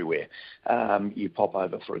grass everywhere. You pop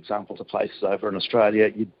over, for example, to places over in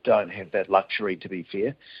Australia, you don't have that luxury, to be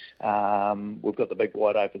fair. We've got the big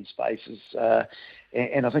wide open spaces,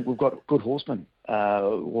 and I think we've got good horsemen,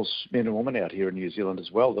 horsemen and women out here in New Zealand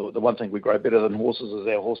as well. The one thing we grow better than horses is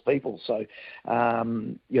our horse people. So,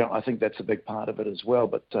 I think that's a big part of it as well.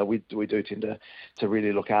 But we do tend to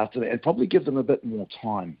really look after them and probably give them a bit more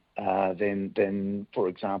time than for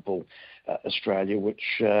example, Australia, which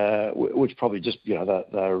probably just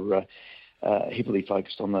they're heavily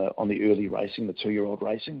focused on the early racing, the 2-year-old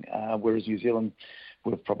racing, whereas New Zealand,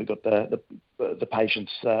 we've probably got the patience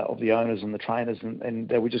of the owners and the trainers,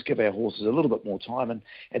 and we just give our horses a little bit more time, and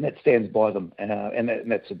that stands by them,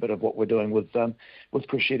 and that's a bit of what we're doing with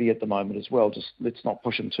Crescetti at the moment as well. Just let's not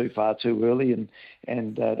push them too far too early,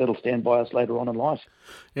 and that'll stand by us later on in life.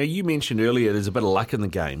 Now, you mentioned earlier there's a bit of luck in the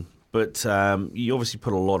game, but you obviously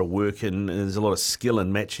put a lot of work in, and there's a lot of skill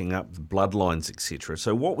in matching up the bloodlines, etc.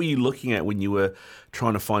 So what were you looking at when you were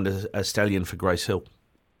trying to find a stallion for Grace Hill?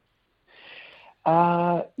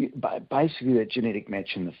 Basically that genetic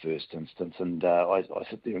match in the first instance, and I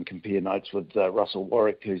sit there and compare notes with Russell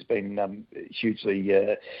Warwick, who's been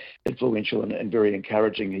hugely influential and very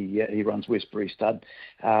encouraging. He runs Westbury Stud,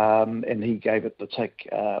 and he gave it the tick.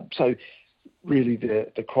 So really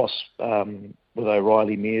the cross with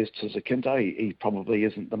O'Reilly mares to Zakinto, he probably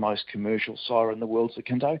isn't the most commercial sire in the world,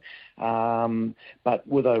 Zakinto, but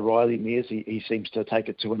with O'Reilly mares, he seems to take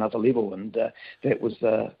it to another level, and that was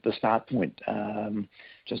the start point.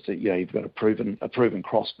 Just that, you've got a proven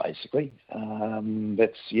cross basically.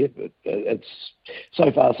 It's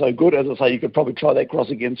so far so good. As I say, you could probably try that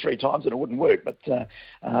cross again 3 times and it wouldn't work. But as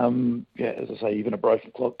I say, even a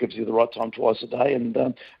broken clock gives you the right time twice a day, and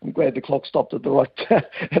I'm glad the clock stopped at the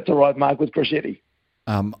right mark with Crescetti.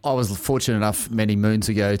 I was fortunate enough many moons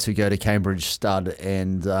ago to go to Cambridge Stud,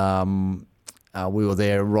 and we were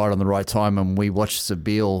there right on the right time, and we watched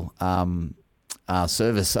Sabile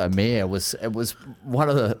service a mare. It was one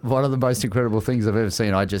of the most incredible things I've ever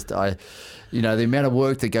seen. The amount of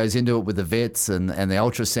work that goes into it with the vets and the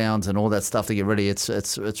ultrasounds and all that stuff to get ready.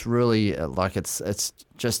 It's really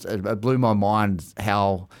it blew my mind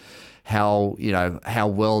how well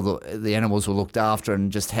the animals were looked after,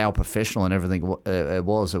 and just how professional and everything it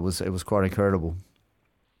was. It was quite incredible.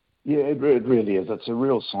 Yeah, it really is. It's a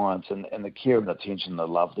real science, and the care and attention, the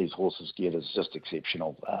love these horses get is just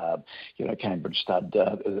exceptional. Cambridge Stud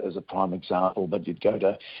is a prime example, but you'd go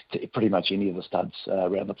to pretty much any of the studs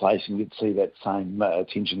around the place, and you'd see that same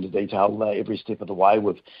attention to detail every step of the way.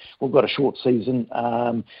 We've got a short season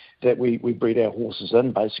that we breed our horses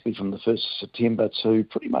in, basically from the 1st of September to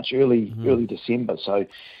pretty much early December. So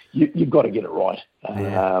you've got to get it right.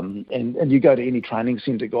 And you go to any training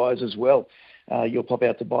centre, guys, as well. You'll pop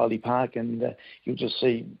out to Biley Park, and you'll just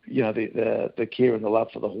see, the care and the love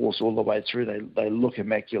for the horse all the way through. They look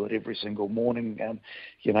immaculate every single morning.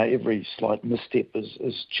 Every slight misstep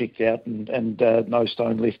is checked out, and no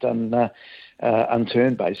stone left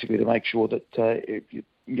unturned, basically, to make sure that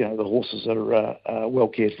the horses are well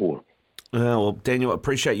cared for. Well, Daniel, I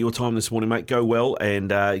appreciate your time this morning, mate. Go well,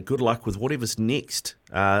 and good luck with whatever's next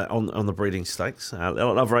on the breeding stakes.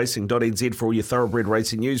 Loveracing.nz for all your thoroughbred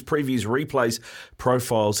racing news, previews, replays,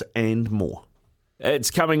 profiles, and more. It's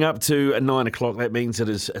coming up to 9 o'clock. That means it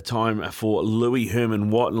is a time for Louis Herman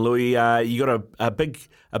Watt. And Louis, you got a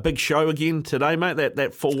big show again today, mate.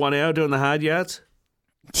 That full 1 hour doing the hard yards.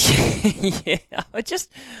 Yeah, I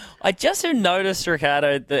just have noticed,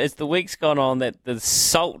 Riccardo, that as the week's gone on, that the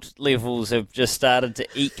salt levels have just started to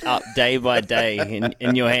eke up day by day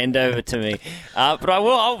in your handover to me. But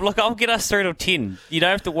I'll get us through till 10. You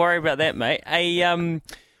don't have to worry about that, mate.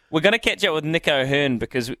 We're going to catch up with Nick O'Hearn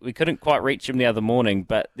because we couldn't quite reach him the other morning,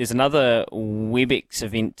 but there's another WebEx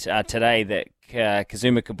event today that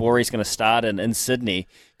Kazuma Kabori is going to start in Sydney.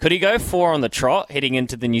 Could he go 4 on the trot heading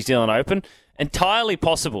into the New Zealand Open? Entirely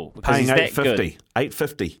possible because paying he's that good.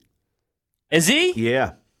 $850. Is he?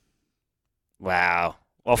 Yeah. Wow.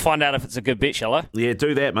 I'll find out if it's a good bet, shall I? Yeah,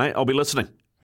 do that, mate. I'll be listening.